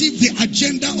perceive the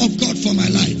agenda of God for my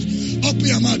life. Open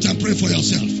your mouth and pray for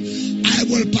yourself. I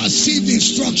will perceive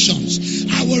instructions.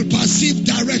 I will perceive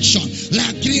direction.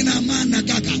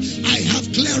 I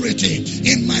have clarity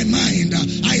in my mind.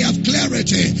 I have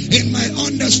clarity in my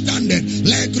understanding.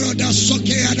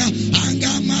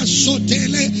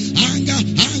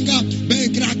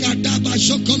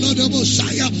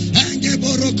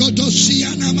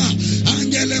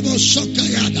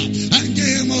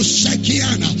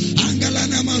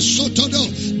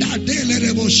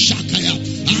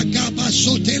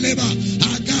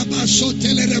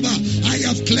 I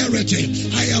have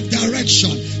clarity. I have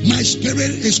direction. My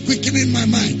spirit is quickening my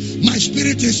mind. My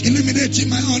spirit is illuminating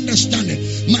my understanding.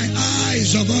 My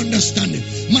eyes of understanding.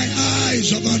 My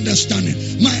eyes of understanding.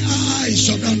 My eyes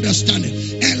of understanding.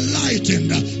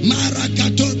 Enlightened.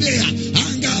 Marakatobea.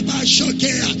 Angaba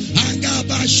shokea.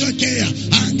 Angaba shokea.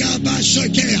 Angaba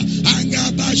shokea.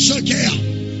 Angaba shokea.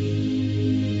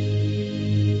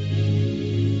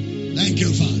 Thank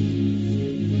you, Father.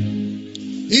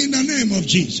 In the name of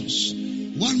Jesus.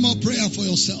 One more prayer for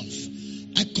yourself.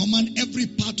 I command every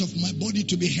part of my body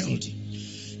to be healthy.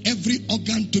 Every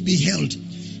organ to be held.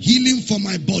 Healing for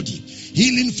my body.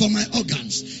 Healing for my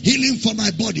organs. Healing for my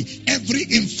body. Every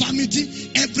infirmity,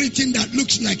 everything that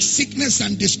looks like sickness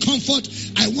and discomfort,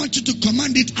 I want you to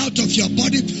command it out of your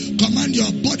body. Command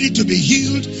your body to be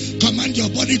healed. Command your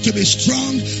body to be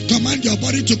strong. Command your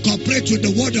body to cooperate with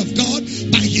the word of God.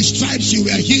 By his stripes you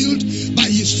were healed. By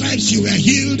his stripes you were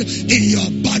healed. In your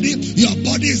body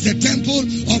is the temple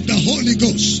of the Holy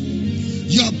Ghost.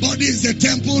 Your body is the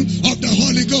temple of the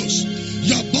Holy Ghost.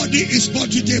 Your body is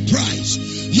bought with a price.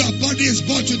 Your body is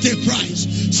bought with a price.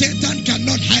 Satan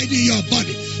cannot hide in your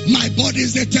body. My body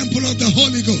is the temple of the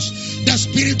Holy Ghost. The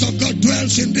Spirit of God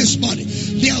dwells in this body.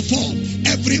 Therefore,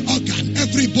 every organ,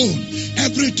 every bone,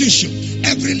 every tissue,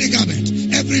 every ligament,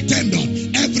 every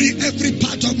tendon, every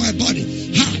part of my body,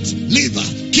 heart, liver,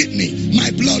 kidney,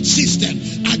 my blood system,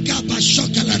 agaba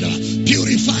shokalada,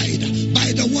 purified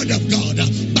by the word of God,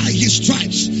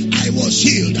 was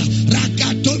healed.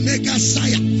 Rakato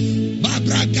Megasaya.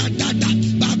 Babragadada.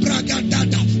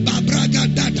 Babragadada.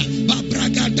 Babragadada.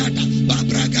 Babragadada.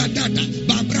 Babragadada.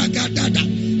 Babragadada.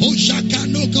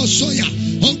 Oshakano Kosoya.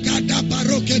 Ogada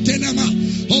Baroketenama.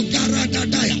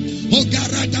 Ogaradadaya.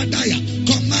 Ogaradadaya.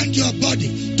 Command your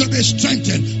body to be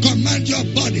strengthened. Command your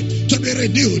body to be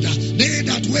renewed. They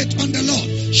that wait on the Lord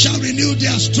shall renew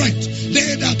their strength.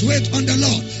 They that wait on the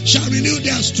Lord shall renew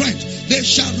their strength. They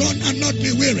shall run and not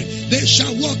be weary. They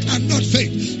shall walk and not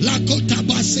faint. Lakota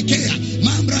basekea,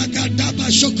 mamragadaba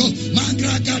shoko,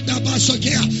 mangragadaba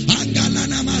sokea,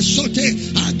 angalana masote,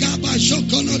 agaba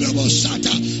shoko lodobo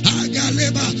sata,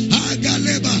 agaleba,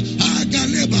 agaleba,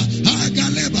 agaleba,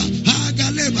 agaleba,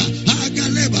 agaleba,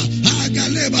 agaleba,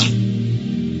 agaleba.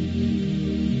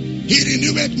 He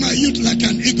renewed my youth like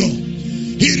an eagle.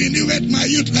 He renewed my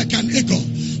youth like an eagle.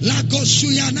 Lako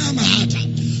suyana mahata.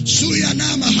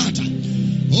 Suyana mahata.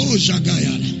 Oh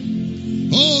Jagayada.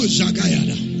 Oh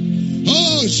Jagayada.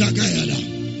 Oh Jagayada.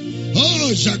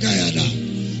 Oh Jagayada.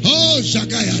 Oh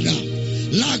Jagayada.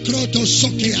 Lakroto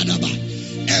sokeadaba.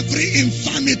 Every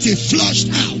infirmity flushed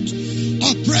out.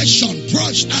 Oppression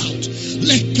purged out.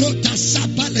 Lekrota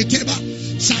sapa leteba.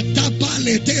 Satapa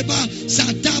leteba.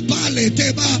 Satapa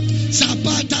leteba.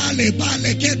 Sapata leba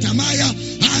leketamaya.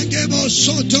 Angebo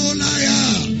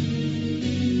sotolaya.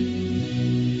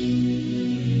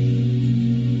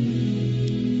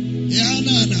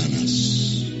 Yanananas.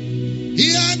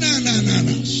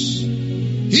 Yanananas.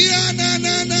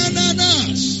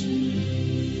 Yanananas.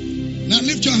 Now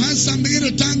lift your hands and begin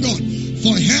to thank God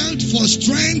for health, for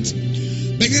strength.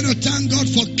 Begin to thank God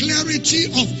for clarity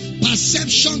of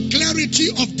perception, clarity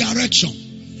of direction.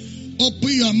 Open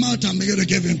your mouth and begin to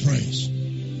give him praise.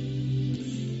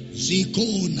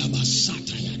 Ziko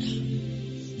namasatayada.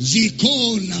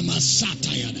 Ziko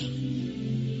namasatayada.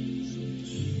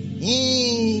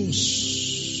 Oh,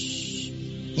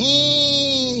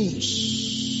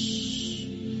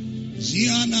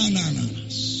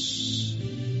 Zianananas.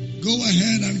 Go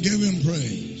ahead and give him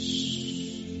praise.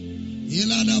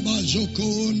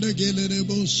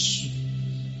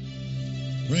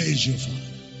 Praise you,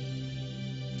 Father.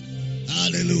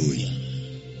 Hallelujah.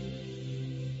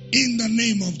 In the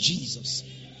name of Jesus.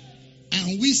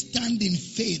 And we stand in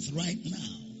faith right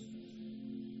now.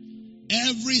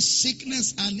 Every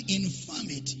sickness and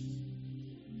infirmity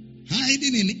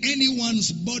hiding in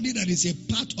anyone's body that is a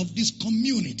part of this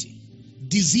community,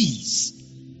 disease,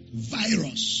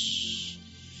 virus,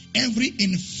 every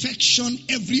infection,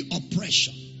 every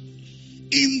oppression,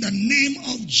 in the name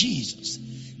of Jesus,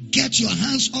 get your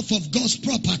hands off of God's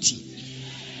property.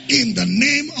 In the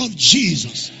name of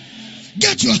Jesus,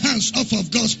 get your hands off of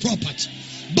God's property.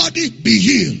 Body be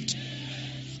healed.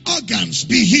 Organs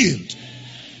be healed.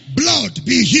 Blood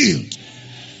be healed.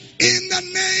 In the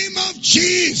name of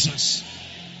Jesus.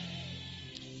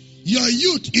 Your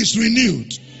youth is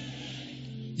renewed.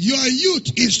 Your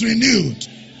youth is renewed.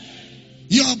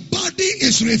 Your body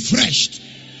is refreshed.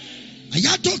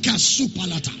 Ayatoka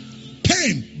supalata.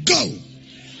 Pain, go.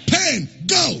 Pain,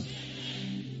 go.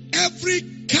 Every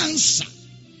cancer,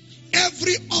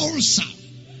 every ulcer,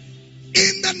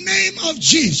 in the name of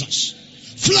Jesus,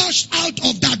 flush out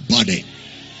of that body.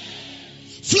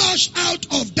 Flush out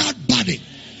of that body.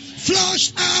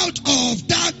 Flush out of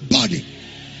that body.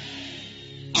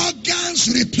 Organs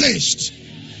replaced.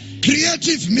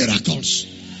 Creative miracles.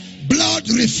 Blood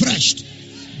refreshed.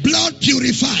 Blood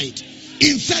purified.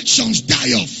 Infections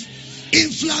die off.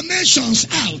 Inflammations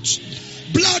out.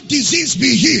 Blood disease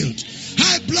be healed.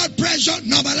 High blood pressure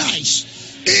normalized.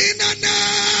 In the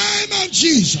name of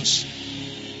Jesus.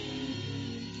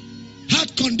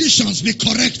 Heart conditions be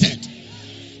corrected.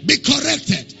 Be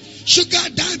corrected. Sugar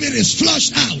diabetes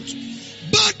flushed out.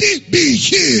 Body be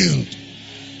healed.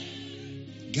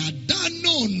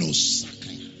 Gadano no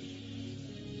sakaya.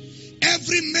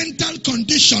 Every mental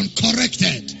condition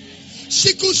corrected.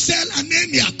 Sickle cell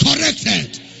anemia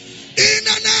corrected. In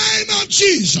the name of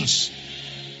Jesus.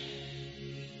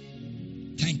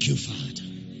 Thank you, Father.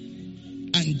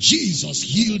 And Jesus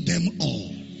healed them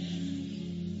all.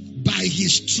 By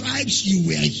his stripes you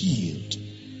were healed.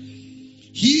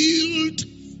 Healed.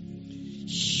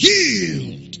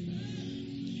 Healed.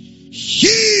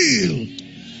 Healed.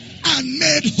 And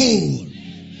made whole.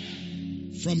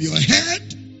 From your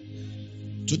head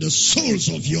to the soles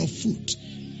of your foot.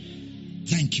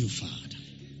 Thank you, Father.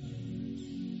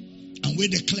 And we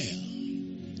declare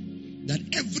that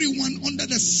everyone under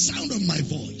the sound of my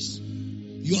voice,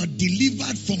 you are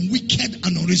delivered from wicked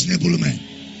and unreasonable men.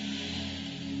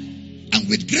 And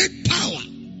with great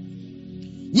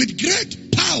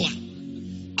power,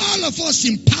 all of us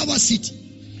in Power City,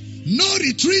 No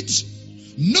retreat,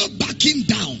 no backing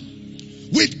down.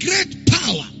 With great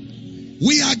power,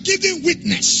 we are giving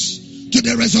witness to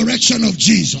the resurrection of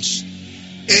Jesus.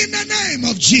 In the name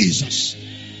of Jesus.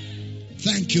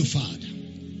 Thank you, Father.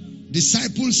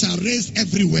 Disciples are raised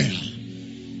everywhere.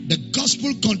 The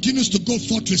gospel continues to go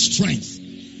forth with strength.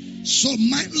 So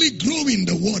mightily growing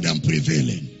the word and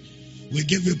prevailing. We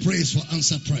give you praise for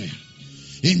answered prayer.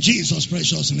 In Jesus'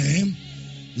 precious name,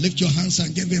 lift your hands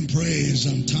and give him praise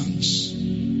and thanks.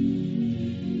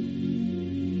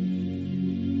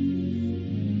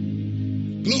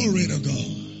 Glory to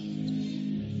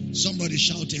God. Somebody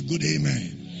shout a good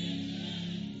amen.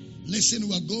 Listen,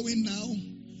 we're going now,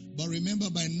 but remember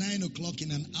by 9 o'clock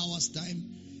in an hour's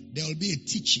time, there will be a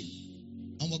teaching.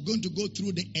 And we're going to go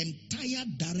through the entire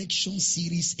direction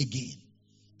series again.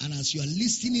 And as you are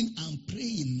listening and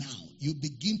praying now, you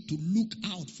begin to look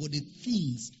out for the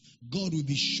things God will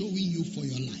be showing you for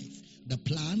your life. The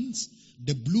plans,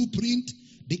 the blueprint,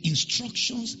 the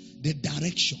instructions, the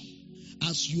direction.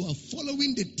 As you are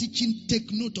following the teaching,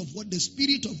 take note of what the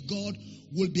Spirit of God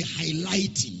will be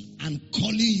highlighting and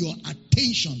calling your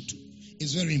attention to.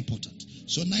 It's very important.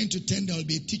 So 9 to 10, there will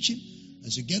be a teaching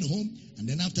as you get home. And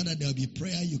then after that, there will be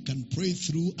prayer. You can pray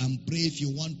through and pray if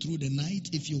you want through the night,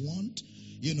 if you want.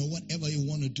 You know, whatever you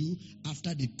want to do.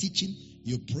 After the teaching,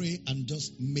 you pray and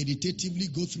just meditatively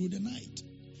go through the night.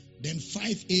 Then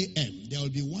 5 a.m., there will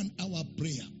be 1 hour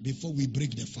prayer before we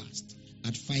break the fast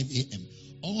at 5 a.m.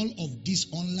 All of this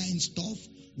online stuff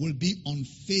will be on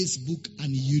Facebook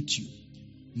and YouTube.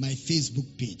 My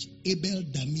Facebook page, Abel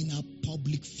Damina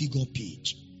Public Figure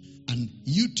page. And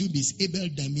YouTube is Abel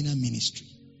Damina Ministry.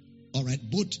 All right,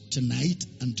 both tonight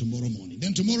and tomorrow morning.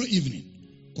 Then tomorrow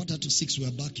evening, 5:45,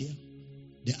 we're back here.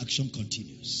 The action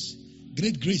continues.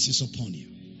 Great grace is upon you.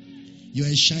 You are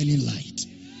a shining light,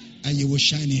 and you will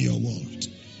shine in your world.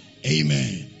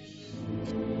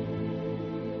 Amen.